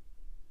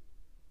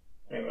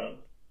 Amen.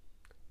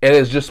 And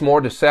it's just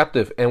more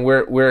deceptive, and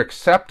we're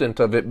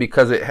acceptant of it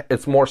because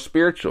it's more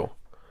spiritual.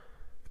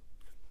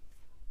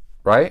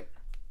 Right?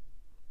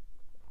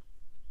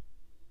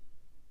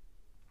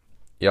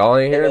 Y'all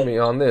ain't hearing me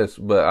on this,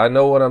 but I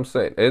know what I'm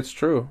saying. It's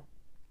true.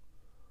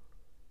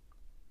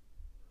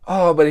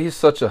 Oh, but he's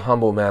such a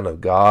humble man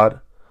of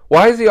God.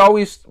 Why is he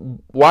always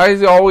doing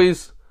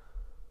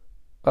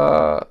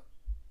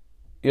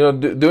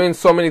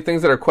so many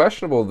things that are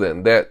questionable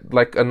then, that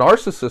like a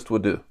narcissist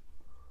would do?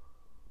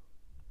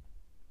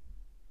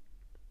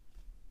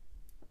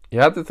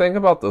 You have to think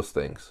about those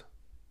things.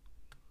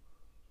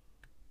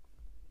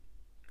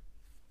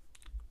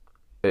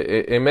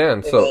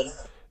 Amen. So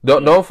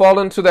don't fall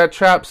into that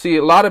trap. See,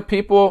 a lot of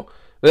people,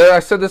 I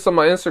said this on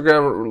my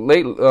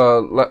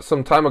Instagram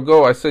some time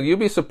ago. I said, you'd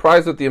be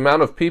surprised at the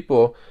amount of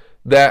people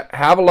that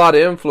have a lot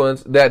of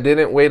influence that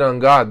didn't wait on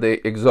God. They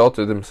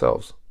exalted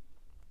themselves.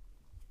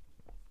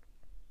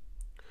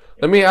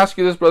 Let me ask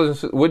you this, brothers and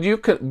sisters. Would you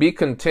be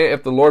content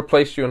if the Lord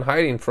placed you in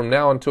hiding from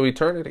now until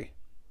eternity?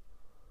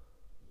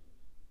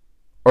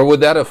 Or would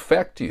that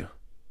affect you?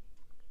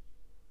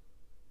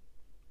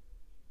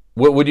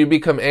 Would you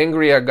become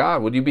angry at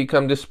God? Would you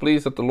become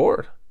displeased at the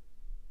Lord?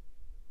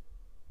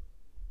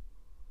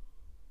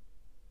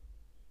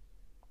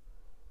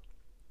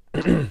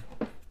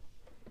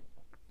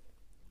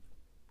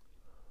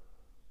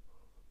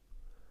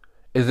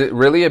 Is it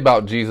really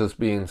about Jesus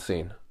being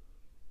seen?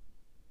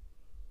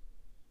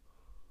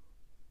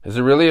 Is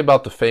it really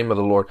about the fame of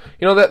the Lord?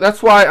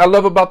 That's why I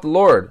love about the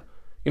Lord.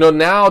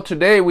 Now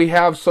today we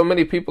have so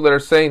many people that are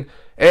saying,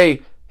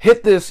 hey,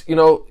 hit this,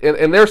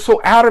 and they're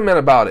so adamant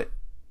about it.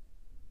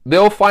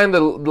 they'll find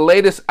the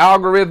latest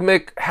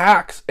algorithmic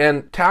hacks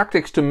and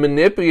tactics to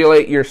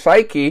manipulate your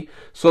psyche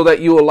so that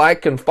you will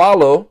like and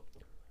follow,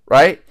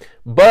 right?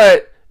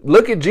 But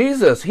look at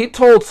Jesus. He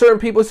told certain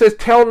people, he says,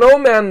 tell no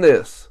man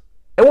this.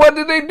 And what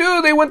did they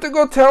do? They went to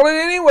go tell it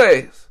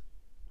anyways.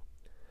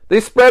 They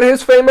spread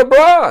his fame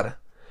abroad.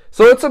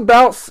 So it's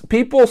about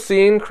people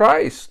seeing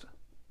Christ.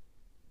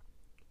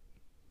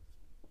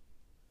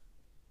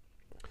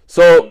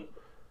 So,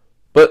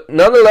 but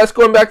nonetheless,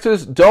 going back to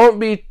this, don't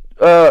be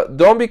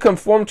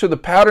conformed to the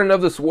pattern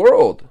of this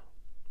world.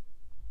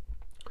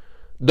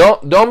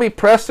 Don't be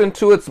pressed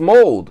into its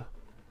mold.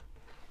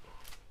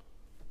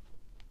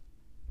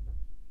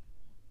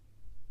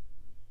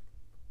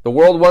 The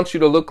world wants you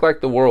to look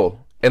like the world.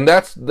 And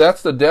that's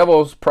the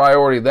devil's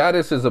priority. That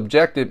is his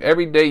objective.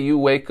 Every day you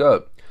wake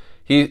up,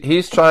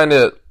 he's trying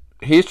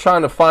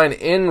to find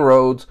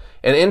inroads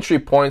and entry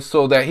points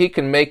so that he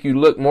can make you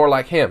look more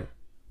like him.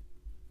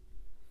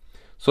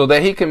 So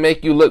that he can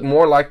make you look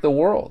more like the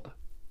world.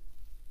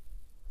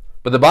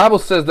 But the Bible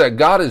says that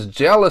God is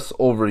jealous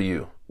over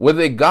you with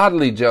a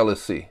godly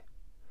jealousy.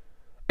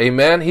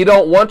 Amen. He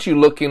don't want you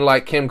looking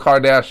like Kim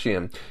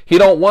Kardashian. He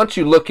don't want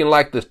you looking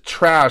like the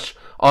trash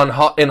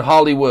in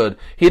Hollywood.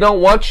 He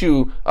don't want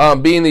you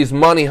being these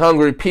money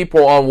hungry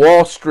people on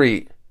Wall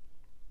Street.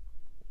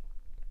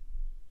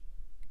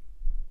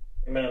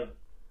 Amen.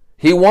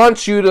 He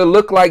wants you to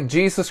look like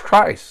Jesus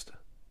Christ.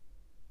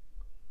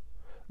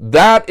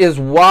 That is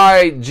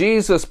why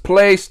Jesus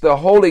placed the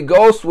Holy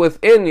Ghost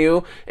within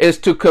you, is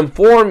to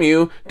conform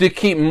you, to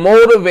keep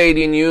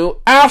motivating you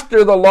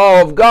after the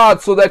law of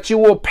God so that you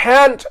will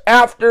pant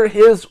after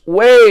his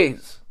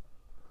ways.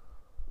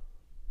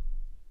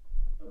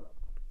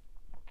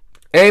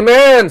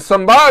 Amen,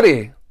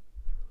 somebody.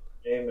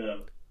 Amen.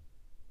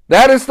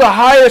 That is the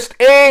highest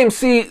aim.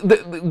 See,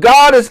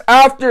 God is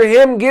after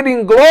him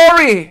getting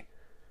glory.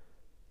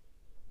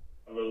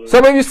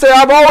 Some of you say,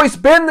 I've always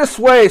been this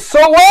way. So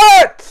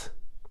what?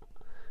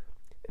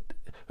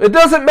 It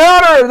doesn't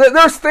matter.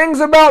 There's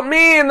things about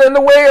me and in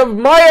the way of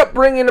my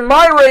upbringing and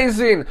my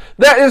raising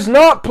that is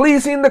not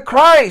pleasing to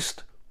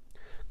Christ.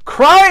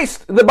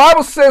 Christ, the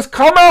Bible says,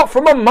 come out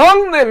from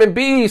among them and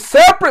be ye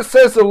separate,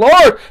 says the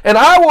Lord, and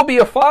I will be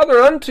a father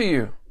unto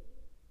you.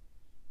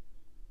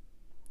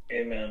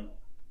 Amen.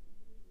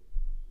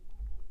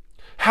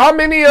 How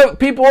many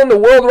people in the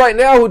world right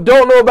now who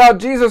don't know about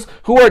Jesus,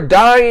 who are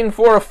dying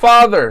for a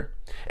father,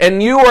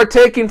 and you are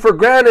taking for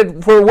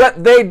granted for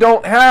what they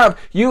don't have?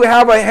 You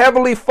have a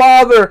heavenly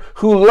Father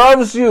who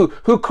loves you,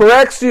 who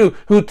corrects you,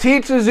 who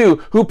teaches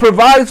you, who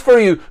provides for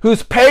you,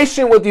 who's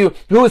patient with you,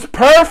 who is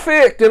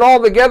perfect and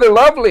altogether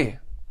lovely.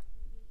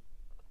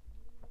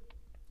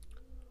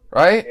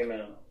 Right?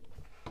 Amen.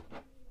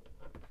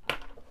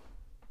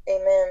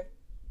 Amen.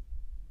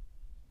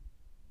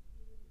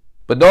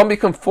 But don't be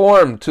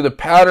conformed to the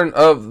pattern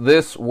of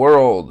this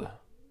world.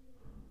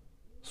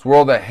 This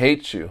world that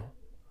hates you.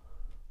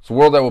 It's a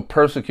world that will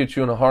persecute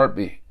you in a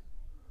heartbeat.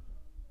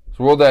 It's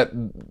a world that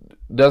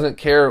doesn't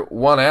care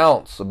 1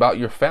 ounce about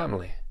your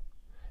family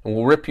and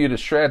will rip you to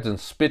shreds and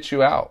spit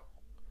you out.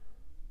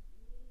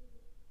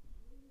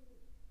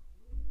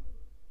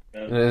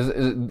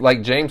 And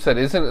like James said,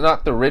 isn't it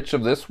not the rich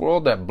of this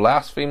world that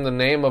blaspheme the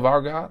name of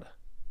our God?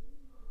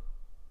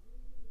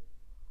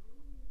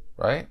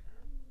 Right?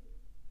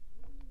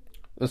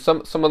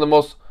 Some of the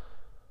most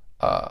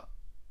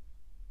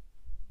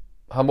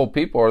humble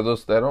people are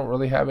those that don't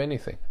really have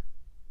anything.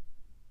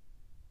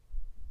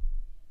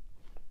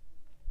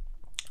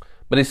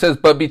 But he says,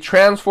 but be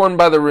transformed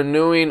by the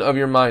renewing of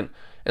your mind.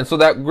 And so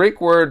that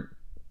Greek word,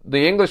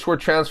 the English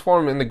word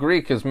transform in the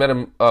Greek is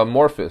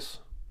metamorphosis.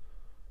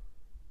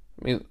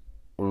 I mean,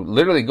 we're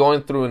literally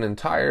going through an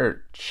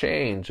entire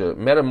change, a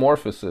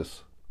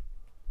metamorphosis.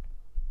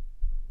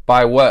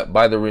 By what?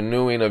 By the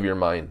renewing of your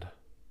mind.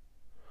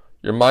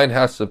 Your mind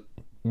has to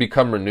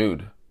become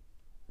renewed.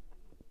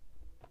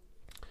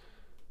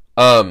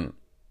 And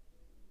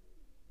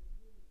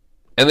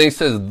then he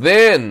says,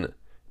 then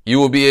you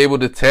will be able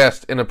to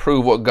test and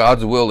approve what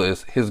God's will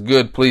is, his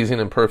good, pleasing,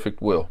 and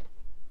perfect will.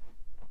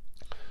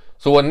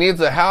 So what needs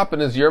to happen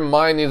is your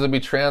mind needs to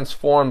be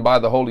transformed by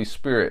the Holy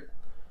Spirit.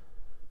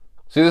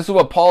 See, this is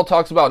what Paul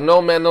talks about.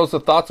 No man knows the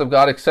thoughts of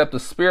God except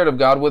the Spirit of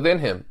God within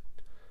him.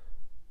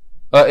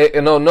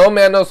 No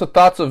man knows the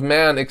thoughts of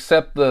man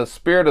except the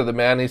spirit of the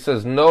man. He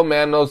says no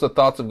man knows the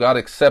thoughts of God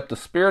except the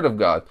Spirit of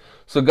God.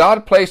 So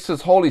God placed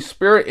his Holy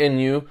Spirit in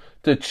you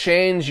to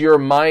change your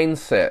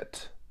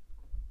mindset.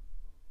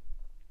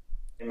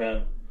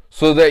 Amen.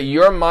 So that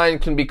your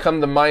mind can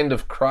become the mind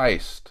of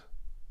Christ.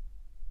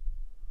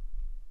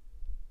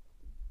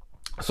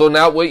 So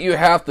now what you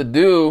have to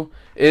do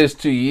is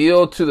to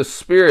yield to the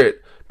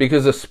Spirit,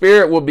 because the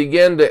Spirit will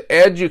begin to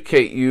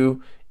educate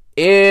you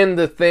in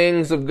the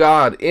things of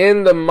God,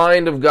 in the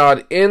mind of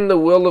God, in the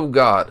will of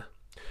God.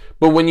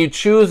 But when you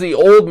choose the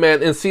old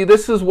man, and see,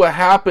 this is what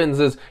happens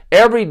is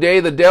every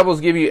day the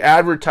devil's giving you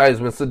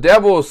advertisements. The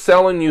devil is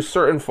selling you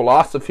certain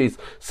philosophies,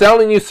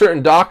 selling you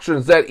certain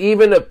doctrines that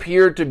even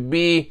appear to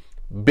be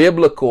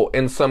biblical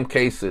in some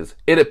cases.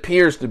 It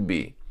appears to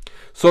be.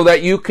 so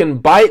that you can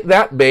bite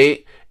that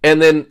bait,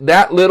 and then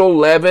that little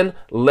leaven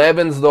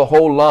leavens the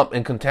whole lump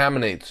and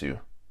contaminates you.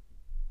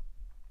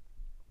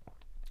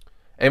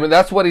 Amen.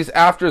 That's what he's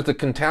after, is the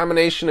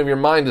contamination of your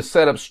mind, to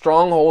set up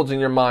strongholds in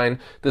your mind,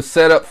 to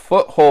set up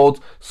footholds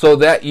so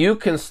that you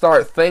can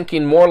start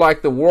thinking more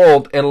like the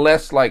world and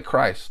less like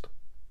Christ.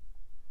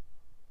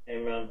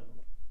 Amen.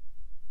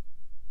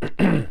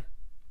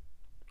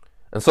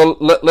 And so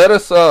let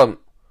us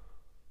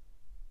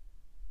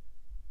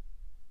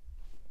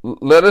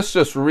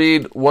just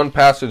read one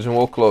passage and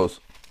we'll close.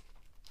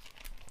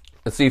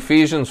 It's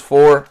Ephesians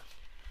 4,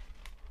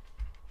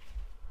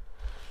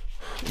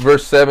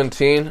 verse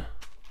 17.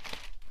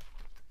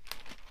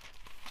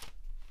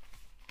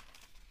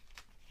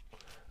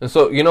 And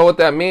so, you know what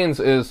that means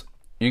is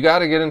you got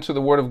to get into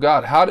the Word of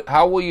God.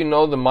 How will you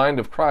know the mind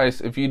of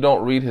Christ if you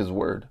don't read His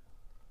Word?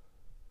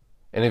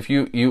 And if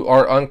you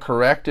are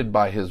uncorrected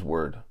by His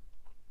Word?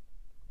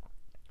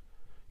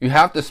 You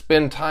have to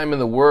spend time in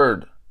the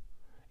Word.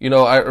 You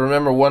know, I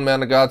remember one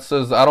man of God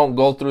says, I don't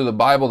go through the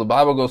Bible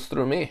goes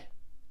through me.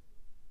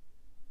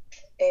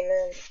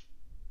 Amen.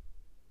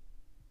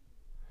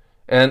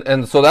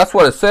 And so that's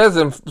what it says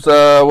in,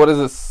 what is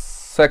it,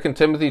 2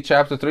 Timothy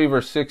chapter 3,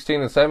 verse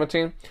 16 and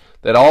 17,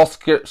 that all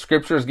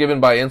scripture is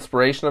given by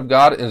inspiration of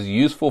God, is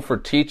useful for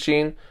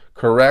teaching,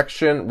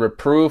 correction,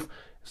 reproof,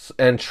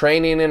 and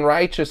training in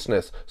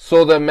righteousness,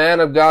 so the man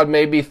of God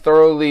may be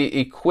thoroughly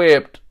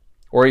equipped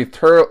or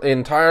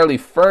entirely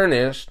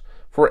furnished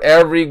for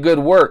every good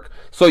work.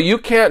 So you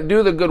can't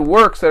do the good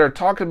works that are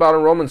talked about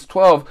in Romans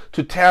 12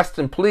 to test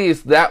and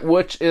please that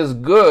which is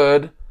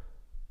good,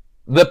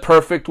 the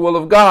perfect will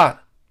of God,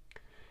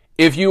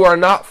 if you are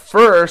not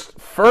first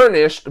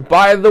furnished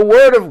by the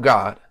Word of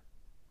God.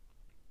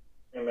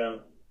 Amen.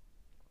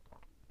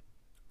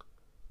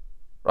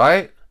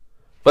 Right?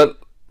 But,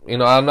 you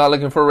know, I'm not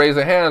looking for a raise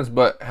of hands,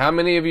 but how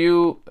many of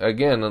you,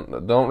 again,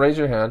 don't raise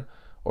your hand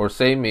or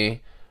say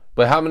me,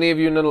 but how many of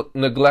you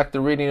neglect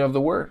the reading of the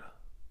Word?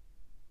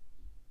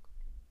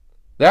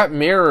 That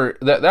mirror,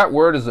 that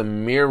Word is a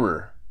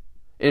mirror.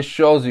 It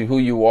shows you who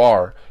you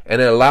are,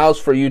 and it allows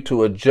for you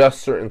to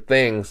adjust certain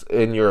things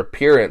in your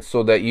appearance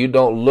so that you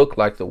don't look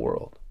like the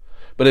world.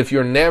 But if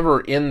you're never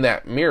in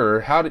that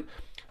mirror,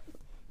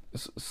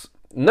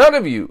 none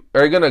of you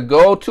are going to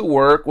go to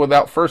work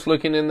without first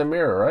looking in the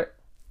mirror, right?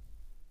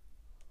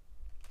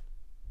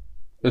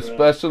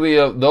 Especially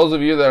those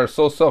of you that are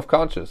so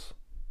self-conscious.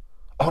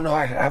 Oh no,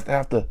 I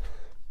have to.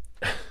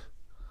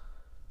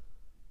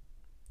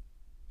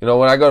 You know,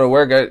 when I go to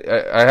work,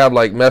 I have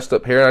like messed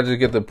up hair, and I just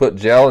get to put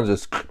gel and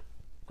just.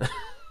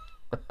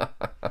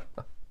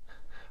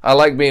 I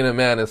like being a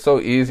man. It's so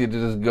easy to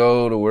just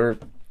go to work,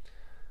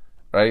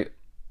 right?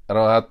 I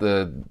don't have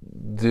to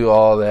do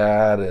all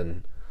that,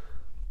 and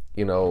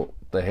you know,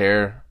 the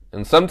hair.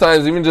 And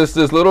sometimes even just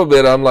this little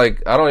bit, I'm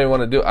like, I don't even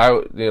want to do.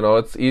 You know,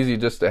 it's easy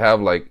just to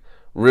have like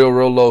real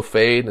low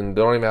fade and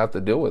don't even have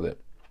to deal with it.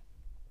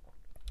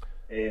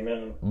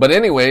 Amen. But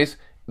anyways,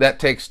 that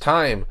takes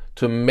time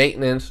to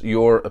maintenance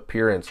your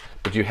appearance.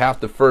 But you have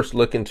to first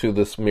look into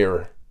this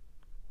mirror.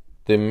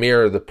 The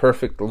mirror, the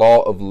perfect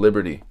law of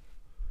liberty.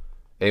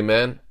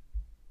 Amen?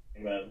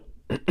 Amen.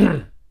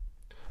 And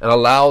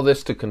allow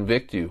this to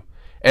convict you.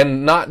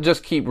 And not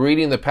just keep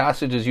reading the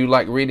passages you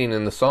like reading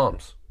in the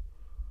Psalms.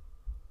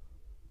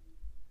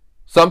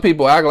 Some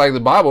people act like the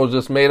Bible is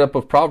just made up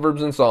of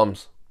Proverbs and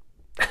Psalms.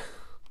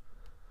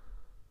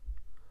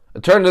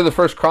 Turn to the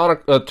First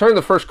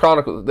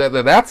Chronicle.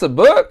 That's a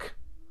book.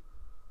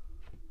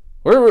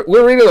 We're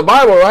reading the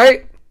Bible,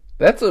 right?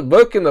 That's a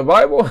book in the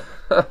Bible.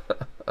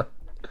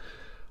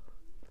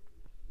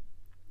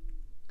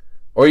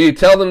 Or you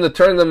tell them to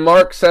turn to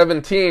Mark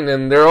 17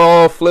 and they're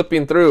all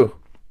flipping through.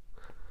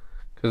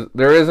 Because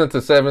there isn't a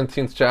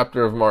 17th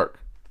chapter of Mark.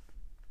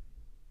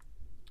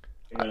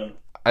 Amen.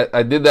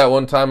 I did that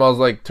one time. I was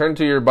like, turn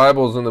to your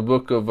Bibles in the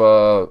book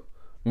of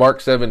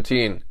Mark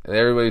 17. And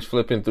everybody's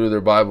flipping through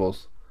their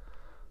Bibles.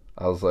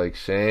 I was like,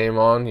 shame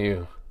on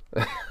you.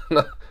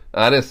 No,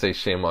 I didn't say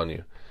shame on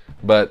you.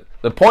 But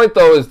the point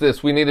though is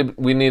this, we need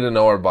to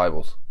know our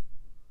Bibles.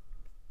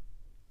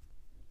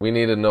 We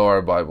need to know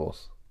our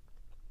Bibles.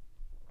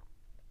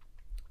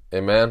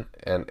 Amen.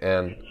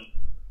 And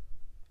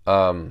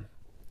but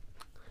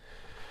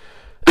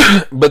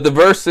the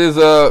verse is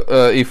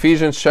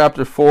Ephesians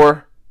chapter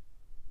 4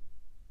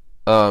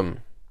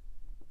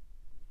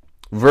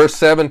 verse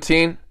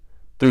 17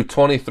 through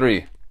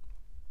 23.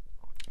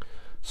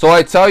 So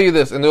I tell you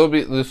this, and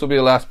this will be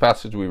the last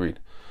passage we read.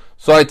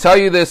 So I tell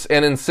you this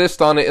and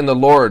insist on it in the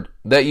Lord,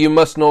 that you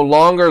must no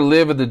longer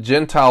live as the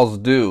Gentiles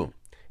do,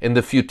 in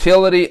the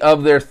futility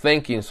of their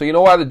thinking. So you know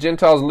why the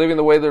Gentiles living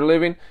the way they're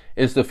living?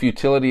 Is the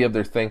futility of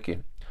their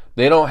thinking.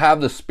 They don't have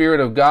the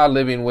Spirit of God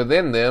living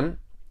within them,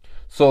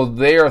 so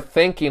they are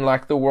thinking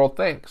like the world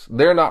thinks.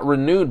 They're not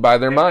renewed by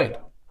their mind.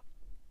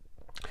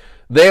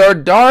 They are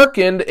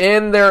darkened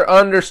in their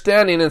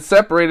understanding and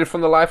separated from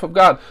the life of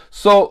God.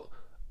 So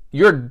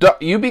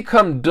you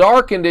become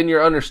darkened in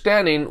your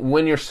understanding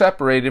when you're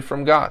separated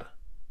from God.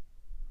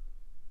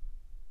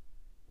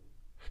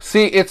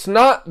 See, it's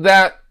not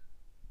that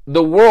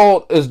the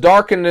world is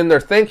darkened in their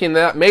thinking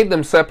that made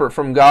them separate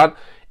from God.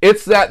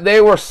 It's that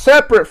they were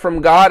separate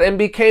from God and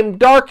became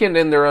darkened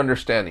in their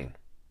understanding.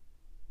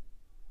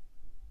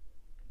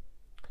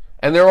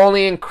 And they're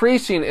only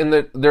increasing in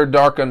their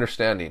dark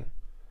understanding.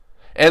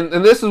 And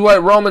this is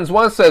what Romans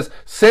 1 says,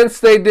 since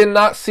they did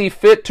not see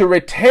fit to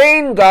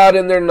retain God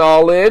in their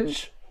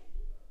knowledge,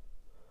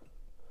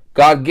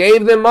 God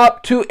gave them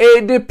up to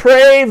a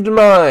depraved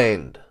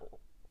mind,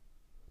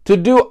 to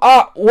do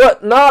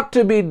what not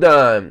to be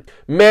done.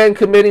 Men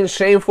committing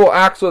shameful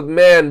acts with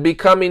men,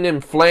 becoming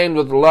inflamed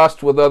with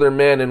lust with other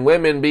men, and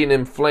women being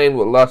inflamed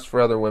with lust for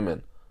other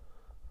women.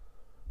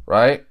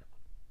 Right?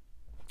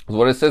 That's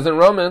what it says in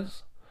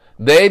Romans.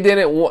 They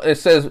didn't want, it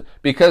says,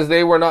 because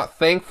they were not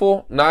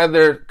thankful,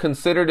 neither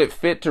considered it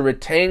fit to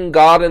retain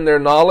God in their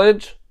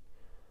knowledge.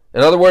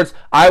 In other words,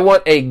 I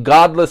want a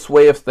godless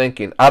way of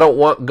thinking. I don't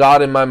want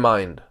God in my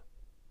mind.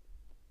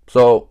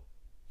 So,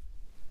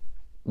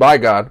 bye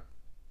God.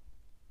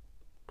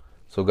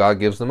 So God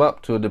gives them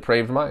up to a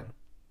depraved mind.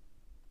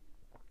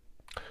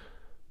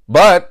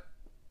 But,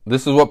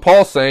 this is what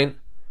Paul's saying,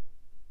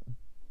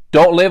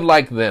 don't live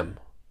like them.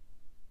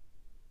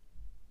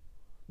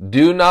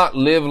 Do not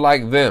live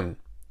like them.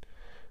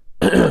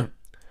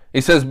 He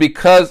says, they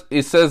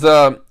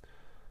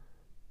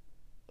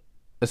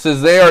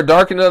are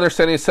darkened in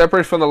understanding,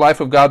 separated from the life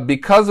of God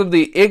because of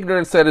the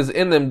ignorance that is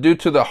in them due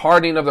to the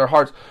hardening of their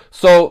hearts.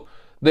 So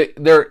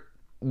they're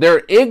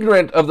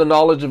ignorant of the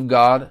knowledge of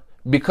God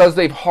because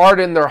they've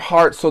hardened their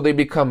hearts, so they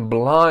become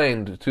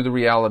blind to the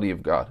reality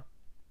of God.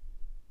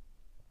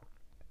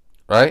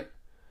 Right?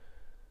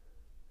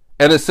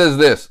 And it says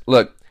this,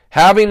 look,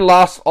 having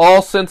lost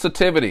all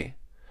sensitivity,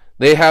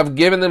 they have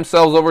given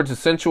themselves over to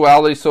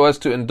sensuality so as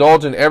to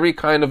indulge in every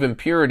kind of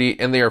impurity,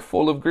 and they are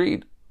full of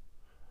greed.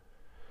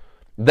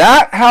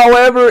 That,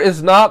 however,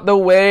 is not the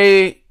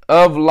way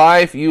of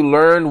life you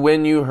learned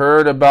when you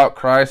heard about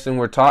Christ and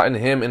were taught in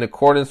Him in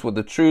accordance with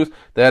the truth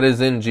that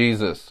is in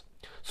Jesus.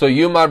 So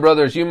you, my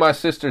brothers, you, my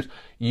sisters,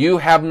 you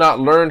have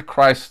not learned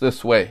Christ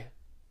this way.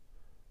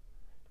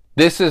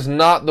 This is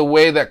not the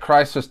way that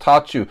Christ has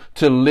taught you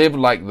to live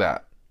like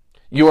that.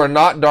 You are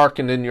not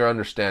darkened in your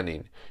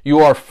understanding. You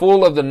are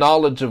full of the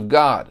knowledge of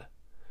God.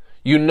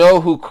 You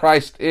know who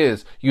Christ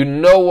is. You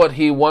know what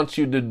He wants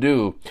you to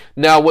do.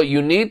 Now what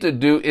you need to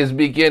do is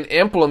begin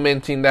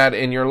implementing that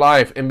in your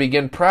life and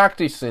begin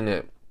practicing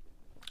it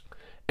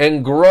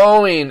and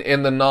growing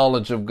in the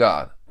knowledge of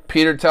God.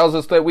 Peter tells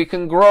us that we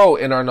can grow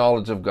in our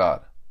knowledge of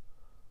God.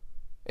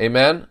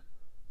 Amen?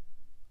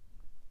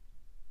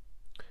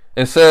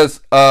 It says,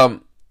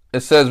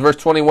 verse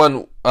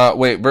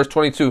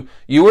 22,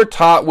 you were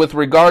taught with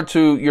regard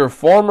to your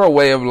former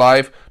way of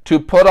life to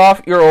put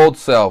off your old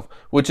self,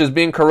 which is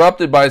being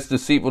corrupted by its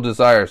deceitful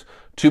desires,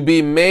 to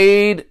be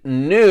made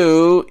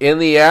new in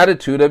the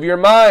attitude of your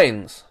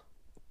minds.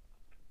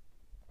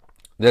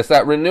 That's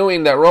that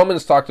renewing that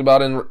Romans talked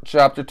about in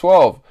chapter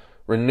 12.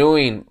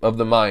 Renewing of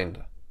the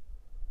mind.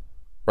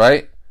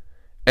 Right?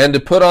 And to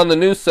put on the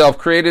new self,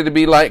 created to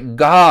be like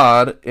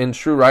God in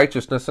true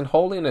righteousness and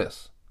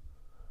holiness.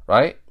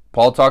 Right?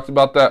 Paul talked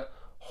about that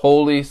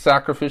holy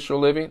sacrificial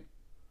living.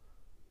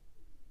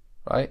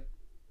 Right?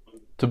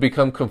 To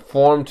become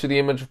conformed to the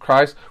image of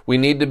Christ, we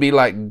need to be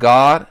like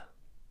God,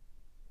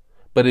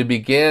 but it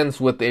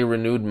begins with a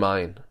renewed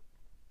mind.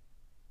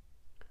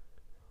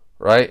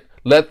 Right?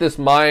 Let this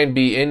mind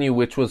be in you,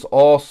 which was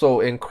also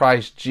in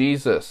Christ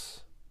Jesus.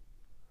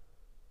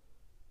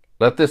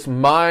 Let this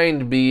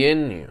mind be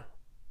in you.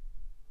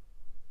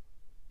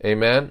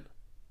 Amen?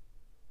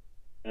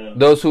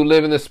 Those who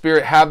live in the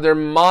Spirit have their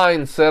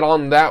mind set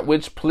on that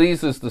which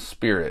pleases the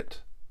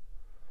Spirit.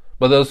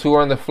 But those who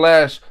are in the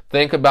flesh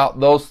think about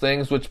those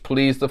things which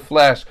please the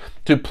flesh.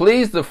 To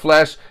please the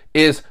flesh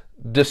is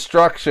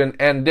destruction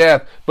and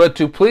death, but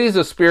to please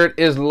the Spirit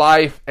is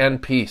life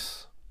and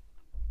peace.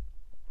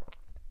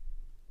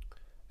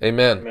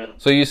 Amen. Amen.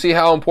 So you see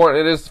how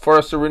important it is for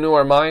us to renew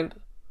our mind?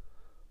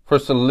 For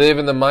us to live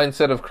in the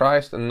mindset of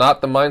Christ and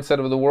not the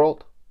mindset of the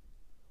world?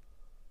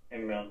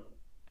 Amen.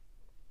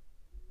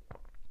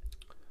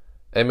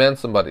 Amen,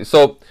 somebody.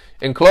 So,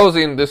 in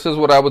closing, this is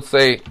what I would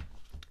say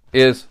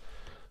is,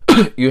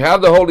 you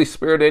have the Holy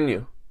Spirit in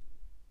you.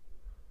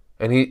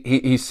 And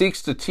He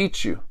seeks to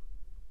teach you.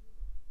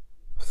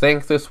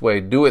 Think this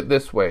way. Do it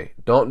this way.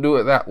 Don't do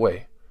it that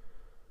way.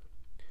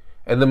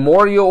 And the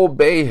more you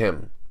obey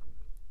Him,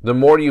 the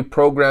more you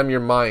program your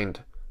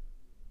mind.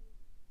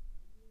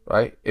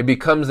 Right? It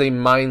becomes a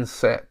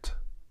mindset.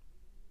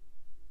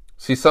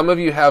 See, some of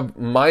you have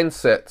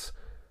mindsets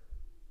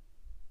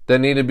that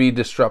need to be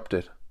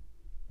disrupted.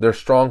 They're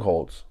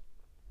strongholds.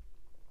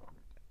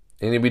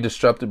 They need to be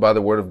disrupted by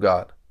the Word of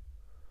God.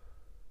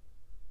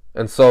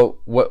 And so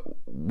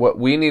what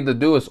we need to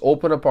do is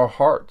open up our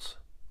hearts.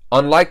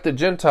 Unlike the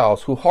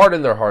Gentiles who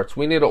harden their hearts,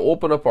 we need to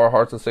open up our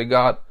hearts and say,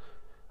 God,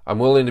 I'm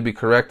willing to be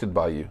corrected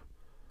by you.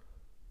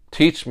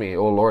 Teach me,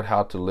 O Lord,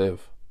 how to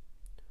live.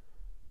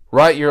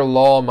 Write your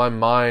law in my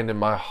mind and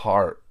my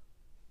heart,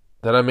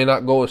 that I may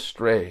not go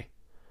astray.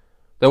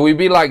 That we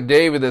be like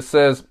David that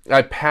says,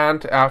 I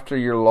pant after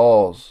your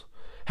laws.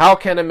 How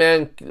can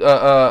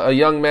a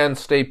young man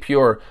stay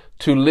pure?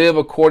 To live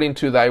according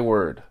to thy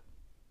word.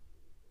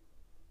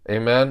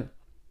 Amen.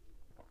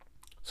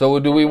 So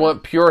do we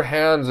want pure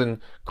hands and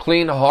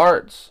clean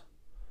hearts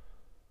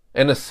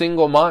and a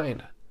single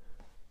mind?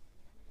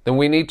 Then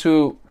we need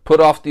to put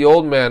off the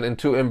old man and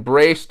to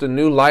embrace the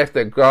new life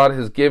that God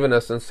has given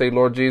us and say,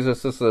 Lord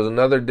Jesus, this is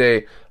another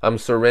day. I'm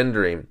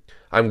surrendering.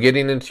 I'm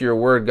getting into your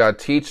word. God,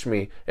 teach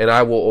me and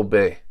I will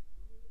obey.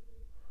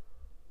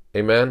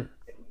 Amen.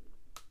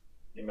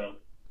 Amen.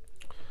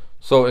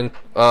 So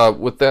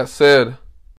with that said,